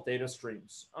public health data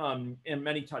streams and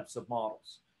many types of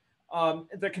models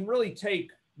that can really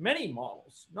take many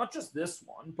models, not just this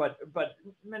one, but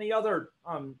many other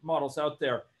models out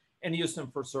there and use them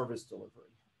for service delivery.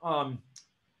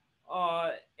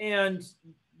 And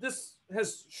this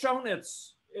has shown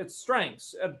its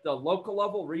strengths at the local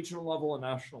level, regional level, and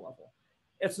national level.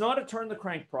 It's not a turn the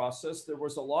crank process. There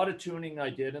was a lot of tuning I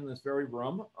did in this very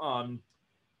room,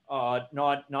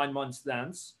 not 9 months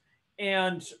thence.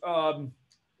 And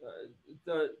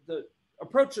the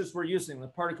approaches we're using, the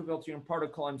particle filtering and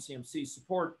particle MCMC,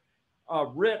 support a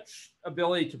rich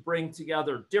ability to bring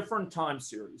together different time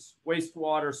series,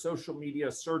 wastewater, social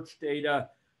media, search data,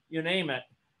 you name it,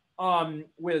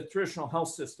 with traditional health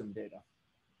system data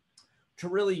to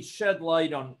really shed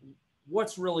light on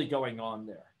what's really going on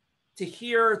there, to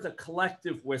hear the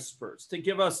collective whispers, to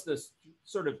give us this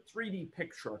sort of 3D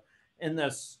picture in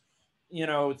this,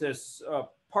 this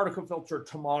particle filter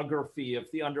tomography of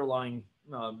the underlying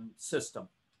system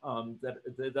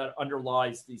that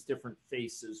underlies these different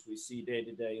faces we see day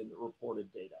to day in the reported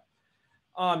data.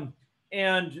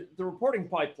 And the reporting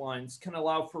pipelines can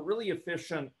allow for really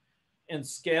efficient and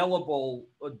scalable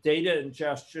data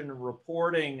ingestion and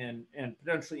reporting and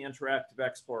potentially interactive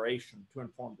exploration to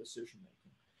inform decision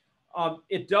making.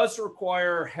 It does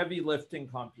require heavy lifting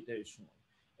computationally.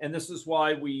 And this is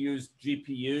why we use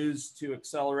GPUs to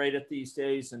accelerate it these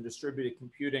days, and distributed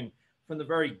computing from the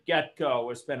very get-go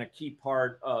has been a key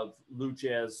part of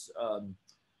Ludier's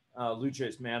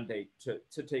mandate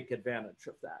to take advantage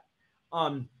of that.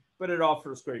 But it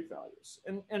offers great values.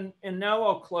 And now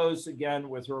I'll close again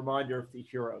with a reminder of the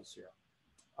heroes here.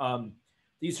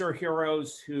 These are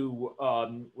heroes who,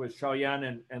 with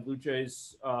Xiaoyan and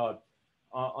Ludier's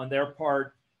on their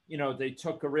part, they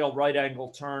took a real right angle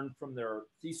turn from their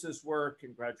thesis work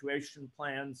and graduation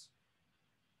plans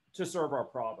to serve our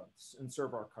province and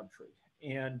serve our country.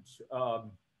 And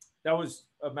that was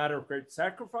a matter of great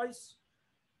sacrifice.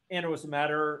 And it was a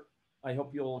matter, I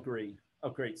hope you'll agree,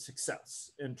 of great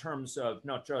success in terms of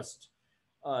not just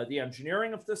the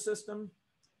engineering of the system,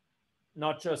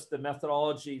 not just the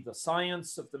methodology, the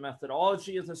science of the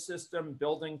methodology of the system,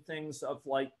 building things of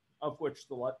which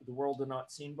the world had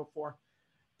not seen before,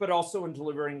 but also in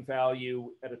delivering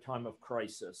value at a time of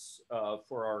crisis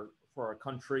for our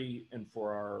country and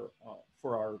for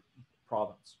our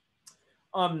province.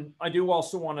 I do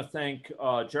also want to thank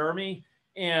Jeremy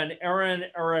and Aaron,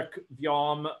 Eric,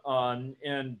 Vyom,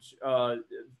 and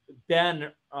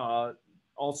Ben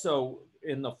also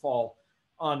in the fall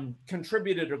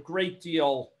contributed a great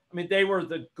deal. I mean, they were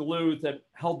the glue that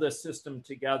held this system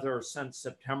together since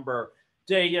September,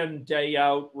 day in, day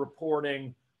out,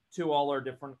 reporting to all our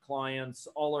different clients,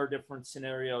 all our different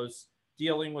scenarios,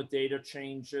 dealing with data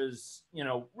changes,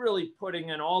 really putting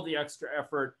in all the extra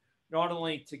effort, not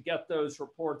only to get those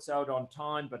reports out on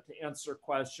time, but to answer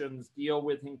questions, deal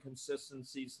with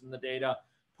inconsistencies in the data,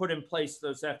 put in place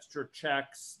those extra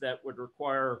checks that would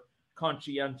require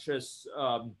conscientious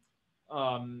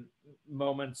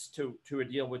moments to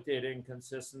deal with data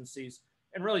inconsistencies,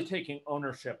 and really taking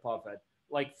ownership of it,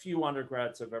 like few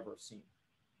undergrads have ever seen.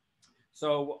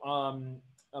 So,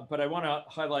 but I want to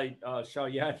highlight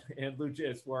Xiaoyan and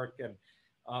Ludier's work and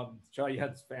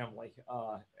Xiaoyan's family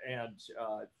and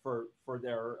for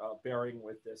their bearing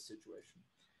with this situation.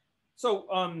 So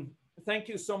thank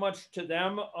you so much to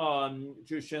them,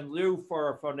 Jushin Liu,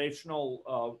 for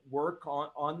foundational work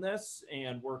on this,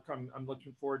 and work I'm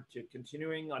looking forward to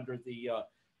continuing under the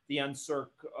NSERC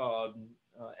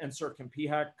and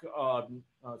PHAC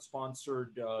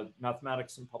sponsored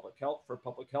Mathematics and Public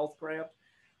Health grant.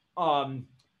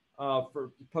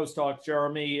 For postdoc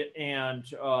Jeremy and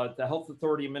the Health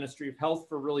Authority and Ministry of Health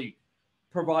for really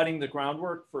providing the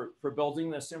groundwork for building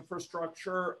this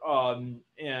infrastructure, and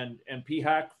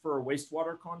PHAC for a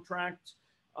wastewater contract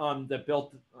that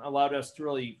allowed us to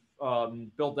really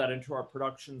build that into our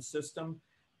production system.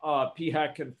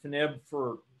 PHAC and FNIB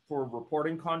for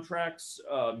reporting contracts,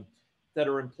 that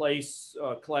are in place,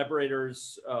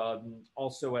 collaborators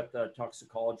also at the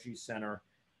Toxicology Center,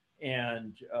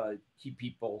 and key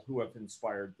people who have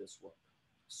inspired this work.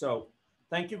 So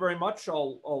thank you very much.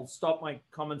 I'll stop my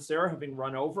comments there, having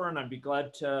run over, and I'd be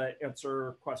glad to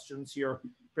answer questions here,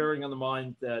 bearing in the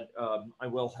mind that I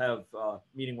will have a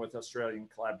meeting with Australian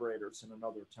collaborators in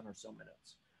another 10 or so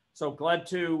minutes. So glad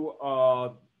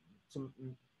to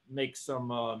make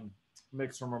some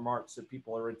remarks if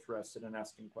people are interested in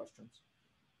asking questions.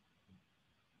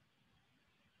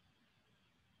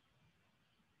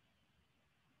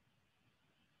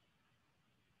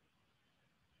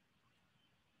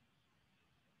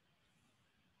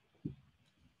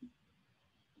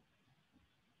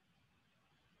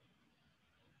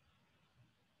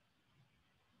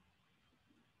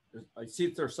 I see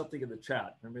if there's something in the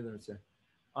chat. Maybe there's a,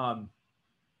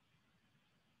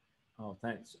 oh,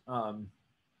 thanks.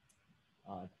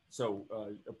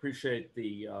 Appreciate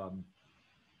the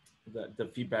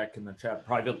feedback in the chat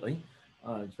privately.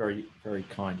 It's very, very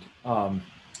kind.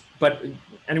 But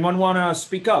anyone want to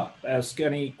speak up, ask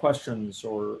any questions,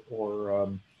 or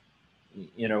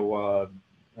you know,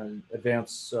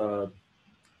 advance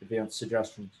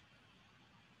suggestions?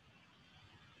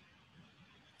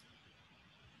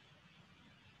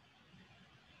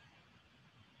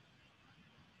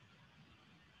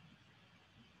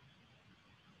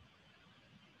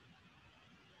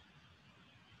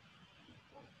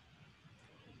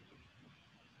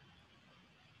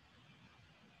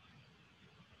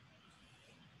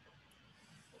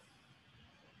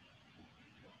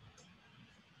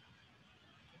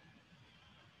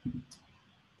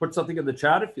 Put something in the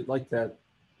chat if you'd like to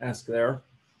ask there.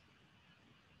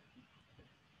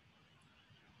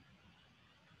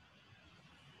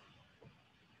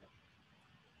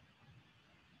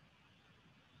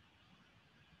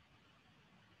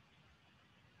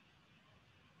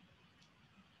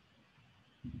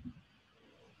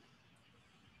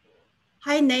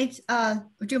 Hi, Nate.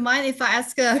 Would you mind if I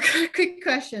ask a quick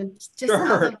question? Just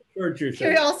Sure,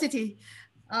 curiosity.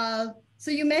 So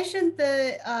you mentioned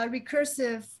the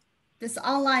recursive, this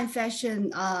online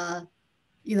fashion,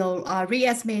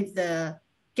 re-estimate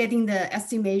getting the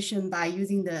estimation by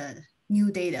using the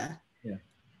new data. Yeah.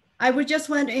 I would just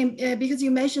wondering, because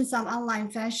you mentioned some online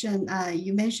fashion,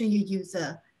 you mentioned you use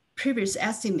previous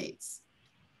estimates.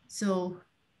 So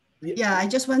yeah, I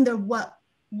just wonder what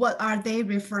are they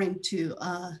referring to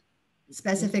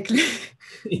specifically?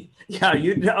 Yeah,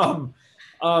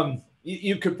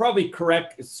 you could probably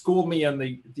school me in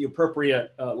the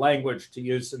appropriate language to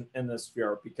use in this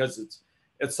sphere, because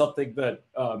it's something that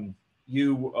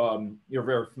you're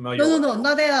very familiar with. No,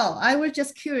 not at all. I was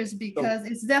just curious because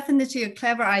it's definitely a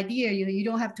clever idea. You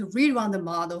don't have to rerun the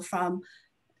model from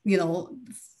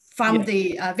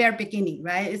the very beginning,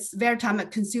 right? It's very time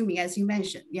consuming, as you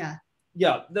mentioned. Yeah.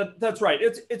 Yeah, that's right.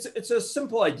 It's a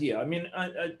simple idea. I mean,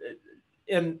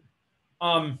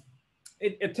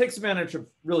 it takes advantage of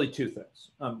really two things.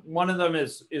 One of them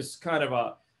is kind of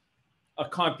a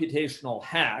computational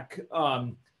hack,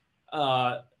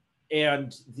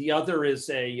 and the other is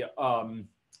the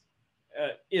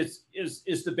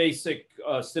basic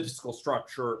statistical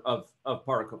structure of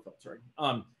particle filtering.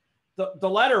 The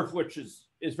latter of which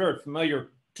is very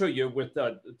familiar to you with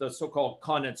the so-called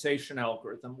condensation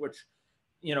algorithm, which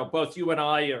both you and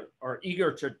I are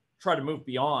eager to try to move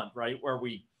beyond, right? Where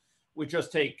we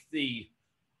just take the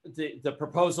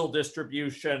proposal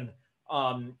distribution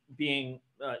being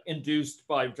induced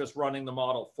by just running the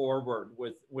model forward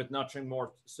with nothing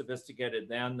more sophisticated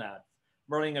than that.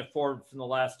 Running it forward from the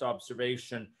last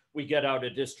observation, we get out a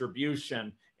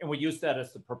distribution, and we use that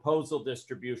as the proposal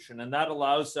distribution. And that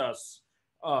allows us,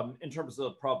 in terms of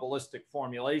the probabilistic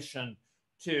formulation,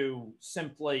 to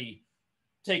simply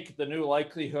take the new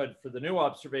likelihood for the new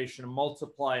observation and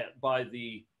multiply it by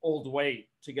the old weight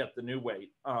to get the new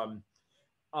weight.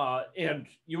 And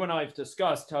you and I have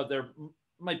discussed how there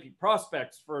might be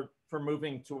prospects for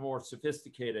moving to a more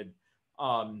sophisticated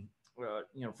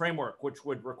framework, which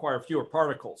would require fewer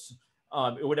particles.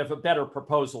 It would have a better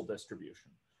proposal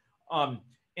distribution.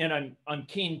 And I'm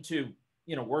keen to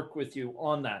work with you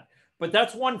on that. But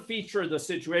that's one feature of the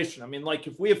situation. I mean, like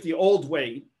if we have the old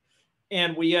weight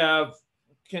and we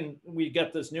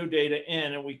get this new data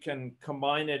in, and we can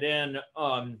combine it in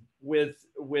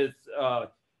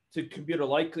to compute a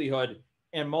likelihood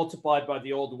and multiply by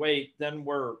the old weight, then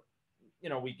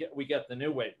we get the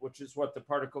new weight, which is what the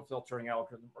particle filtering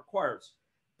algorithm requires.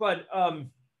 But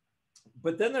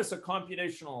then there's a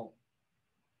computational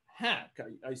hack.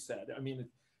 I said, I mean,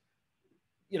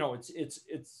 you know,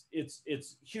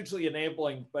 it's hugely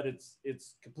enabling, but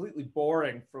it's completely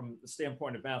boring from the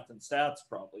standpoint of math and stats,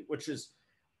 probably, which is,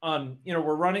 you know,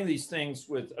 we're running these things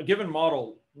with a given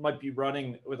model might be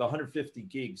running with 150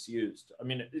 gigs used. I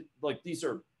mean, like these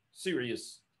are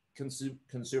serious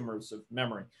consumers of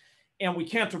memory, and we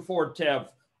can't afford to have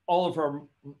all of our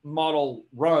model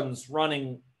runs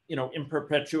running, you know, in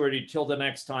perpetuity till the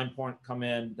next time point come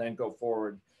in, then go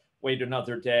forward, wait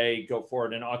another day, go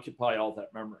forward, and occupy all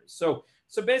that memory. So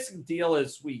basic deal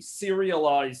is we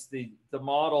serialize the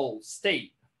model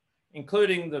state,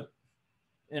 including the,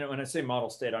 you know, when I say model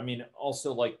state, I mean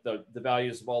also like the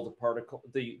values of all the particle,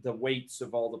 the weights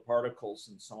of all the particles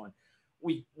and so on.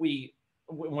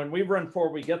 When we run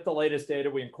forward, we get the latest data,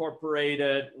 we incorporate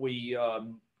it, we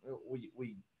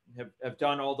have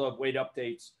done all the weight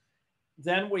updates.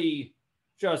 Then we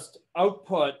just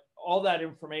output all that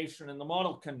information and the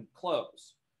model can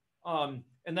close. And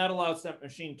that allows that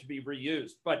machine to be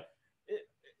reused. But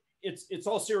it's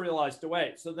all serialized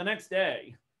away. So the next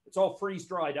day, it's all freeze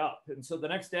dried up. And so the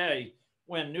next day,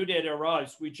 when new data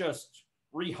arrives, we just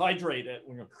rehydrate it,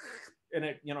 and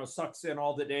it, you know, sucks in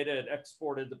all the data it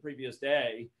exported the previous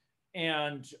day.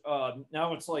 And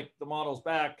now it's like the model's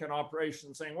back in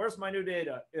operation saying, where's my new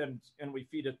data? And we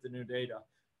feed it the new data.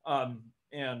 And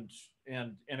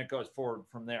it goes forward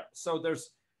from there. So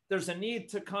there's a need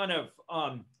to kind of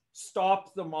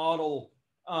stop the model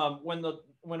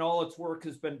when all its work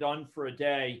has been done for a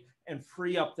day and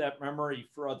free up that memory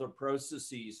for other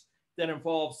processes that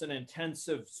involves an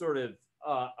intensive sort of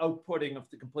outputting of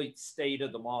the complete state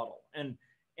of the model.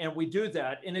 And we do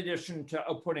that in addition to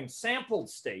outputting sampled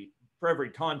state for every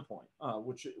time point,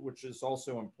 which is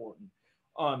also important.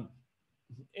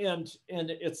 And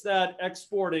it's that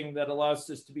exporting that allows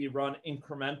this to be run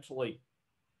incrementally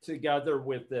together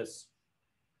with this,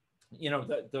 you know,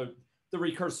 the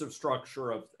recursive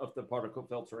structure of the particle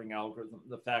filtering algorithm.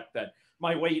 The fact that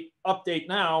my weight update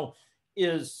now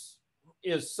is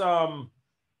some,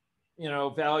 you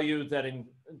know, value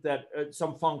that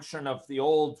some function of the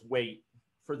old weight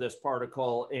for this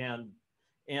particle and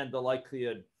the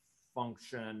likelihood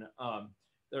function.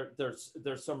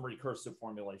 There's some recursive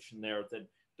formulation there that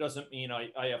doesn't mean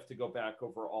I have to go back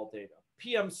over all data.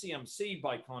 PMCMC,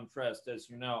 by contrast, as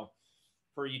you know,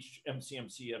 for each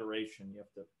MCMC iteration, you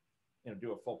have to, you know,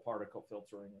 do a full particle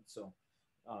filtering. And so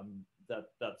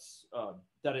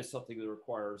that is something that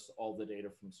requires all the data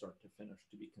from start to finish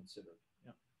to be considered.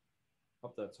 Yeah,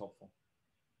 hope that's helpful.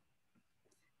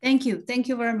 Thank you. Thank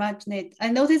you very much, Nate. I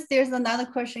noticed there's another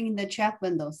question in the chat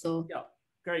window. So yeah,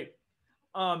 great.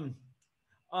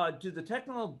 Do the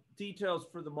technical details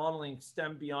for the modeling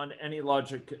extend beyond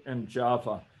AnyLogic and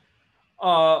Java?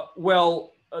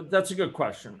 Well, that's a good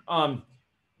question.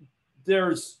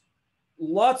 There's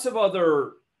lots of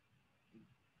other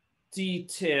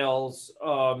details.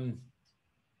 I'm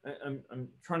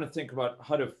trying to think about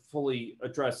how to fully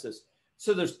address this.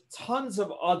 So there's tons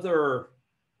of other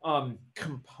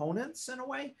components in a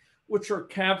way, which are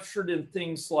captured in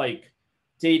things like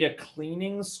data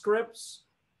cleaning scripts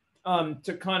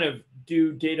to kind of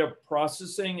do data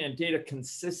processing and data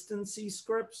consistency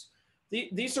scripts.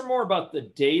 These are more about the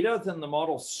data than the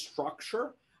model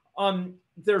structure.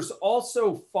 There's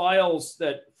also files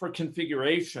that for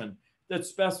configuration that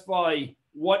specify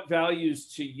what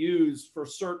values to use for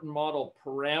certain model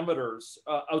parameters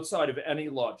outside of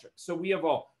AnyLogic. So we have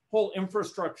a whole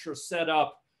infrastructure set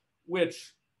up,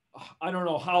 which I don't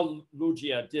know how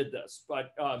Lugia did this,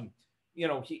 but you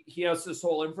know, he has this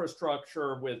whole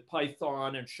infrastructure with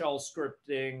Python and shell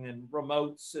scripting and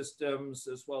remote systems,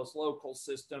 as well as local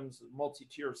systems,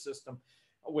 multi-tier system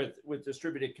with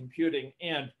distributed computing.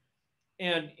 And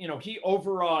you know, he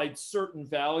overrides certain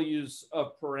values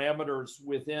of parameters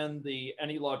within the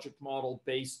AnyLogic model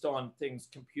based on things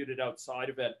computed outside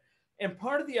of it. And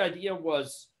part of the idea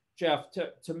was, Jeff,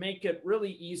 to make it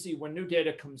really easy when new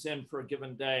data comes in for a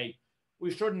given day,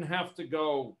 we shouldn't have to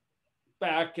go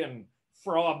back and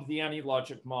frob the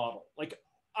AnyLogic model. Like,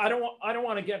 I don't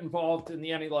want to get involved in the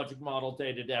AnyLogic model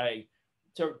day to day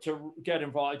to get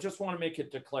involved. I just want to make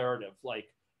it declarative. Like,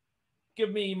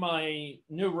 give me my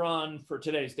new run for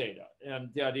today's data. And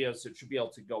the idea is it should be able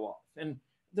to go off. And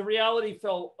the reality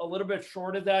fell a little bit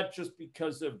short of that just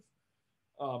because of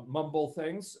mumble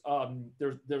things.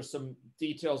 There's some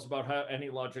details about how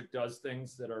AnyLogic does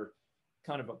things that are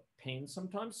kind of a pain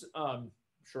sometimes. I'm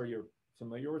sure you're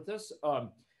familiar with this.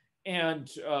 And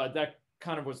that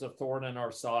kind of was a thorn in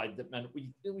our side that meant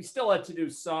we still had to do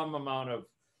some amount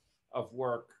of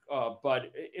work,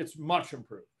 but it's much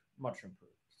improved, much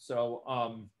improved. So,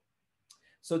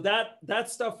 So that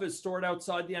stuff is stored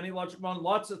outside the AnyLogic model.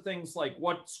 Lots of things like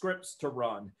what scripts to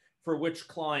run for which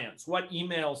clients, what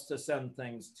emails to send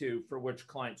things to for which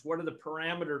clients, what are the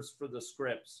parameters for the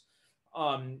scripts.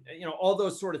 All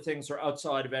those sort of things are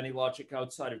outside of AnyLogic,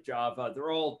 outside of Java.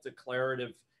 They're all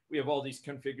declarative. We have all these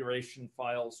configuration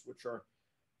files, which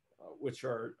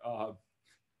are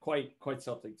quite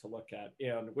something to look at,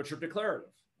 and which are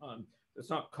declarative. It's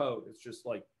not code. It's just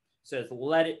like says,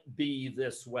 let it be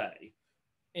this way.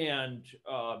 And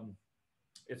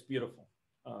it's beautiful.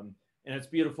 And it's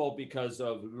beautiful because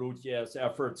of Lutier's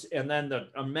efforts. And then the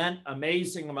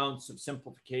amazing amounts of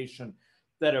simplification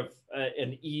that have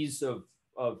an ease of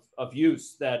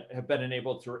use that have been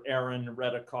enabled through Aaron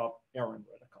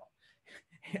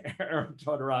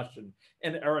Todorashian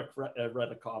and Eric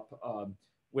Redekop,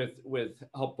 with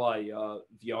help by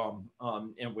Viam,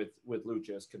 and with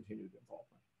Lutier's continued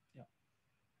involvement. Yeah.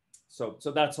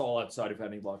 So that's all outside of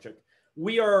AnyLogic.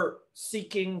 We are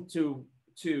seeking to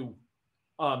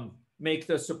make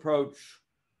this approach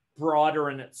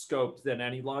broader in its scope than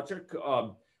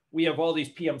AnyLogic. We have all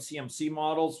these PMCMC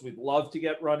models. We'd love to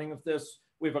get running with this.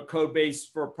 We have a code base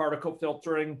for particle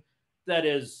filtering that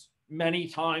is many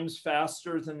times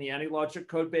faster than the AnyLogic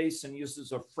code base and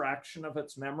uses a fraction of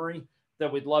its memory that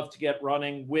we'd love to get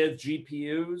running with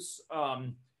GPUs.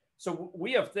 So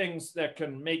we have things that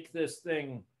can make this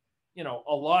thing,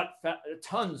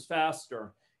 tons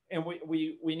faster. And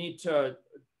we need to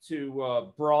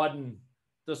broaden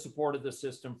the support of the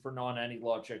system for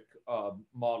non-AnyLogic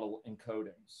model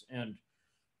encodings, and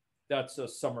that's a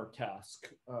summer task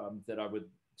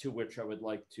to which I would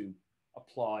like to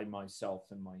apply myself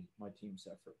and my team's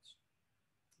efforts.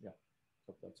 Yeah,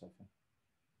 hope that's helpful.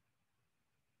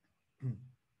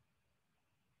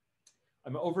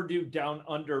 I'm overdue down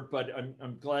under, but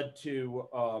I'm glad to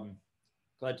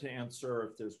answer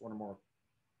if there's one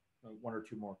or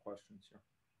two more questions here.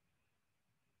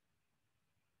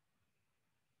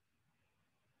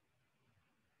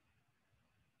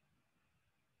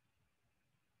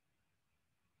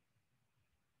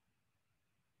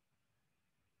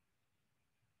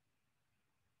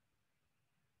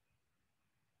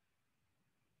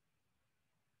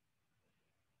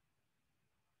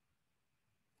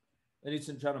 Ladies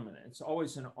and gentlemen, it's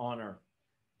always an honor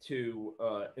to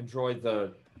enjoy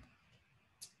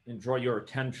your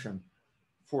attention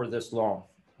for this long.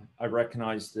 I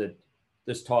recognize that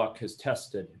this talk has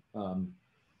tested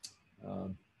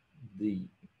the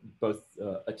both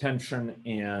attention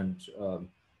and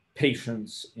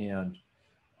patience and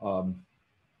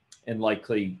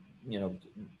likely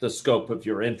the scope of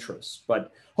your interests.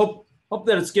 But hope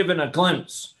that it's given a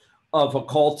glimpse of a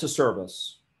call to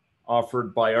service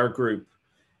offered by our group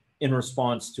in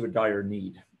response to a dire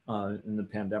need in the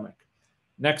pandemic.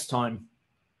 Next time,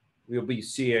 we'll be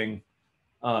seeing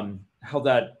how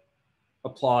that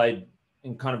applied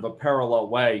in kind of a parallel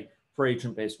way for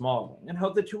agent-based modeling, and how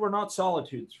the two are not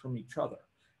solitudes from each other,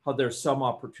 how there's some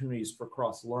opportunities for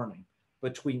cross-learning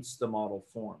between the model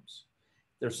forms.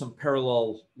 There's some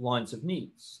parallel lines of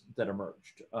needs that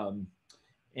emerged.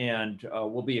 And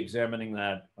we'll be examining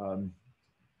that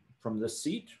from this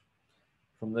seat,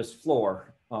 from this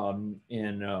floor,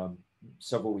 in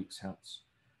several weeks hence.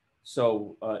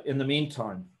 So in the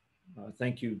meantime,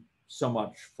 thank you so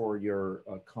much for your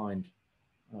kind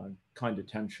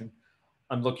attention.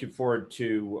 I'm looking forward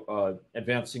to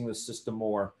advancing the system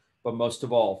more, but most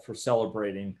of all for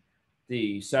celebrating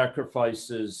the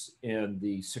sacrifices and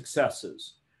the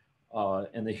successes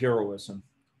and the heroism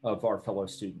of our fellow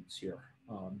students here,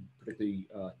 particularly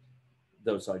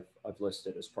those I've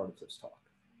listed as part of this talk.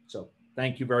 So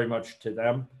thank you very much to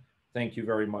them. Thank you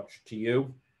very much to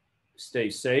you. Stay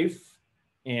safe.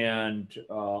 And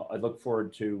I look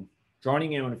forward to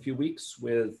joining you in a few weeks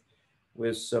with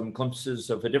some glimpses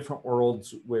of a different world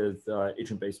with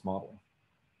agent-based modeling.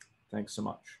 Thanks so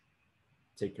much.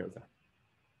 Take care of that.